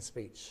campaign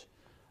speech,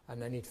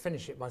 and then he'd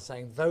finish it by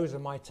saying, "Those are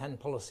my 10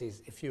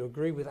 policies. If you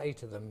agree with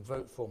 8 of them,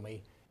 vote for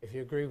me. If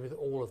you agree with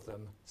all of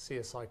them, see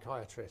a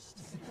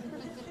psychiatrist."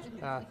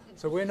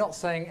 So we're not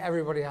saying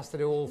everybody has to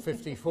do all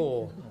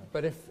 54,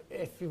 but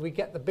if we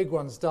get the big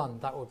ones done,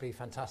 that would be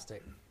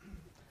fantastic.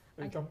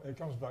 It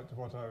comes back to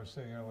what I was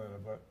saying earlier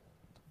about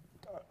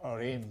our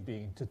aim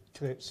being to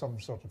create some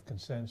sort of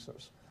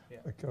consensus. Yeah.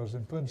 Because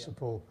in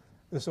principle,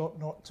 this ought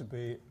not to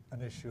be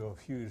an issue of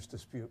huge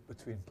dispute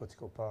between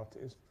political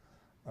parties.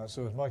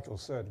 So as Michael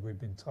said, we've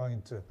been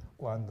trying to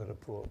land the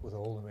report with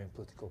all the main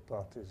political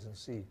parties and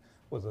see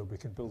whether we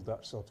can build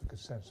that sort of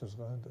consensus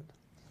around it.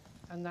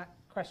 And that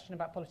question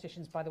about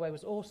politicians, by the way,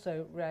 was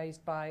also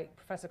raised by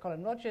Professor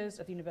Colin Rogers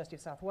of the University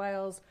of South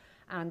Wales,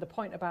 and the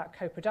point about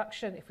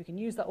co-production, if we can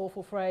use that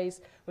awful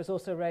phrase, was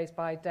also raised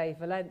by Dave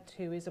Valent,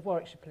 who is of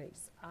Warwickshire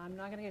Police. I'm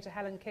now going to go to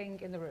Helen King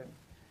in the room.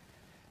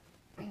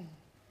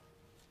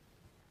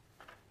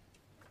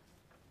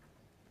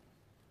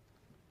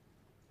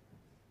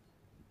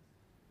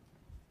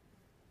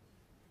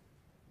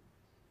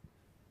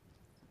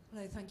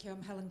 Hello, thank you.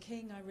 I'm Helen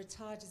King. I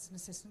retired as an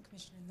Assistant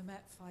Commissioner in the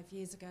Met 5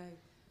 years ago.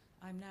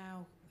 I'm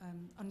now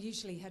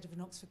unusually head of an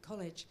Oxford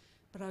College,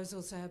 but I was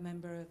also a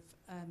member of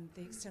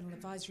the External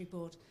Advisory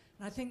Board.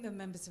 And I think the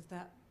members of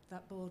that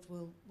board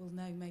will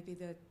know maybe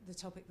the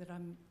topic that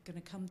I'm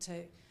going to come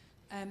to.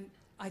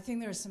 I think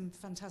there are some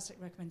fantastic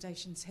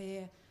recommendations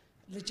here.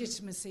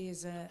 Legitimacy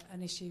is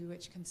an issue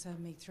which concerned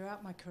me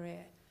throughout my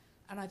career.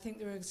 And I think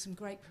there are some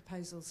great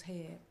proposals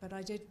here, but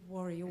I did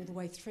worry all the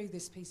way through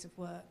this piece of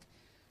work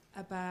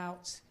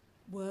about,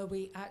 were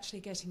we actually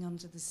getting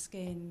under the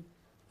skin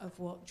of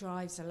what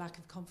drives a lack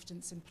of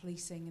confidence in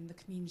policing in the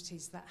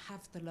communities that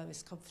have the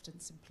lowest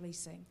confidence in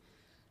policing?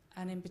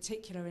 And in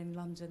particular in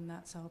London,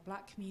 that's our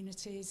black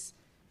communities,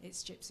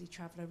 it's Gypsy,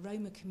 Traveller,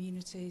 Roma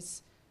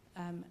communities,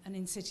 and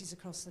in cities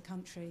across the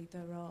country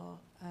there are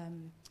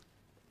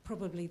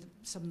probably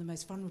some of the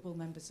most vulnerable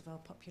members of our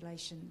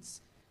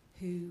populations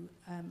who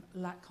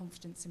lack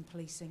confidence in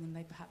policing, and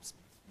they perhaps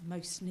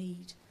most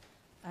need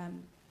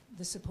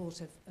the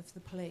support of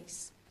the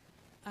police.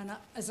 And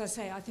as I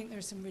say, I think there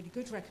are some really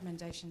good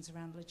recommendations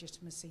around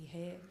legitimacy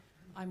here.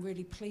 I'm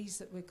really pleased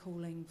that we're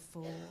calling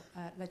for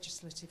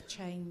legislative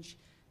change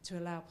to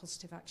allow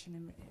positive action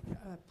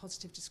and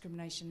positive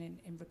discrimination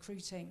in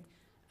recruiting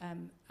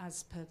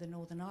as per the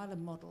Northern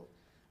Ireland model.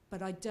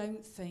 But I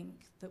don't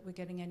think that we're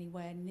getting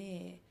anywhere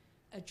near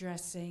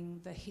addressing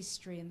the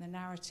history and the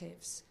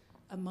narratives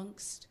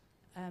amongst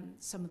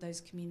some of those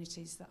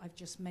communities that I've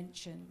just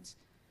mentioned.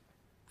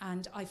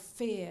 And I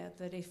fear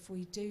that if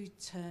we do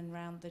turn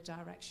round the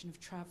direction of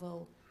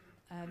travel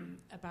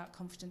about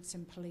confidence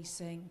in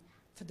policing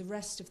for the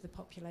rest of the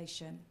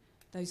population,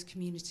 those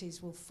communities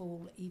will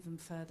fall even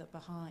further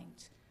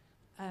behind.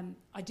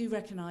 I do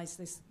recognise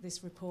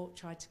this report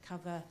tried to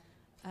cover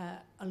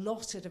a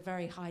lot at a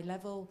very high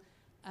level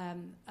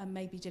and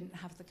maybe didn't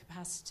have the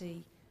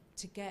capacity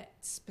to get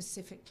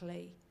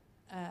specifically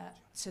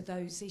to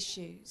those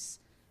issues.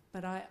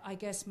 But I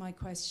guess my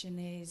question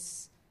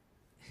is,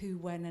 who,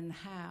 when and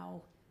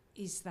how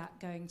is that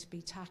going to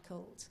be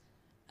tackled?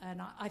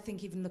 And I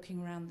think even looking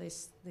around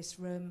this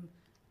room,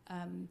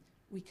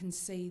 we can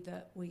see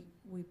that we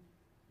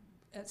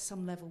at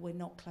some level we're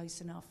not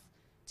close enough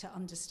to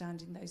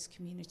understanding those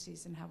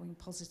communities and how we can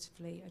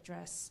positively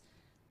address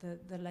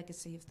the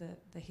legacy of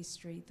the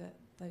history that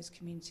those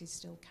communities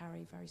still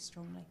carry very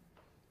strongly.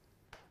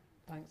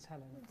 Thanks,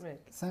 Helen.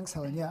 Rick? Thanks,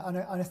 Helen. Yeah, and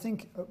I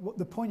think what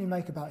the point you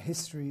make about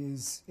history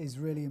is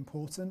really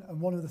important.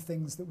 And one of the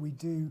things that we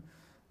do,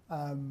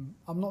 I'm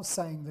not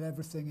saying that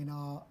everything in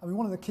our... I mean,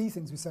 one of the key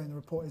things we say in the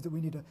report is that we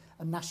need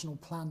a national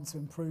plan to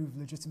improve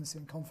legitimacy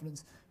and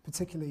confidence,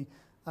 particularly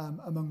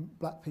among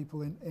black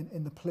people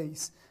in the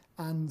police.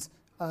 And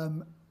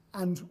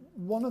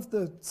one of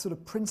the sort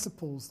of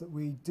principles that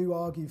we do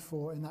argue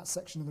for in that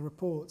section of the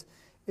report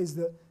is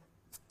that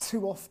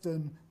too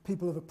often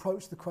people have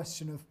approached the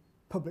question of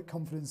public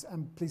confidence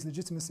and police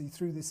legitimacy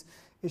through this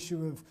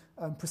issue of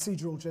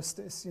procedural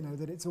justice, you know,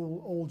 that it's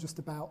all just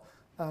about,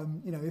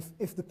 you know,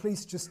 if the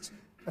police just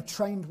are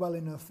trained well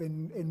enough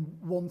in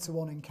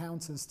one-to-one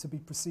encounters to be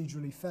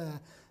procedurally fair,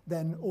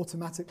 then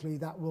automatically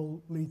that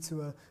will lead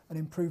to an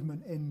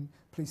improvement in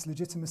police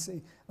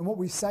legitimacy. And what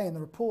we say in the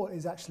report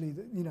is actually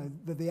that, you know,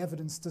 that the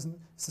evidence doesn't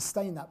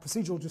sustain that.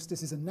 Procedural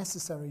justice is a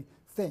necessary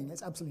thing.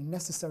 It's absolutely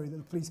necessary that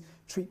the police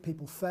treat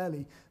people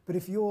fairly. But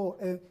if you're,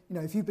 you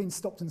know, if you've been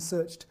stopped and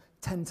searched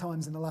 10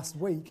 times in the last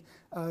week,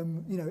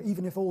 you know,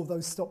 even if all of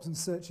those stops and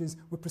searches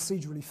were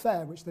procedurally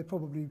fair, which they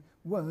probably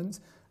weren't,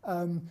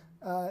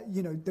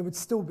 you know, there would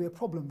still be a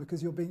problem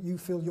because you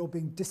feel you're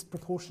being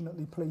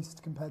disproportionately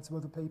policed compared to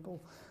other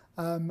people.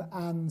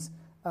 And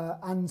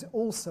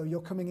also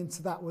you're coming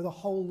into that with a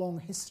whole long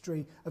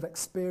history of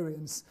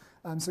experience.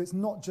 So it's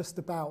not just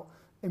about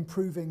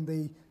improving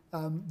the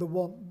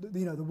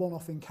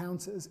one-off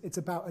encounters. It's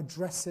about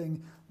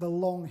addressing the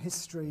long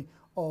history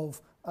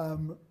of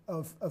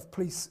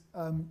police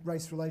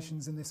race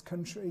relations in this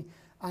country,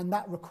 and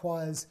that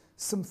requires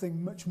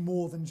something much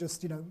more than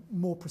just, you know,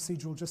 more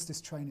procedural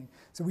justice training.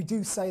 So we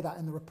do say that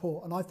in the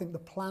report, and I think the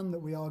plan that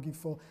we argue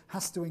for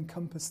has to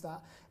encompass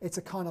that. It's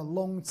a kind of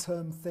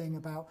long-term thing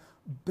about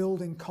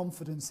building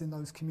confidence in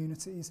those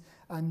communities,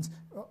 and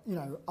you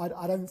know,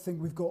 I don't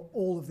think we've got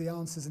all of the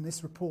answers in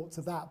this report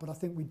to that, but I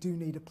think we do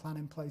need a plan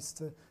in place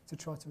to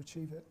try to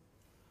achieve it.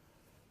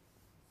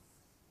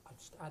 I'd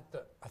just add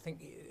that I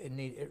think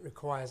it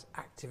requires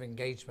active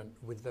engagement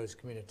with those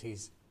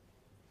communities,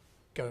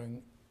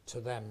 going to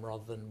them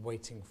rather than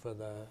waiting for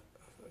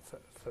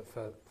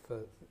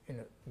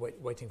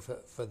waiting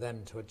for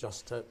them to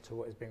adjust to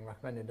what is being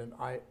recommended. And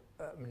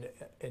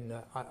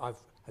I've,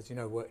 as you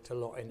know, worked a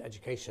lot in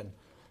education,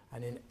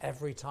 and in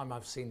every time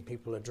I've seen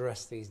people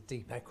address these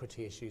deep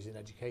equity issues in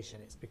education,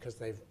 it's because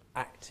they've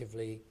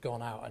actively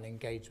gone out and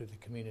engaged with the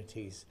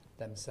communities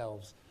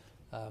themselves.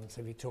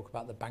 So if you talk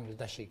about the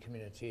Bangladeshi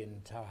community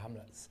in Tower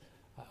Hamlets,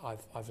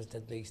 I've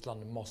visited the East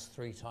London Mosque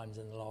 3 times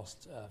in the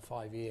last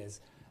 5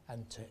 years,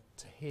 and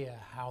to hear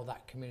how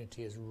that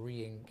community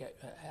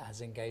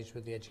has engaged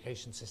with the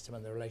education system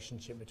and the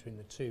relationship between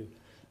the two.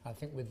 I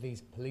think with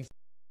these police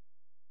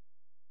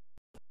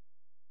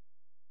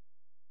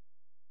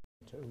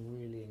to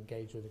really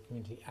engage with the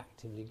community,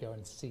 actively go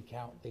and seek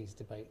out these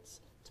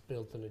debates to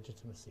build the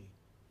legitimacy.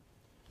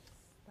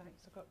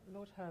 Thanks. I've got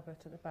Lord Herbert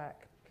at the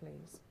back,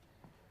 please.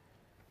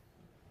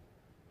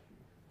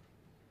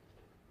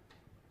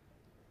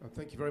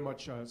 Thank you very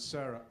much,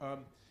 Sarah.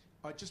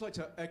 I'd just like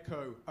to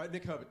echo,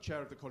 Nick Herbert,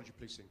 Chair of the College of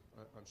Policing,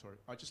 I'm sorry.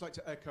 I'd just like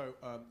to echo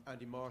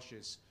Andy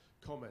Marsh's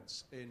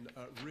comments in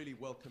really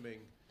welcoming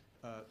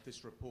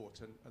this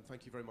report, and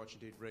thank you very much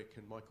indeed, Rick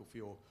and Michael, for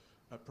your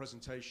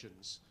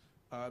presentations.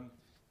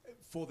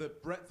 For the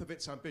breadth of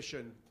its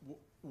ambition,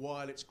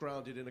 while it's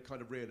grounded in a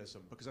kind of realism,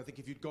 because I think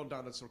if you'd gone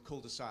down a sort of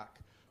cul-de-sac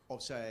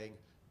of saying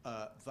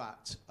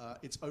that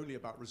it's only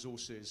about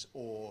resources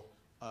or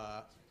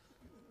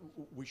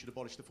we should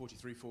abolish the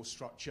 43-4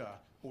 structure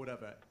or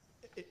whatever,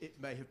 it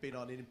may have been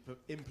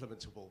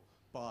unimplementable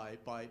by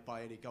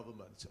any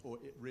government or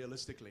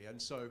realistically. And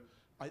so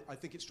I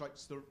think it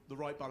strikes the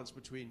right balance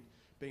between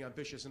being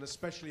ambitious, and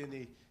especially in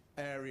the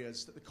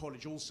areas that the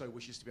college also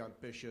wishes to be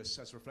ambitious,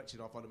 as reflected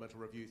in our fundamental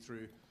review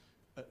through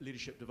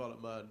leadership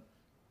development,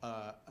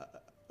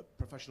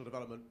 professional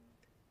development,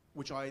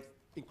 which I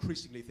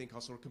increasingly think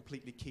are sort of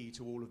completely key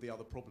to all of the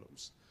other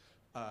problems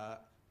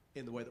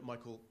in the way that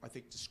Michael, I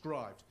think,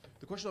 described.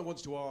 The question I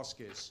wanted to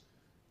ask is,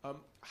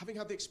 having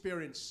had the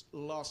experience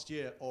last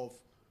year of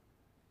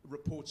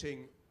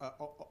reporting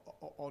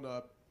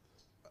on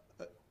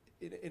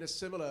in a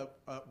similar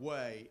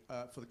way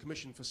for the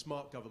Commission for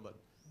Smart Government,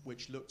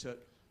 which looked at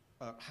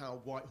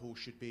how Whitehall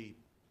should be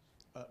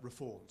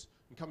reformed,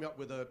 and coming up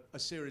with a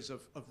series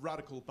of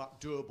radical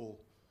but doable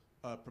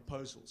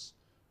proposals.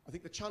 I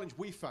think the challenge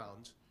we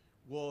found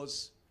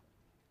was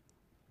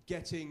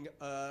getting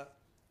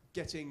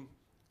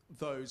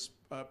those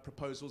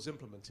proposals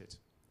implemented,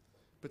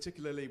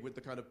 particularly with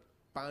the kind of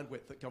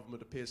bandwidth that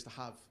government appears to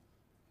have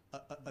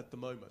at the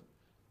moment,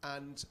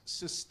 and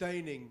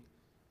sustaining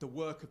the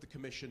work of the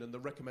Commission and the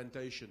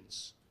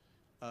recommendations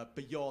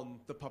beyond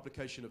the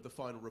publication of the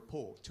final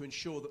report to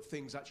ensure that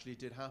things actually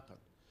did happen.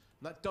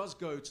 And that does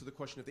go to the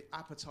question of the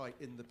appetite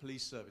in the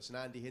police service, and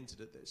Andy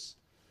hinted at this,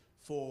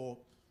 for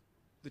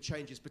the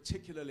changes,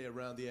 particularly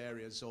around the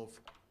areas of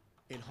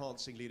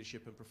enhancing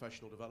leadership and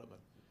professional development.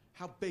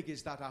 How big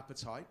is that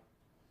appetite?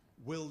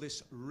 Will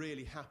this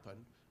really happen?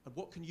 And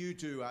what can you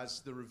do as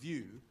the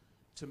review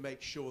to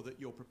make sure that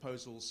your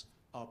proposals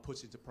are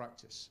put into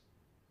practice?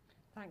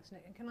 Thanks,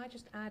 Nick. And can I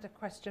just add a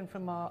question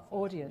from our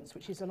audience,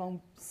 which is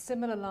along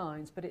similar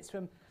lines, but it's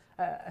from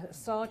a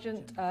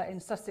sergeant in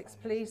Sussex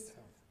Police,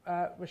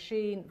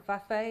 Rasheen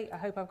Vafe. I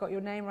hope I've got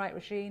your name right,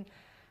 Rasheen.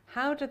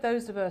 How do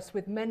those of us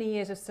with many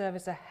years of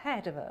service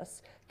ahead of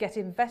us get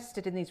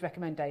invested in these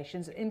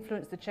recommendations and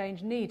influence the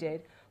change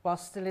needed while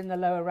still in the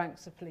lower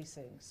ranks of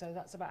policing? So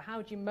that's about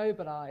how do you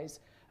mobilise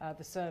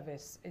the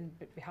service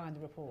behind the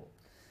report?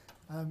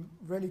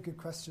 Really good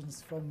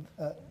questions from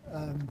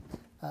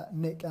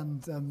Nick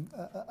and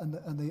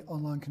the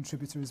online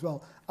contributor as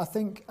well. I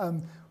think,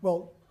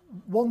 well,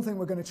 one thing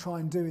we're going to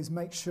try and do is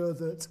make sure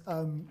that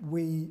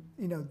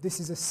this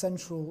is a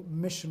central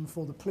mission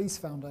for the Police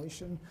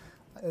Foundation.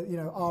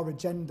 Our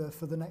agenda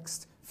for the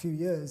next few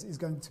years is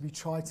going to be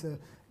try to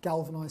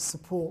galvanise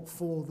support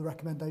for the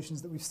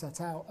recommendations that we've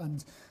set out,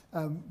 and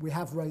we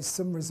have raised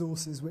some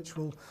resources which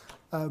will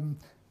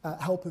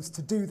help us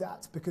to do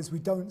that, because we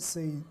don't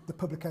see the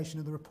publication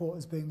of the report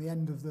as being the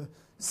end of the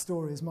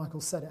story. As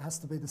Michael said, it has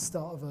to be the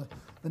start of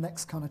the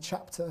next kind of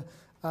chapter.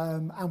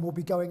 And we'll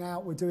be going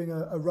out, we're doing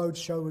a road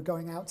show, we're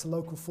going out to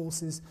local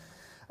forces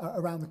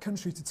around the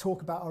country to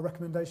talk about our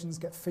recommendations,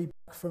 get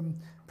feedback from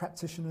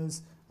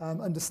practitioners,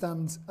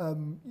 understand,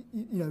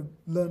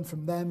 learn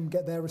from them,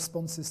 get their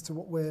responses to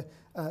what we're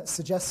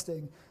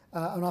suggesting.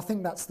 And I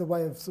think that's the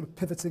way of sort of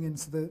pivoting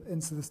into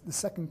the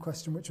second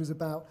question, which was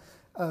about,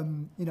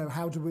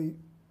 how do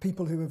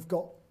people who have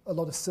got a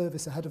lot of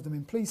service ahead of them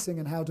in policing,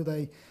 and how do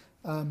they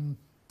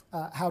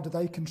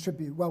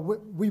contribute? Well,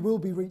 we will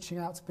be reaching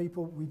out to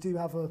people. We do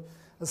have a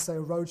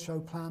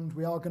roadshow planned.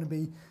 We are going to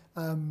be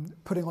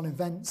putting on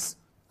events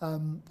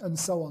and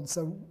so on.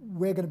 So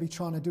we're going to be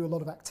trying to do a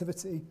lot of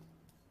activity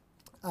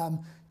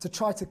to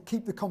try to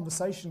keep the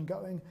conversation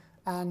going,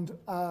 and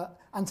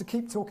to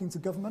keep talking to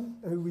government,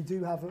 who we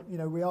do have.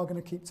 We are going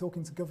to keep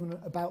talking to government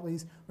about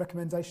these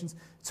recommendations,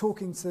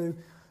 talking to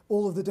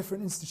all of the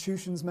different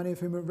institutions, many of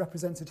whom are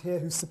represented here,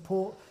 who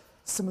support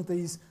some of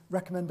these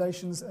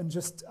recommendations, and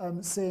just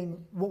seeing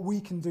what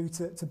we can do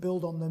to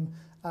build on them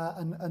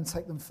and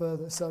take them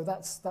further. So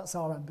that's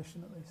our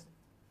ambition, at least.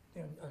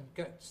 Yeah, and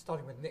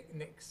starting with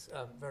Nick's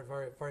very,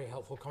 very, very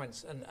helpful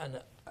comments, and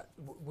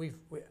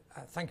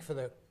thank you for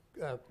the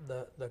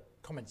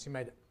comments you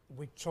made.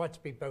 We tried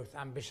to be both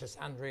ambitious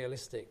and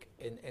realistic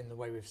in the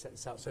way we've set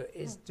this out. So it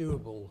is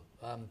doable,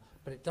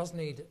 but it does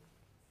need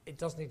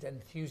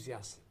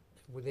enthusiasm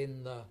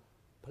within the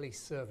police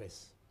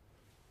service.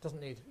 It doesn't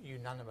need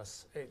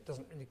unanimous. It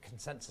doesn't need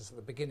consensus at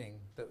the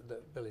beginning.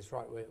 That Bill is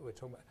right. We're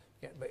talking about.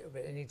 Yeah, but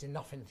it needs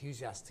enough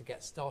enthusiasm to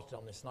get started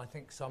on this. And I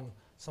think some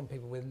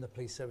people within the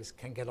police service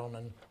can get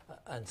on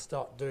and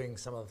start doing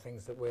some of the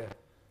things that we're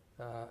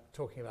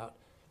talking about,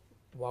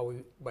 while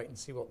we wait and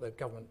see what the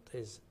government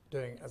is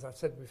doing. As I've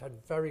said, we've had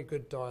very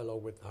good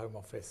dialogue with the Home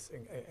Office,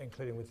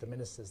 including with the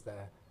ministers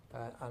there,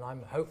 and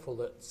I'm hopeful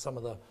that some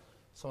of the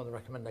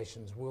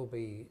recommendations will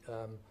be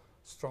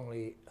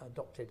strongly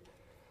adopted.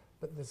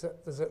 But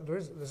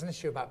there's an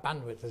issue about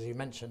bandwidth, as you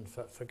mentioned,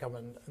 for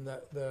government. And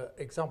the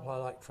example I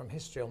like from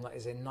history on that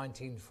is in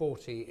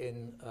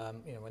 1940,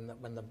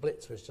 when the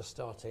Blitz was just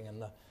starting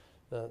and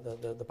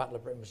the Battle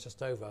of Britain was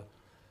just over.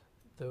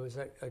 There was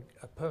a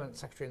permanent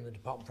secretary in the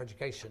Department for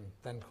Education,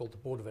 then called the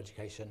Board of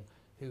Education,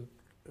 who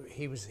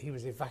he was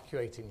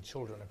evacuating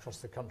children across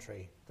the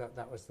country.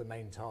 That was the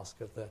main task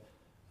of the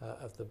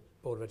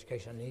Board of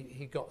Education. And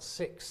he got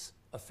 6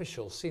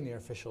 senior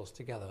officials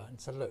together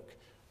and said, look,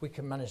 we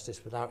can manage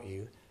this without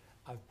you.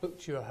 I've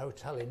booked you a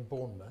hotel in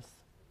Bournemouth.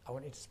 I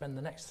want you to spend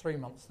the next 3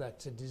 months there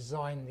to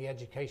design the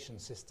education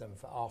system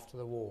for after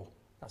the war.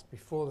 That's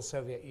before the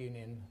Soviet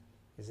Union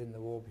is in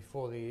the war,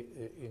 before the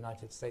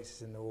United States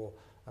is in the war,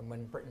 and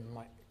when Britain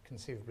might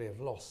conceivably have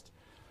lost.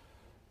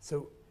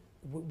 So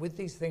with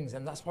these things,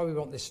 and that's why we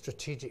want this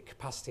strategic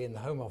capacity in the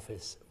Home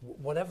Office,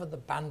 whatever the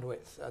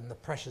bandwidth and the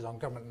pressures on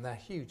government, and they're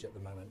huge at the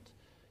moment,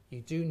 you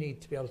do need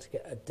to be able to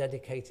get a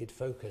dedicated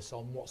focus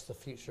on what's the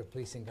future of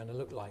policing going to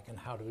look like and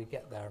how do we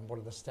get there and what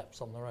are the steps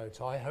on the road.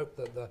 So I hope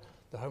that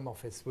the Home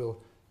Office will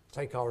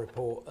take our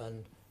report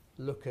and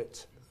look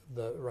at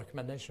the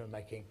recommendation we're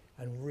making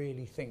and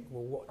really think,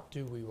 well, what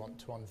do we want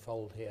to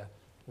unfold here,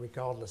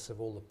 regardless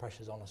of all the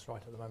pressures on us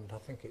right at the moment. I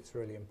think it's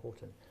really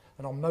important.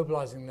 And on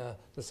mobilising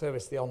the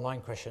service, the online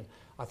question,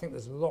 I think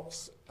there's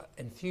lots of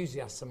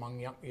enthusiasts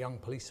among young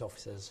police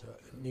officers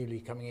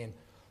newly coming in,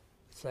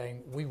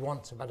 saying we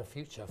want a better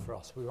future for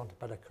us, we want a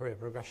better career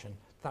progression.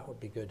 That would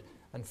be good.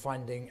 And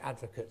finding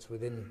advocates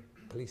within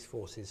police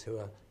forces who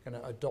are going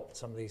to adopt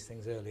some of these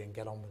things early and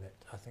get on with it.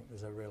 I think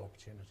there's a real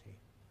opportunity.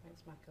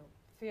 Thanks, Michael.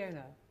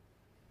 Fiona.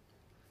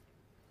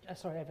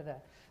 Sorry, over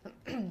there.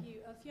 Thank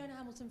you. Fiona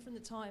Hamilton from The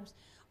Times.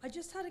 I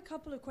just had a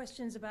couple of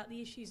questions about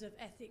the issues of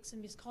ethics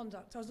and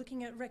misconduct. I was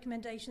looking at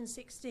recommendation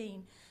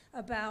 16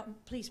 about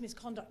police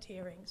misconduct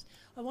hearings.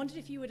 I wondered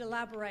if you would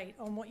elaborate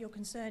on what your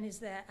concern is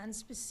there, and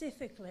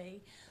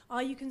specifically,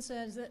 are you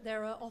concerned that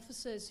there are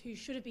officers who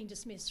should have been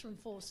dismissed from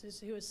forces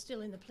who are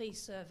still in the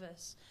police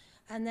service?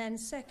 And then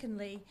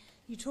secondly,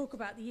 you talk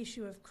about the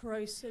issue of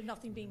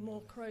nothing being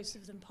more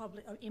corrosive than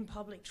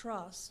public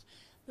trust.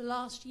 The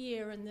last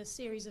year and the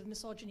series of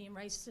misogyny and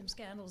racism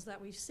scandals that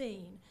we've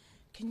seen,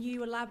 can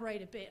you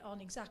elaborate a bit on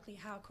exactly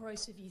how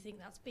corrosive you think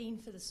that's been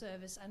for the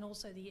service and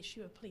also the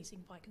issue of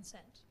policing by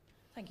consent?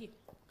 Thank you.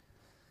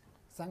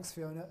 Thanks,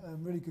 Fiona.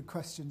 Really good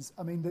questions.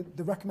 I mean,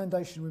 the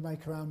recommendation we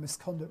make around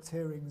misconduct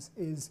hearings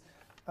is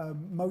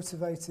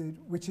motivated,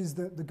 which is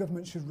that the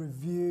government should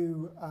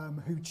review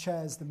who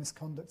chairs the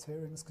misconduct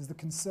hearings, because the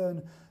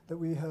concern that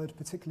we heard,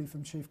 particularly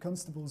from chief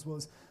constables,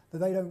 was that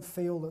they don't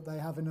feel that they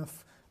have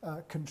enough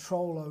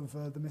control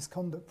over the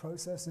misconduct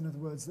process. In other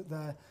words, that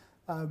they're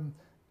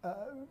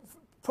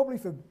probably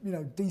for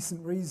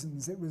decent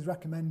reasons, it was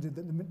recommended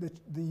that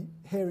the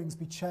hearings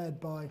be chaired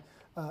by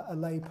a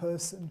lay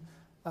person,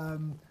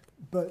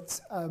 but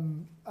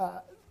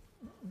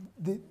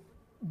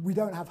we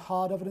don't have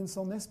hard evidence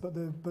on this.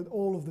 But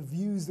all of the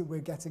views that we're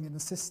getting in the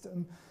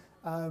system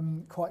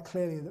quite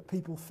clearly that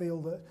people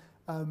feel that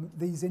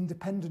these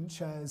independent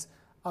chairs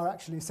are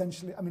actually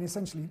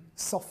essentially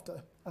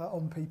softer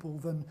on people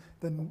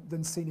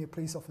than senior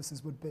police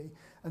officers would be.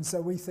 And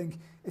so we think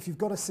if you've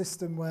got a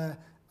system where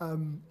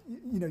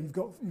you've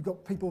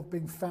got people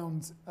being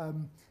found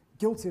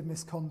guilty of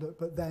misconduct,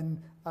 but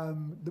then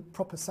the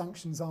proper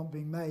sanctions aren't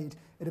being made,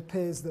 it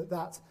appears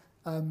that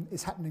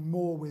is happening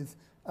more with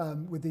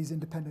these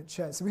independent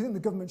chairs. So we think the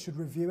government should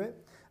review it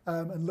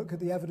and look at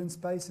the evidence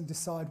base and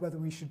decide whether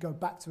we should go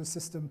back to a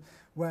system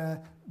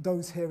where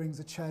those hearings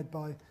are chaired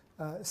by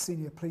a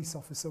senior police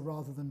officer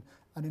rather than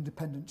an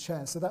independent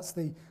chair. So that's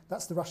the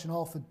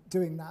rationale for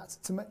doing that,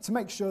 to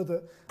make sure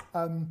that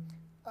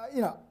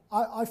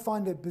I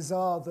find it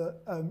bizarre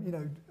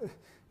that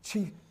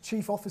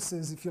chief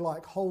officers, if you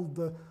like, hold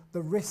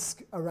the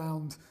risk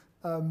around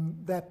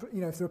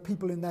if there are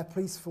people in their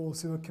police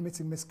force who are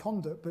committing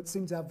misconduct but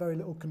seem to have very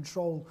little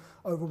control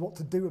over what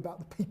to do about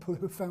the people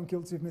who are found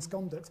guilty of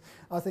misconduct.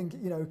 I think,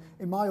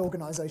 in my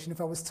organisation, if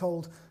I was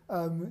told,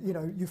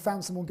 you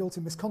found someone guilty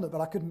of misconduct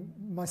but I couldn't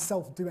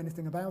myself do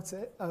anything about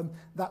it,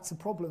 that's a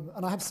problem.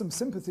 And I have some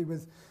sympathy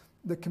with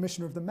the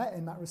Commissioner of the Met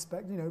in that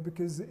respect,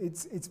 because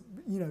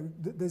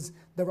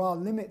there are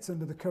limits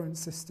under the current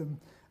system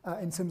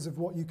in terms of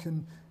what you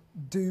can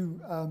do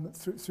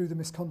through the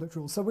misconduct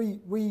rules. So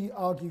we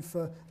argue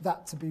for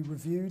that to be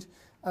reviewed,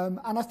 and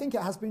I think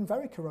it has been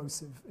very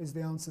corrosive is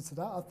the answer to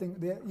that. I think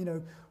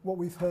what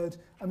we've heard.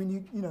 I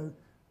mean,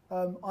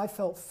 I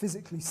felt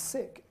physically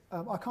sick.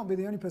 I can't be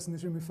the only person in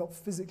this room who felt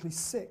physically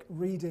sick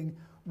reading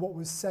what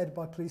was said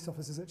by police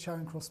officers at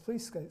Charing Cross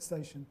Police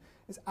Station.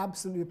 It's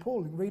absolutely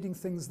appalling, reading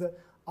things that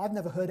I've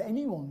never heard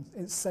anyone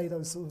say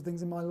those sort of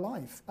things in my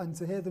life, and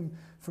to hear them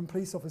from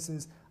police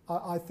officers,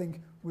 I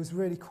think was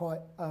really quite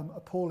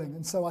appalling.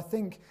 And so I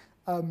think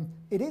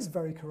it is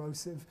very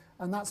corrosive,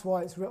 and that's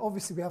why it's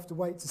obviously we have to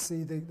wait to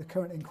see the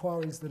current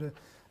inquiries that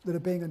that are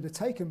being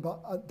undertaken.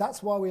 But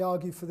that's why we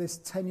argue for this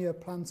 10-year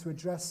plan to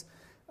address,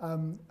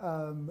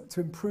 to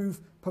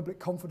improve public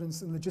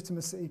confidence and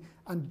legitimacy,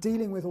 and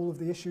dealing with all of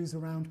the issues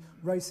around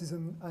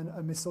racism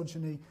and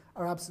misogyny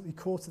are absolutely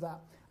core to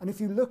that. And if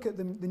you look at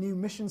the new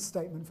mission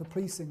statement for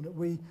policing that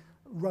we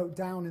wrote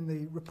down in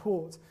the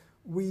report,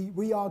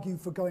 we argue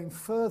for going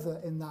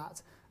further in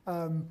that,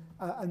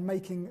 and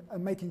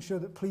making sure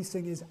that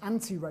policing is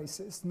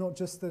anti-racist, not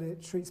just that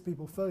it treats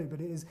people fairly,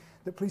 but it is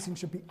that policing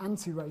should be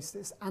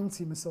anti-racist,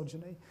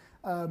 anti-misogyny,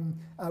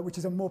 which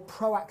is a more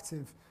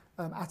proactive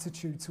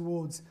attitude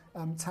towards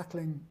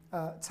tackling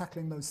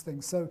those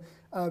things. So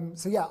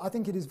yeah, I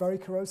think it is very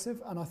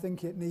corrosive, and I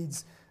think it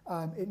needs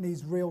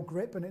real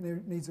grip, and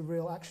it needs a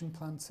real action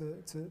plan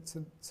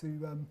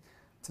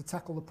to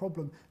tackle the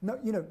problem. No,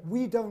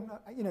 we don't.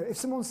 If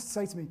someone was to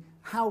say to me,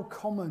 "How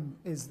common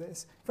is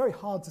this?" Very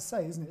hard to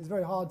say, isn't it? It's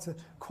very hard to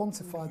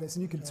quantify this,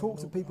 and you can talk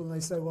to people, and they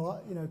say,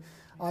 "Well,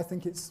 I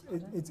think it's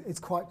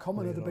quite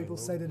common." Other people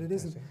say that it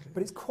isn't,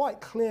 but it's quite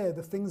clear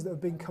the things that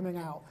have been coming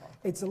out.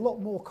 It's a lot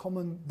more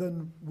common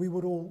than we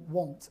would all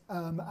want,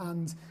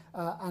 and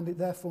it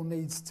therefore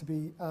needs to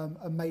be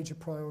a major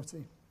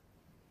priority.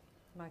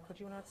 Michael,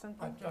 do you want to add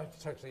something? I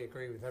totally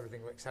agree with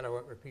everything Rick said. I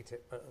won't repeat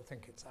it, but I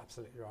think it's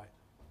absolutely right.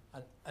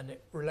 And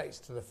it relates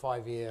to the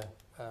 5-year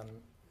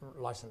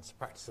licence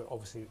practice that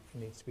obviously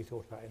needs to be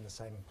thought about in the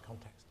same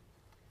context.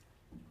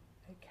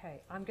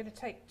 Okay, I'm going to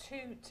take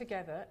two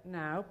together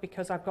now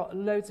because I've got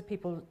loads of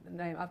people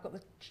named. I've got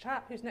the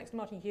chap who's next to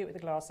Martin Hewitt with the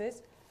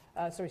glasses.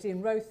 Sorry, he's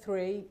in row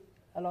 3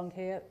 along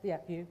here. Yeah,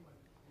 you.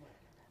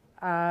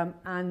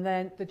 And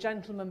then the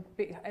gentleman,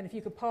 and if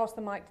you could pass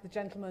the mic to the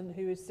gentleman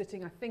who is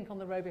sitting, I think, on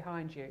the row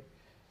behind you.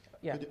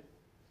 Yeah.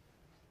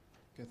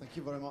 Okay, thank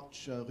you very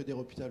much. Rudy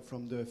Hopital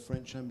from the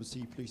French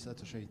Embassy Police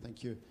Attaché.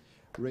 Thank you,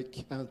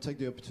 Rick. I'll take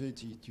the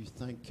opportunity to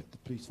thank the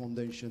Police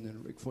Foundation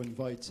and Rick for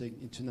inviting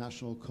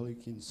international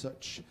colleagues in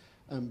such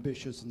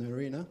ambitious an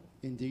arena.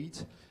 Indeed,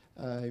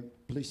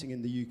 policing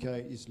in the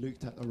UK is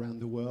looked at around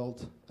the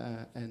world,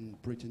 and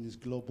Britain is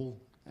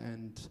global,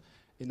 and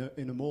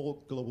in a more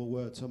global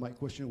world. So my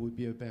question would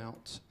be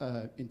about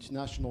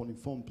international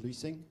informed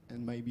policing,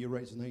 and maybe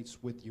resonates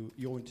with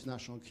your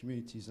international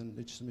communities and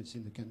legitimacy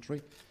in the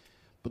country,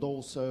 but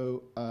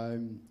also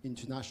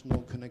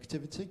international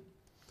connectivity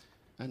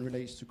and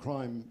relates to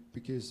crime,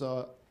 because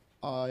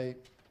I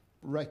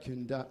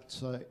reckon that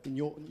in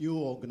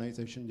your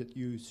organization that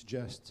you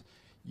suggest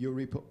you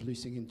report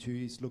policing into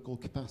its local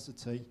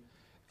capacity,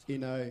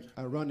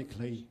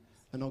 ironically,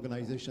 an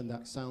organization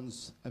that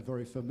sounds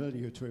very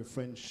familiar to a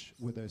French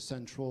with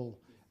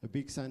a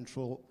big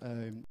central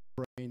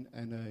brain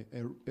and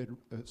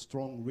a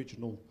strong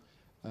regional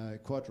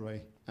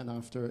cadre, and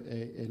after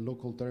a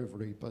local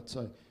delivery. But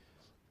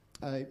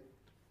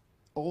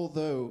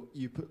although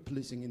you put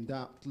policing in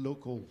that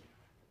local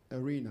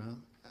arena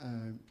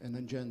and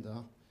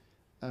agenda,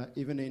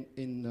 even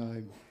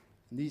in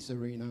this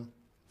arena,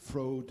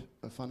 fraud,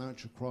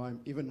 financial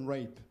crime, even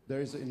rape, there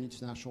is an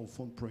international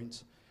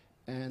footprint,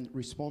 and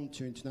respond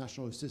to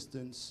international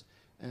assistance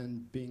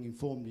and being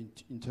informed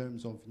in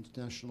terms of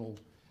international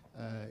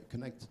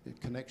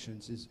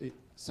connections it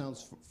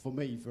sounds for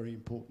me very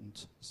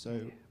important. So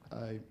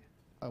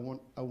I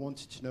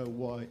wanted to know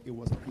why it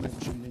wasn't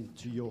mentioned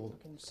into your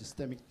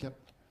systemic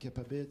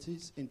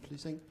capabilities in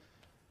policing.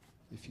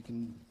 If you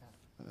can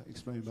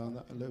explain about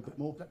that a little bit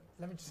more.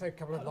 Let me just say a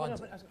couple of lines.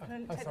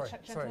 Can I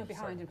take the gentleman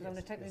behind him, because I'm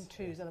going to take them in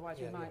twos, otherwise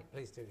we might.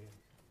 Please do.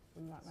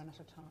 We might run out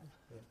of time.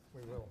 Yeah,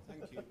 we will.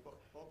 Thank you.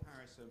 Bob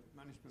Harris, a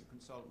management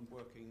consultant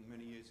working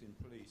many years in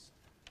police.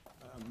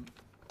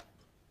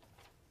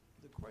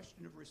 The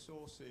question of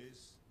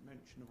resources,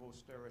 mention of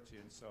austerity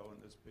and so on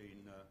has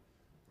been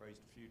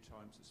raised a few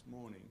times this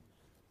morning.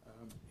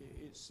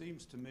 It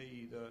seems to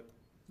me that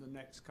the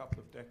next couple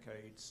of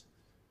decades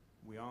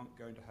we aren't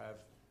going to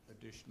have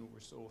additional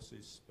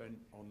resources spent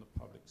on the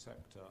public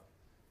sector.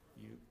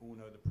 You all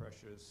know the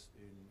pressures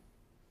in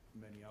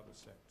many other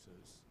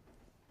sectors.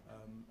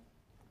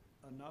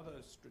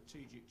 Another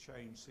strategic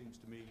change seems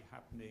to me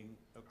happening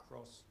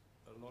across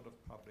a lot of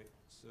public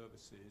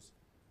services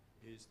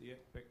is the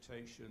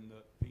expectation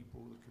that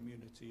people, the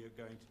community, are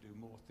going to do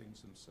more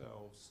things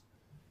themselves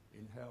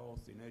in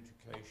health, in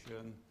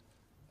education,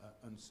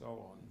 and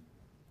so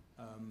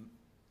on.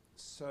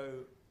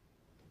 So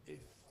if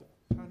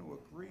the panel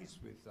agrees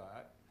with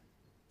that,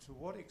 to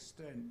what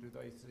extent do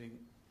they think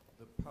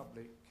the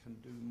public can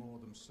do more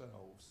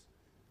themselves?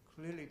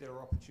 Clearly there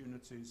are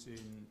opportunities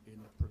in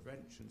the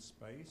prevention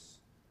space.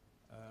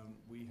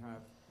 We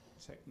have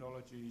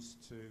technologies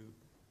to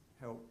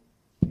help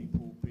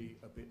people be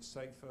a bit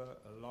safer,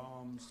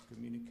 alarms,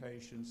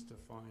 communications to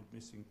find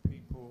missing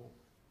people,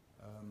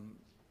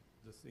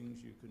 the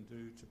things you can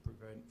do to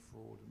prevent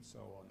fraud and so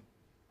on.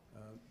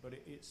 But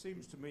it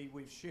seems to me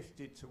we've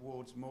shifted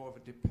towards more of a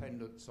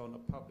dependence on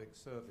a public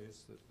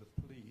service,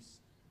 the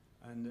police,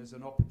 and there's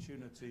an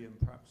opportunity and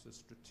perhaps a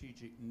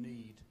strategic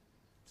need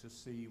to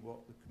see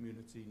what the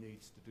community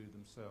needs to do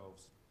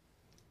themselves.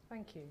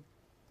 Thank you.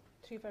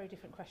 Two very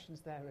different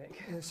questions there,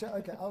 Rick. Yeah, sure.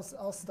 Okay,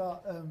 I'll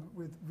start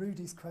with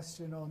Rudy's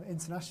question on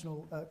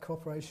international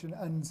cooperation,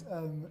 and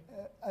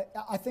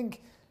I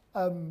think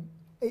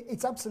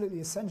it's absolutely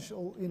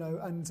essential, you know,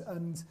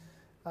 and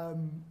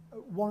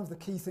one of the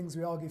key things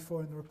we argue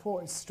for in the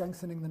report is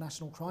strengthening the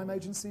National Crime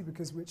Agency,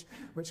 because which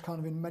kind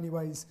of in many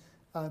ways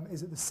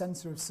is at the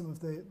centre of some of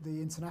the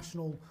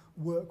international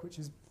work which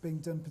is being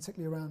done,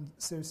 particularly around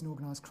serious and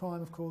organised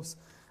crime, of course,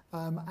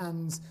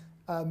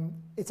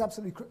 it's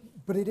absolutely,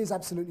 but it is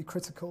absolutely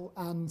critical.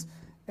 And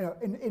you know,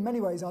 in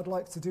many ways, I'd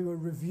like to do a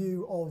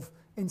review of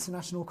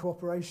international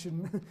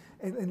cooperation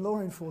in law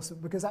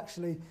enforcement, because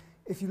actually,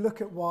 if you look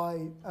at why,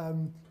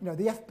 you know,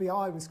 the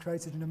FBI was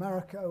created in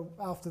America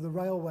after the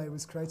railway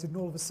was created, and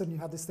all of a sudden you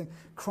had this thing,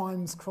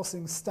 crimes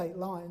crossing state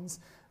lines.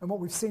 And what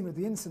we've seen with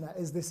the internet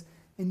is this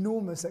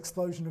enormous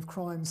explosion of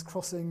crimes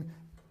crossing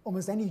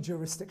almost any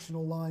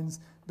jurisdictional lines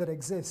that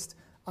exist.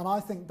 And I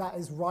think that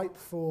is ripe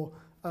for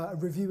a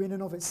review in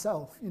and of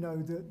itself. You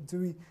know,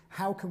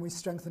 how can we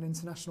strengthen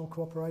international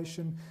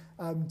cooperation?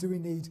 Do we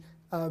need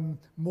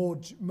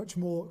much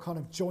more kind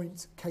of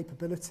joint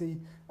capability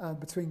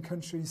between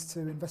countries to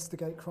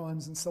investigate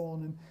crimes and so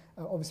on? And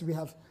obviously we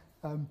have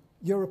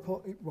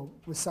Europol. Well,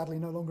 we're sadly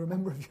no longer a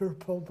member of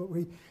Europol, but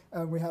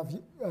we have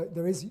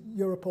there is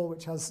Europol,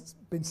 which has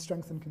been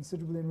strengthened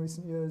considerably in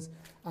recent years,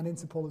 and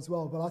Interpol as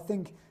well. But I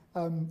think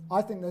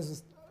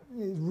it's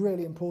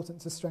really important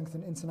to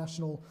strengthen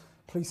international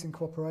policing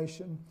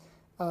cooperation.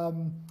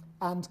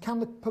 And can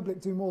the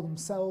public do more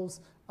themselves?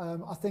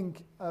 I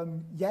think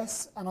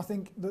yes, and I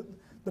think that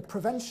the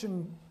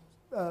prevention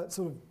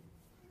sort of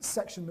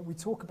section that we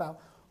talk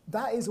about,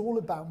 that is all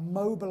about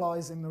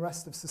mobilising the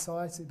rest of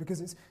society,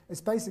 because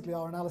it's basically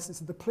our analysis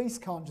that the police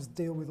can't just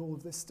deal with all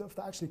of this stuff,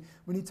 that actually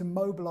we need to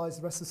mobilise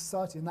the rest of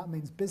society, and that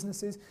means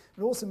businesses,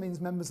 it also means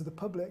members of the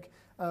public,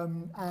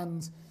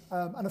 and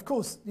of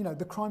course, you know,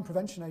 the Crime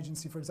Prevention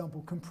Agency, for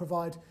example, can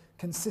provide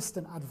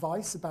consistent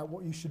advice about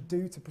what you should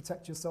do to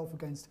protect yourself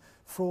against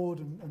fraud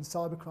and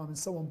cybercrime and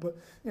so on. But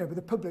you know, but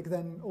the public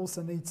then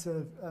also need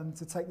to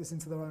take this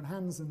into their own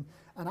hands and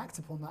act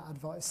upon that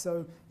advice.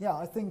 So yeah,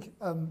 I think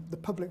the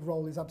public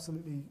role is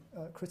absolutely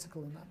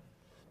critical in that.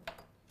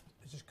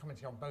 Just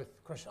commenting on both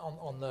questions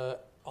on the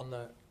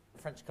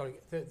French colleague,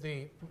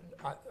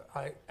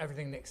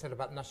 everything Nick said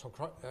about the National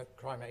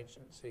Crime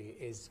Agency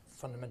is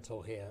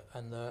fundamental here,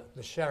 and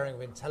the sharing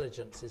of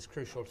intelligence is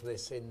crucial to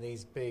this in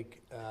these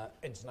big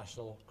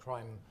international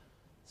crime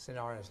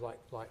scenarios like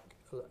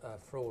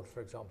fraud, for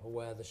example,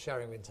 where the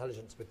sharing of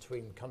intelligence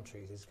between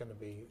countries is going to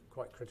be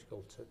quite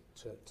critical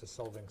to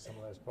solving some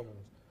of those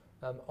problems.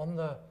 On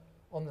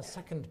the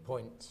second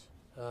point,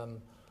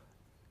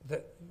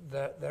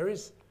 there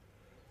is,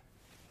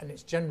 and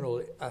it's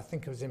general, I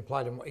think it was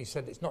implied in what you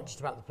said, it's not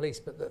just about the police,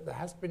 but there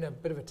has been a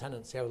bit of a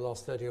tendency over the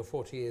last 30 or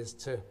 40 years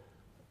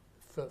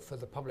for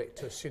the public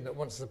to assume that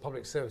once it's a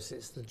public service,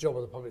 it's the job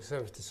of the public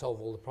service to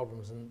solve all the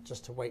problems and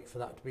just to wait for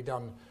that to be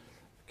done.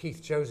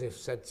 Keith Joseph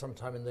said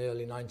sometime in the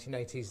early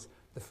 1980s,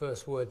 the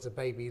first words a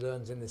baby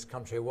learns in this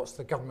country are, what's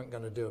the government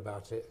going to do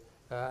about it?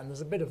 And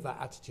there's a bit of that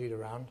attitude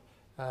around.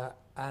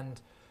 And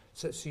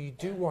so you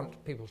do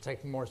want people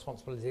taking more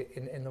responsibility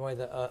in the way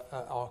that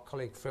our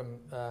colleague from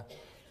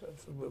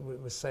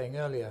was saying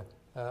earlier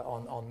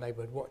on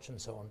Neighbourhood Watch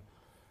and so on.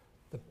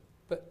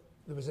 But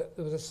there was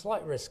a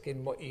slight risk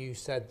in what you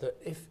said, that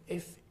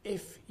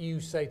if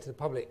you say to the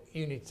public,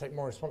 you need to take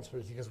more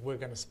responsibility because we're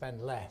going to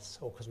spend less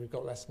or because we've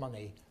got less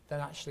money, then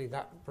actually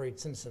that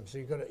breeds cynicism. So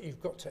you've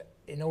got to,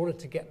 in order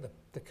to get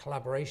the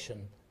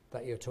collaboration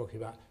that you're talking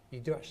about, you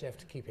do actually have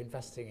to keep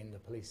investing in the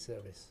police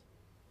service.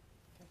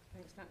 Okay,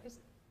 thanks. Now,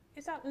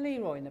 is that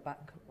Leroy in the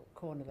back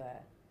corner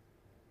there?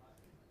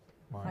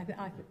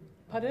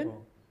 Pardon?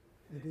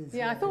 It is.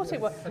 Yeah, I thought it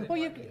was. Well,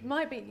 you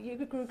might be.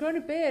 You've grown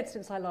a beard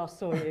since I last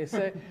saw you.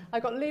 So I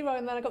got Leroy,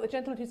 and then I got the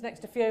gentleman who's next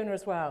to Fiona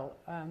as well.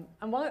 And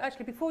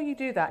actually, before you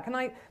do that,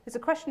 there's a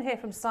question here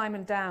from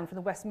Simon Down from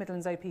the West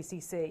Midlands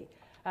OPCC,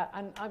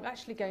 and I'm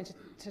actually going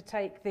to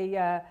take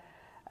the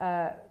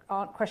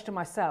question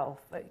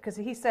myself, because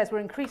he says we're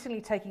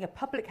increasingly taking a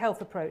public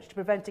health approach to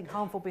preventing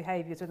harmful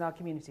behaviours within our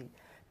community.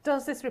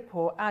 Does this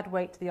report add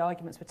weight to the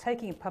arguments for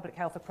taking a public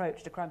health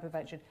approach to crime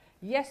prevention?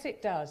 Yes,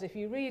 it does. If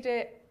you read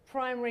it,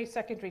 primary,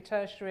 secondary,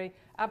 tertiary,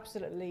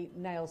 absolutely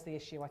nails the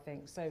issue, I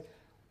think. So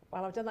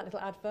while I've done that little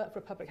advert for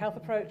a public health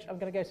approach, I'm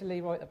going to go to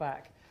Leroy at the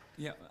back.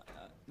 Yeah,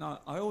 no,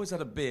 I always had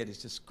a beard,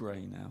 it's just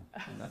grey now.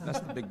 That's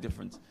the big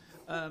difference.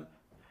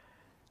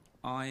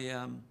 I've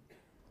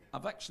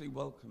actually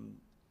welcomed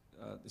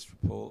this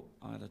report.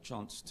 I had a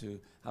chance to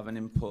have an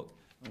input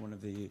in one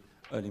of the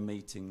early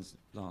meetings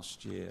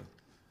last year.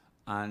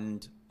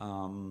 And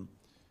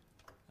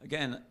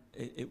again,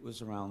 it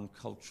was around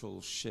cultural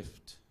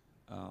shift.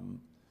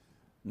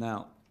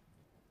 Now,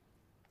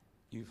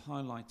 you've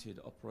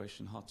highlighted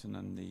Operation Hutton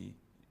and the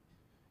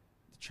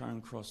Charing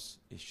Cross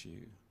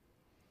issue.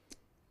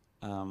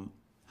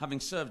 Having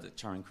served at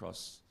Charing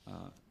Cross,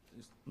 I'm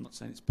not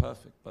saying it's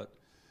perfect, but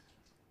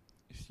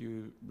if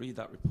you read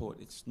that report,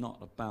 it's not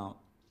about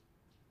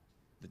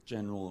the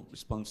general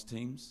response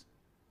teams.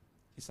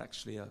 It's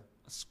actually a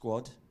a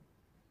squad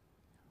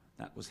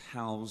that was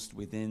housed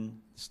within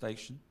the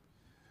station.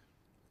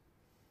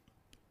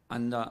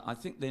 And I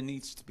think there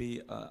needs to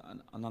be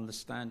an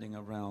understanding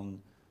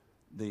around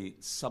the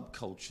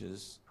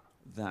subcultures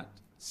that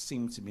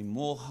seem to be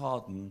more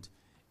hardened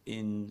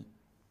in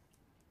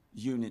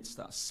units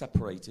that are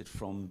separated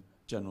from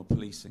general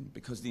policing,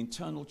 because the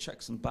internal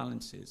checks and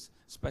balances,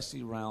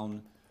 especially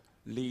around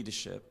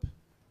leadership,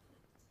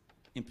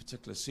 in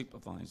particular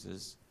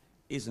supervisors,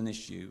 is an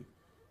issue,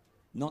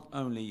 not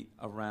only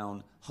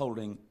around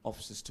holding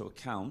officers to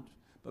account,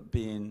 but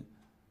being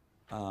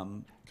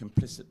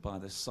complicit by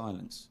their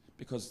silence,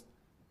 because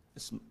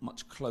it's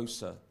much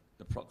closer,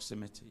 the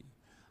proximity.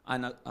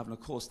 And of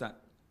course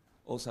that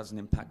also has an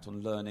impact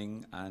on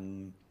learning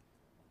and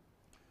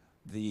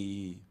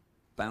the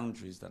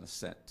boundaries that are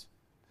set.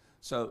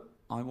 So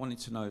I wanted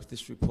to know if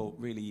this report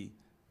really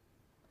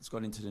has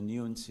got into the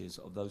nuances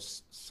of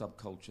those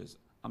subcultures.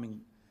 I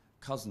mean,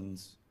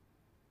 cousins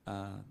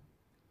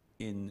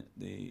in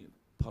the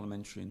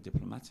parliamentary and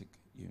diplomatic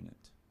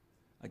unit,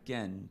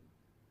 again,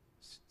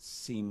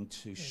 seem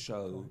to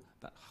show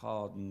that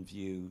hardened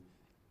view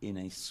in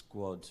a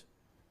squad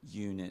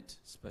unit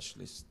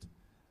specialist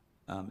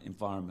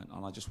environment.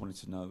 And I just wanted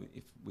to know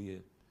if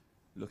we're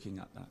looking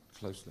at that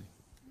closely.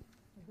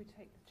 If we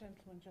take the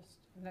gentleman just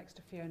next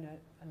to Fiona,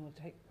 and we'll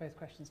take both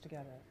questions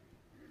together.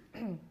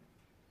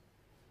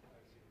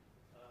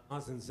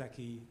 Mazen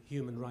Zeki,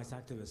 human rights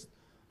activist.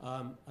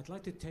 I'd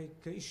like to take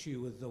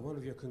issue with one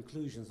of your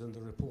conclusions in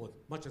the report,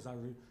 much as I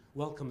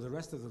welcome the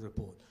rest of the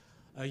report.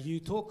 You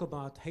talk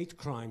about hate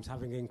crimes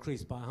having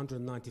increased by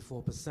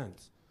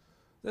 194%.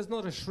 There's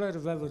not a shred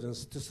of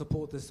evidence to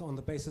support this on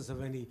the basis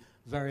of any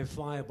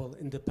verifiable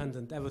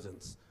independent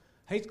evidence.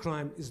 Hate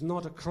crime is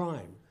not a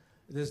crime.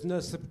 There's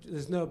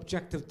no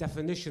objective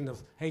definition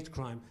of hate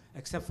crime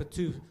except for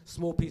two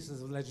small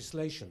pieces of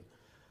legislation.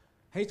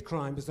 Hate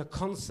crime is a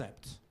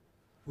concept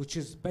which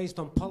is based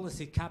on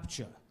policy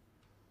capture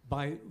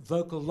by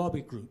vocal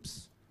lobby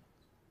groups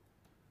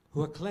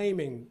who are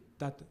claiming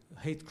that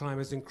hate crime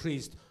has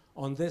increased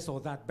on this or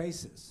that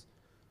basis.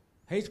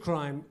 Hate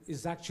crime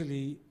is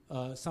actually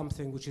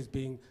something which is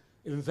being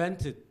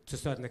invented to a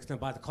certain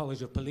extent by the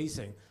College of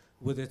Policing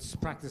with its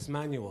practice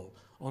manual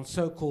on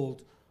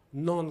so-called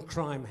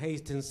non-crime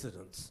hate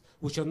incidents,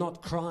 which are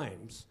not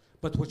crimes,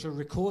 but which are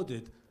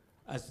recorded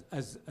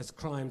as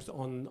crimes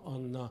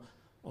on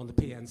the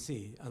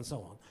PNC and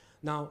so on.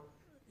 Now,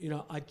 you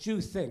know, I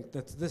do think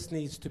that this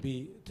needs to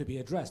be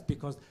addressed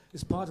because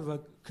it's part of a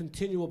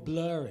continual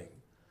blurring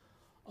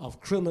of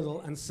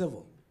criminal and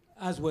civil,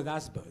 as with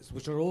ASBOs,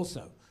 which are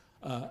also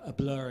a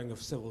blurring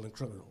of civil and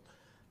criminal.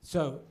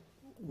 So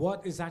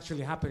what is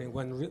actually happening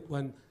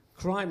when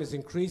crime is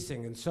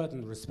increasing in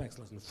certain respects,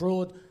 like in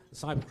fraud,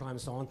 cybercrime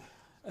and so on,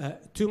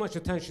 too much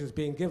attention is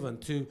being given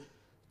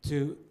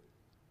to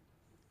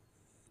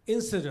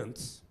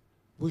incidents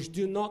which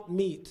do not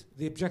meet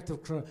the objective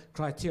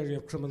criteria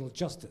of criminal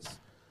justice.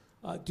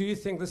 Do you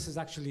think this is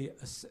actually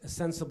a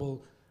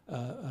sensible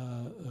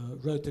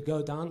road to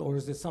go down, or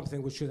is this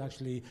something which should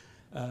actually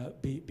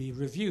be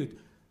reviewed?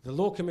 The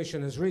Law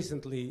Commission has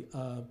recently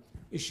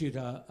issued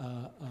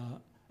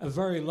a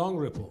very long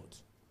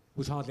report,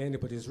 which hardly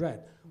anybody has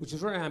read, which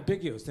is very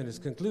ambiguous in its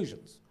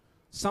conclusions.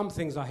 Some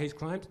things are hate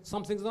crimes,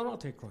 some things are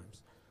not hate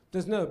crimes.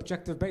 There's no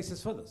objective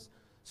basis for this.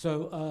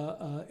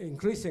 So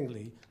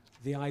increasingly,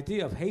 the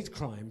idea of hate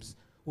crimes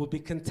will be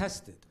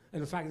contested.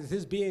 And in fact, it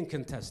is being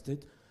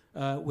contested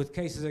with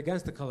cases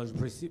against the College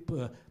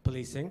of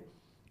Policing,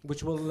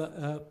 which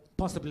will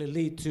possibly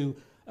lead to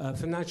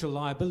financial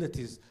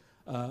liabilities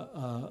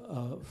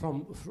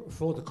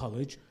for the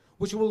college,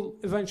 which will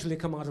eventually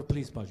come out of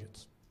police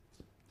budgets.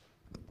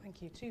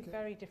 Thank you. Two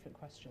very different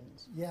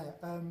questions. Yeah,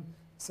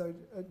 so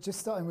just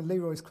starting with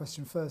Leroy's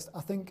question first,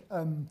 I think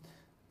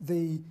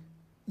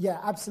yeah,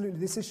 absolutely,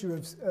 this issue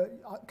of,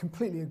 I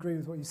completely agree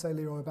with what you say,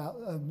 Leroy, about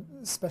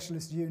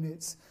specialist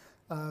units,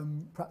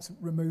 perhaps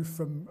removed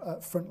from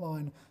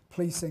frontline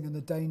policing and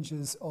the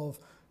dangers of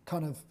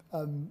kind of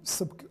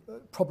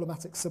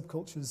problematic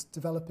subcultures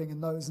developing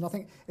in those. And I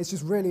think it's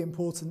just really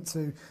important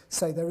to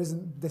say there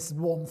isn't this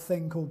one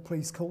thing called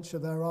police culture.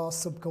 There are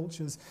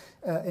subcultures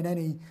in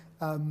any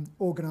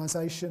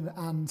organisation,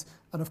 and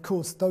of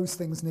course those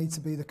things need to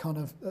be the kind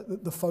of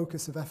the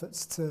focus of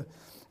efforts to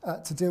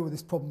deal with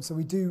this problem. So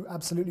we do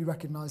absolutely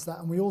recognise that,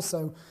 and we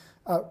also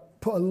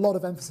put a lot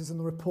of emphasis in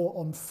the report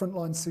on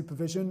frontline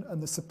supervision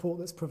and the support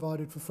that's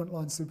provided for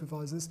frontline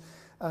supervisors.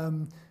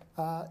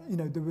 You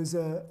know, there was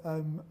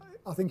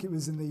I think it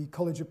was in the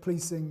College of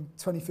Policing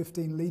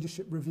 2015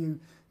 leadership review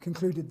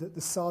concluded that the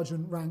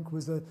sergeant rank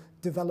was a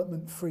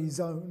development-free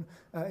zone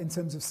in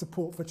terms of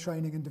support for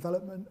training and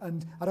development,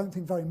 and I don't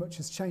think very much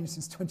has changed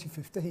since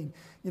 2015.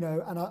 You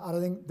know, and I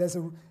think there's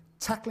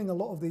tackling a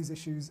lot of these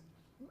issues,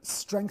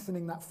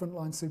 strengthening that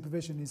frontline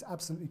supervision is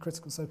absolutely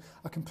critical. So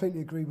I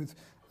completely agree with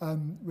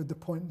the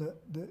point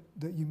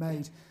that you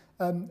made.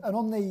 And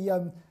on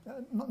the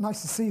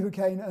nice to see you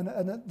again,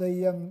 and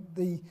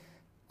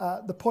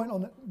the point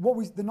on what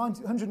we, the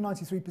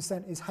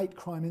 193% is hate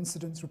crime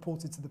incidents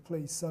reported to the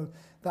police. So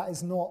that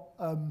is not,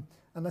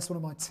 unless one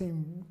of my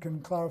team can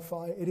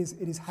clarify, it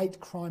is hate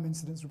crime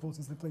incidents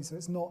reported to the police. So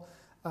it's not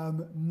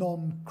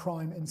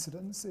non-crime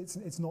incidents.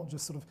 It's not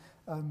just sort of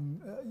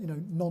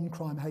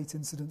non-crime hate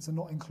incidents are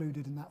not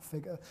included in that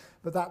figure.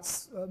 But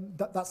that's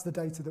the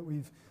data that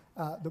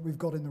we've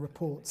got in the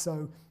report.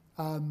 So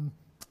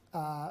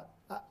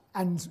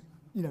and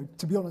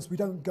to be honest, we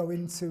don't go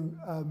into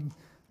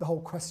the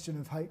whole question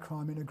of hate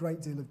crime in a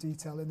great deal of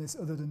detail in this,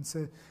 other than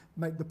to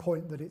make the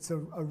point that it's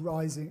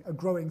a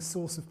growing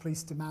source of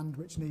police demand,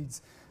 which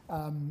needs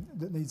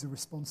that needs a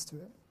response to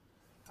it.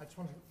 I just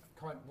want to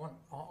comment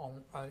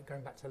on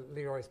going back to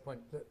Leroy's point,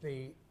 that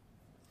the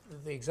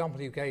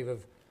example you gave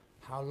of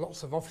how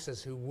lots of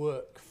officers who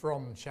work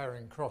from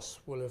Charing Cross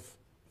will have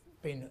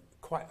been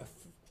quite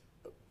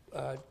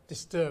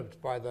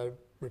disturbed by the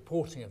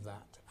reporting of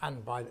that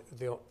and by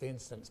the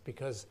incidents,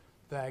 because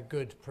they're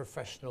good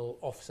professional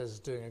officers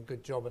doing a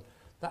good job, and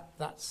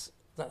that's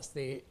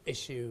the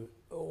issue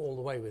all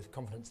the way with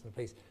confidence in the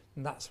police,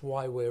 and that's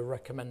why we're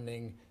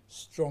recommending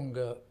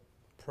stronger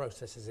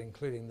processes,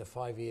 including the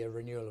 5-year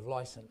renewal of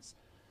licence,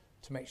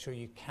 to make sure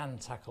you can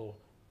tackle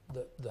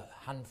the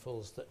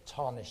handfuls that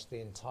tarnish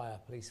the entire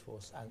police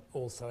force and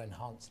also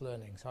enhance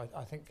learning. So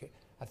I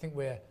think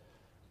we're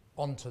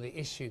onto the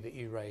issue that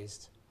you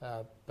raised,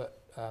 but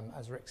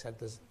as Rick said,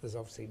 there's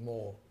obviously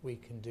more we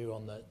can do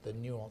on the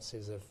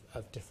nuances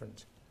of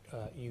different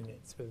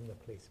units within the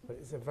police. But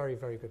it's a very,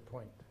 very good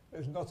point.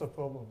 It's not a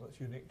problem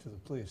that's unique to the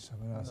police.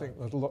 I mean, I think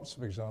there's lots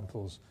of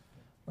examples.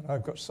 And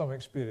I've got some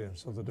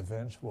experience of the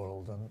defence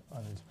world,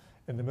 and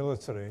in the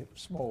military,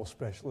 small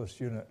specialist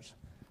units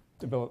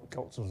develop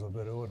cultures of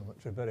their own,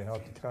 which are very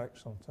hard to crack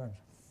sometimes.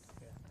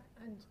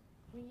 Yeah. And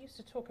we used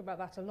to talk about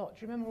that a lot.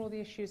 Do you remember all the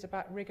issues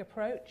about rig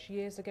approach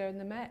years ago in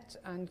the Met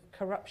and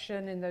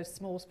corruption in those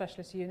small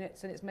specialist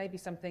units? And it's maybe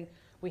something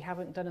we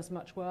haven't done as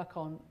much work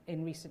on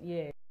in recent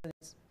years. And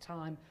it's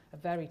a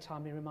very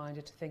timely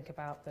reminder to think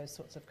about those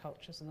sorts of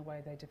cultures and the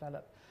way they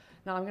develop.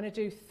 Now I'm going to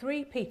do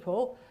 3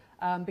 people.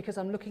 Because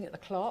I'm looking at the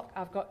clock.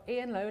 I've got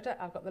Ian Loader,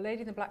 I've got the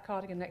lady in the black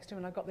cardigan next to him,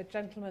 and I've got the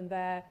gentleman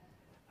there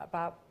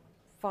about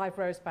 5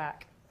 rows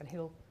back, and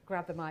he'll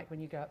grab the mic when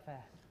you go up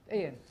there.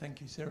 Ian. Thank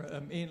you,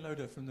 Sarah. Ian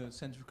Loader from the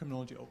Centre for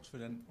Criminology at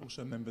Oxford, and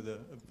also a member of the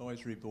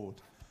advisory board.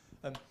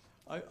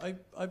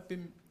 I've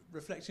been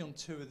reflecting on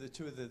two of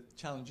the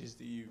challenges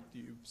that you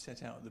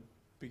set out at the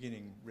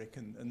beginning, Rick,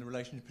 and the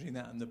relationship between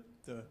that and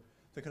the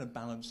kind of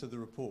balance of the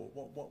report.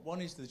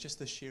 One is just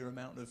the sheer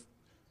amount of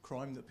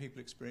crime that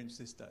people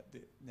experience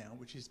now,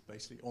 which is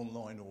basically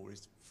online or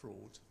is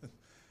fraud. And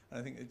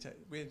I think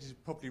we have to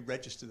properly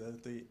register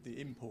the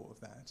import of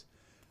that.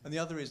 And the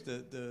other is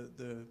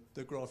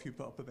the graph you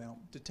put up about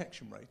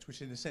detection rate,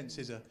 which in a sense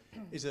is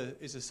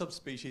a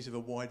subspecies of a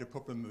wider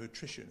problem of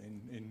attrition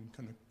in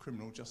kind of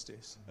criminal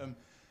justice.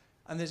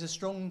 And there's a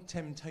strong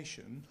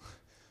temptation,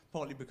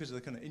 partly because of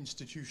the kind of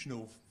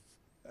institutional,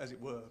 as it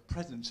were,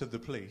 presence of the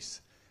police,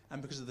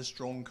 and because of the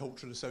strong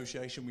cultural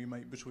association we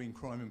make between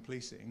crime and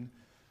policing,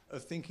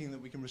 of thinking that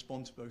we can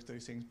respond to both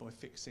those things by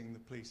fixing the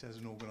police as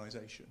an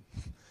organisation.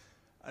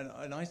 And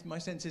my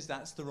sense is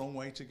that's the wrong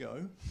way to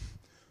go.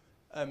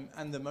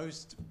 And the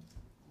most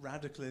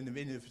radical and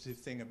innovative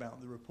thing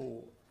about the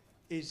report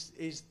is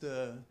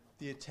the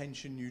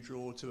attention you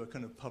draw to a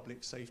kind of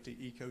public safety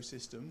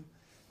ecosystem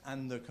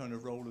and the kind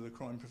of role of the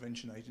Crime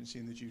Prevention Agency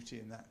and the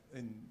duty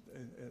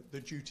the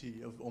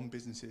duty on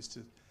businesses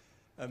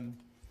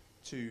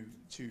to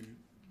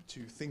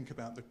think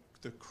about the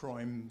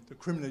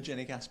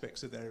criminogenic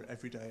aspects of their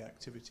everyday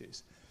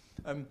activities.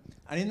 And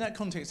in that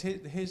context,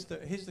 here's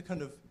the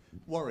kind of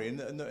worry,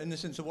 and in the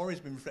sense the worry has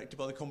been reflected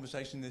by the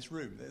conversation in this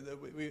room.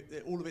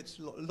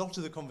 A lot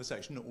of the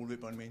conversation, not all of it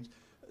by any means,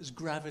 has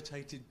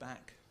gravitated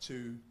back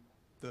to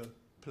the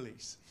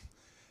police.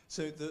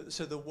 So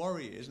the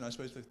worry is, and I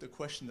suppose the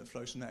question that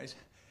flows from that is,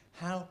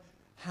 how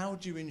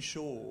do you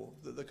ensure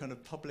that the kind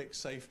of public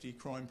safety,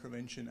 crime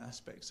prevention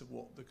aspects of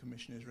what the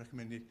Commission has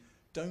recommended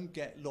don't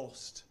get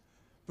lost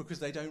because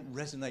they don't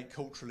resonate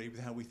culturally with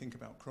how we think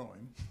about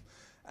crime,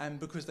 and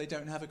because they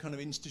don't have a kind of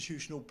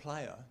institutional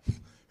player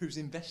who's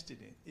invested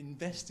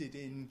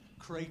in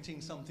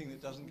creating something that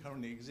doesn't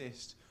currently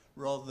exist,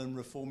 rather than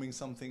reforming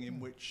something in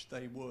which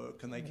they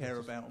work and they care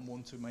about and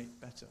want to make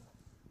better?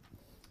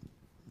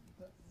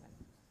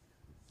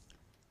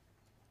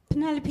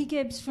 Penelope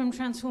Gibbs from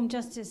Transform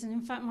Justice, and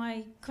in fact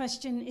my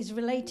question is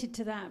related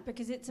to that,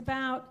 because it's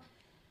about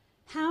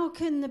how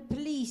can the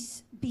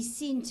police be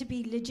seen to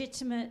be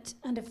legitimate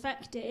and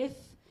effective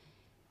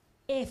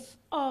if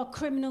our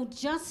criminal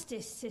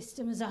justice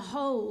system as a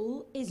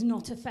whole is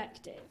not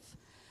effective?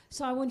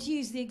 So I want to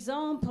use the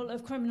example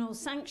of criminal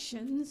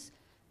sanctions.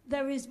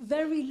 There is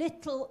very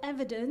little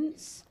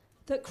evidence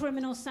that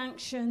criminal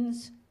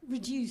sanctions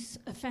reduce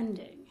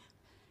offending.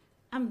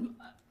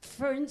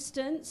 For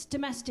instance,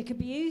 domestic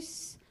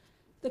abuse.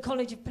 The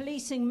College of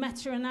Policing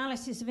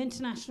meta-analysis of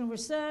international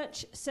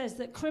research says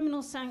that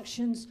criminal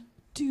sanctions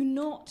do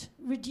not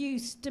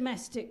reduce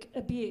domestic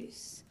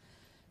abuse.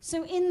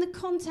 So in the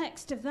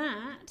context of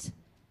that,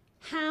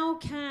 how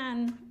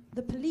can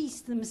the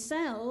police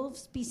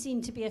themselves be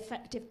seen to be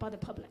effective by the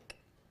public?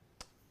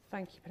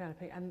 Thank you,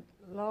 Penelope. And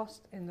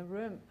last in the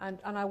room, and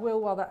I will,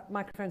 while that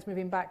microphone's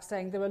moving back,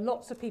 saying there are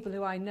lots of people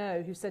who I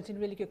know who sent in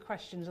really good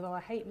questions, although I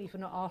hate me for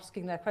not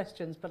asking their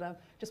questions, but I've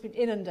just been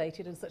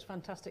inundated in such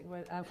fantastic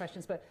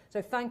questions. But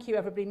so thank you,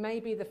 everybody.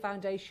 Maybe the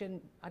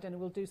foundation, I don't know,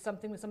 will do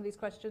something with some of these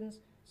questions.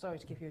 Sorry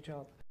to give you a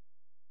job.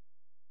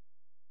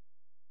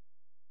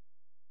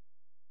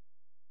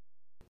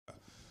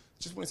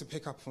 Just wanted to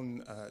pick up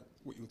on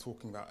what you were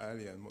talking about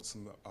earlier and what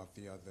some of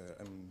the other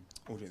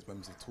audience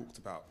members have talked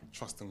about,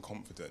 trust and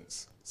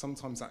confidence.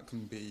 Sometimes that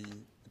can be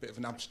a bit of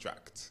an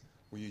abstract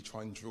where you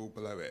try and drill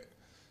below it.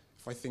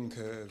 If I think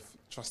of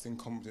trust and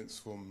confidence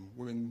from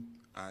women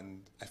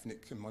and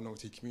ethnic and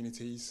minority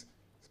communities,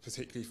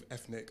 particularly for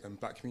ethnic and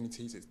black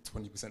communities, it's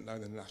 20% lower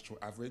than the national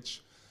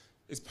average.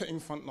 Is putting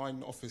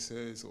frontline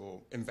officers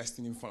or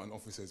investing in frontline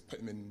officers,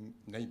 putting them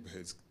in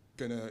neighbourhoods,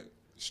 going to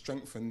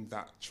strengthen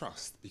that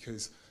trust?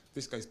 Because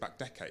this goes back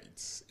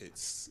decades.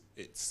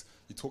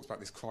 You talked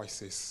about this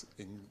crisis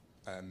in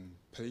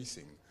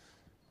policing.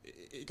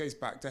 It goes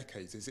back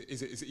decades. Is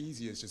it as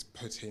easy as just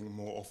putting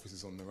more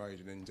officers on the road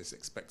and then just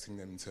expecting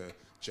them to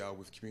gel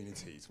with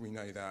communities? We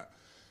know that,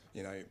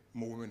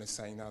 more women are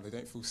saying now they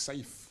don't feel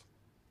safe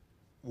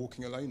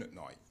walking alone at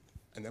night.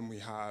 And then we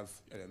have,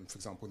 for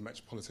example, the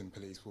Metropolitan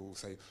Police will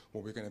say,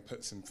 well, we're going to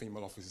put some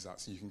female officers out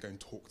so you can go and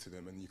talk to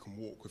them and you can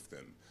walk with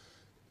them.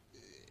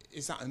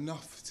 Is that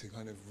enough to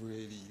kind of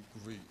really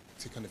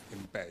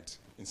embed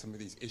in some of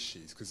these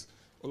issues? Because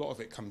a lot of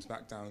it comes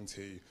back down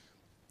to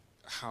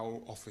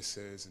how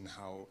officers and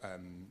how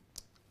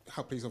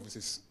police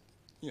officers,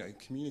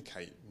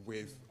 communicate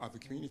with other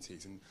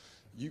communities. And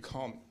you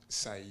can't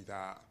say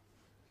that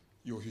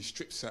you're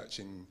strip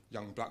searching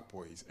young black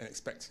boys and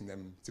expecting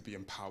them to be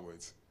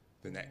empowered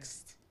the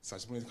next. So I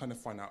just wanted to kind of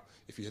find out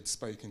if you had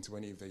spoken to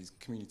any of these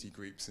community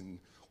groups and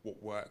what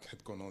work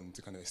had gone on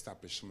to kind of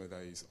establish some of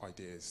those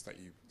ideas that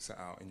you set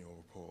out in your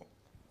report.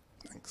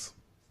 Thanks.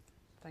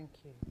 Thank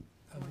you.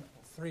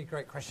 Three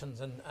great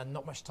questions and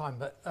not much time,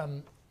 but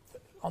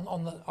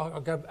I'll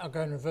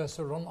go in reverse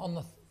order.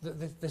 On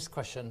this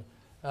question,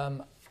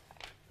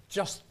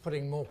 just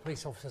putting more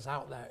police officers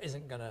out there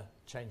isn't going to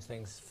change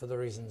things for the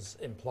reasons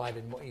implied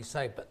in what you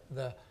say, but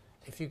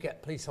if you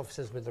get police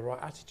officers with the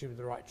right attitude, with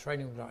the right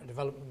training, with the right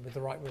development, with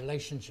the right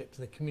relationship to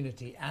the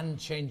community and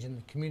changing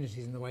the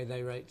communities in the way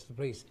they relate to the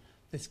police,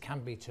 this can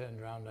be turned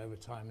around over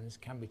time and this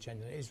can be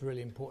changed. And it is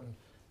really important.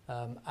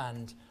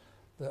 And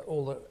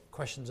all the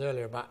questions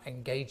earlier about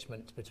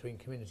engagement between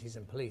communities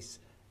and police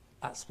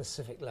at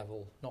specific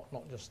level,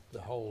 not just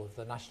the whole of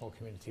the national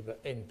community, but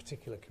in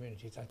particular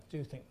communities, I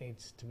do think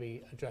needs to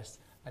be addressed.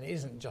 And it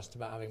isn't just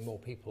about having more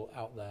people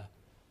out there.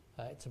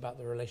 It's about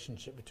the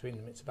relationship between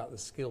them. It's about the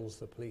skills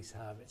the police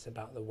have. It's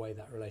about the way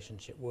that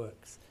relationship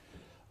works.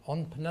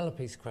 On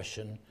Penelope's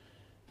question,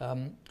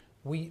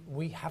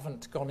 we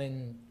haven't gone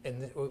in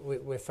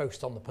we're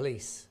focused on the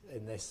police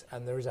in this,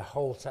 and there is a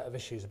whole set of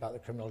issues about the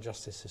criminal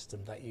justice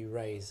system that you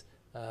raise,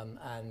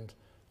 and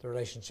the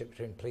relationship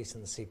between police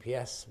and the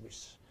CPS,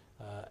 which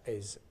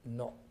is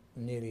not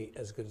nearly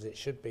as good as it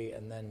should be,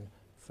 and then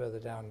further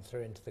down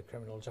through into the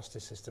criminal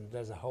justice system.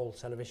 There's a whole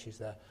set of issues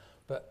there.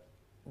 But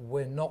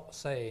we're not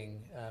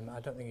saying, I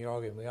don't think you're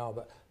arguing we are,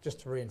 but just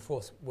to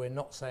reinforce, we're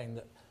not saying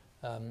that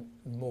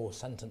more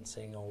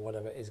sentencing or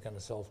whatever is going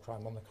to solve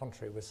crime. On the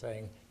contrary, we're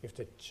saying you have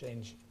to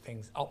change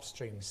things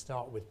upstream,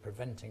 start with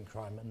preventing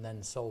crime and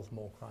then solve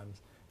more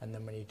crimes. And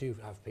then when you do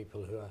have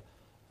people who are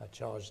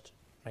charged,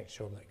 make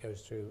sure that it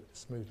goes through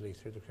smoothly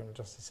through the criminal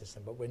justice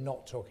system. But we're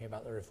not talking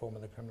about the reform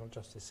of the criminal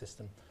justice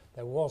system.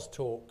 There was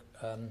talk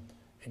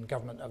in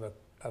government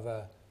of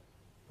a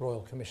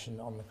Royal Commission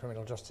on the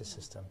criminal justice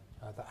system.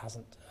 That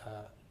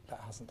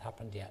hasn't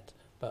happened yet,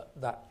 but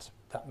that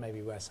may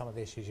be where some of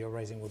the issues you're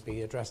raising would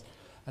be addressed.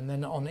 And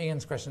then on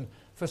Ian's question,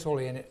 first of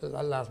all, Ian, it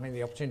allows me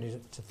the opportunity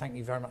to thank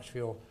you very much for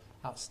your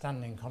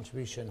outstanding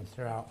contribution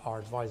throughout our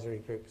advisory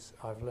groups.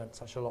 I've learnt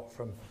such a lot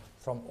from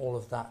all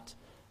of that.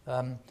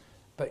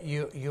 But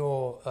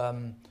you're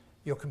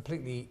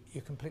completely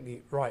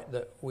right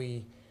that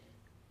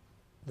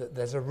that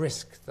there's a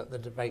risk that the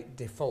debate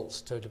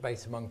defaults to a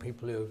debate among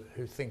people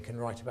who think and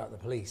write about the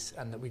police,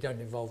 and that we don't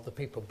involve the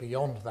people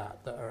beyond that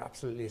are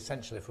absolutely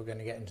essential if we're going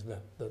to get into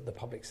the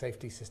public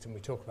safety system we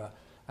talk about.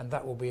 And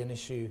that will be an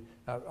issue.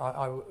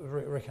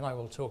 Rick and I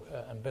will talk,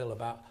 and Bill,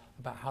 about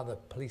how the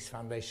Police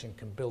Foundation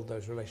can build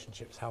those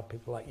relationships, how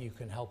people like you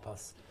can help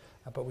us.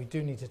 But we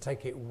do need to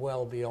take it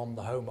well beyond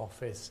the Home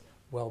Office,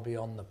 well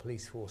beyond the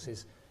police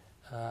forces.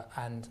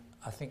 And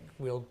I think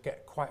we'll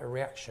get quite a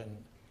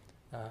reaction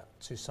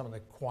to some of the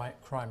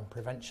crime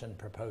prevention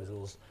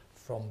proposals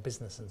from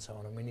business and so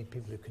on, and we need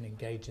people who can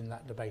engage in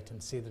that debate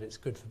and see that it's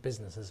good for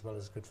business as well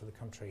as good for the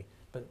country.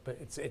 But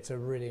it's a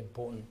really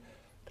important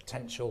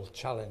potential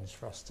challenge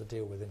for us to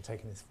deal with in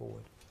taking this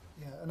forward.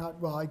 Yeah,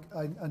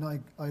 and I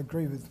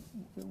agree with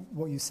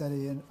what you said,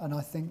 Ian, and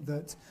I think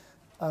that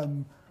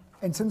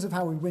in terms of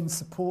how we win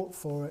support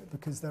for it,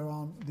 because there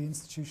aren't the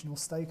institutional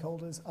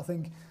stakeholders, I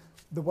think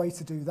the way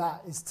to do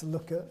that is to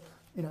look at,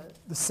 you know,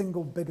 the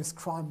single biggest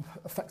crime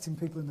affecting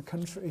people in the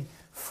country,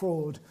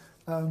 fraud,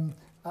 and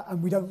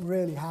we don't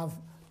really have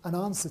an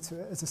answer to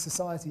it as a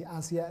society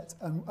as yet.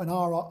 And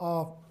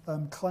our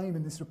claim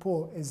in this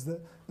report is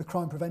that the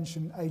Crime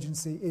Prevention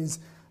Agency is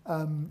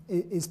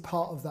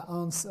part of that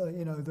answer.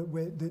 You know,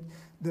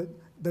 that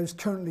there's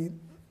currently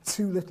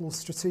too little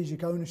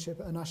strategic ownership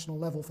at a national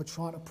level for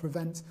trying to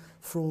prevent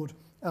fraud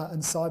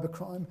and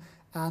cybercrime,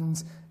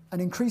 and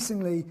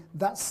increasingly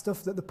that's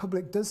stuff that the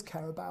public does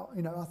care about.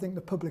 You know, I think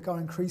the public are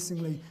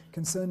increasingly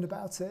concerned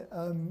about it.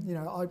 You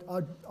know,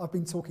 I've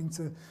been talking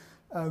to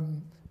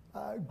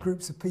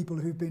groups of people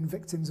who've been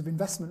victims of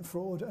investment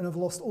fraud and have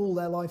lost all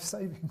their life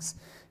savings,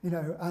 you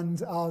know,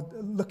 and are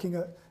looking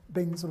at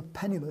being sort of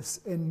penniless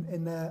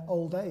in their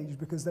old age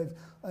because they've,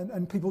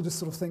 and people just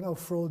sort of think, oh,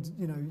 fraud,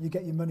 you know, you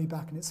get your money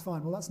back and it's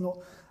fine. Well, that's not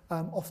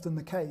often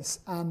the case.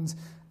 And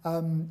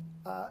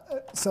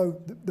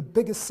so the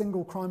biggest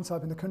single crime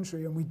type in the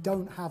country, and we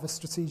don't have a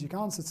strategic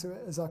answer to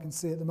it, as I can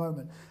see at the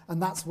moment.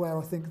 And that's where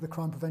I think the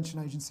Crime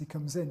Prevention Agency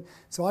comes in.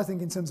 So I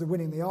think in terms of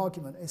winning the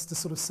argument is to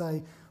sort of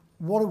say,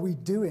 what are we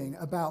doing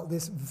about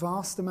this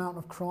vast amount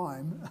of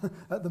crime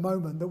at the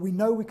moment that we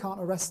know we can't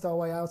arrest our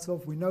way out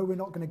of? We know we're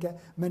not going to get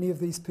many of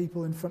these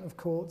people in front of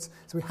courts,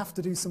 so we have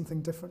to do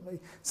something differently.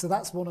 So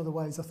that's one of the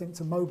ways, I think,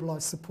 to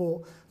mobilise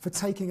support for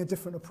taking a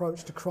different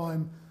approach to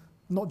crime,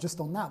 not just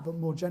on that, but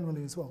more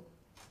generally as well.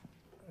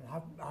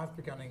 I've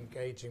begun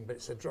engaging, but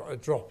it's a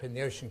drop in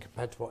the ocean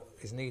compared to what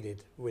is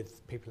needed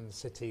with people in the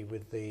city,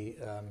 with the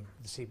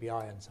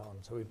CBI and so on.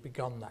 So we've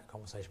begun that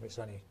conversation, but it's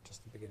only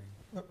just the beginning.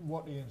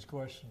 What Ian's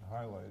question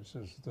highlights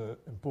is the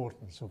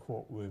importance of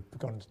what we've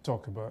begun to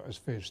talk about as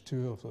phase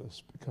 2 of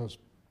this, because,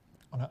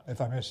 and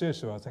if I may say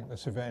so, I think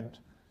this event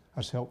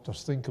has helped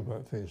us think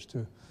about phase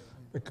 2,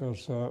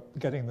 because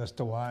getting this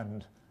to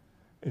land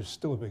is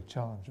still a big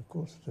challenge, of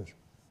course it is.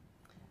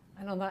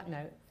 And on that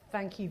note,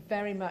 thank you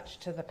very much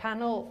to the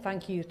panel.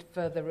 Thank you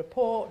for the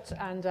report,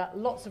 and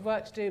lots of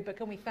work to do, but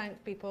can we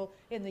thank people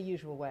in the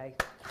usual way?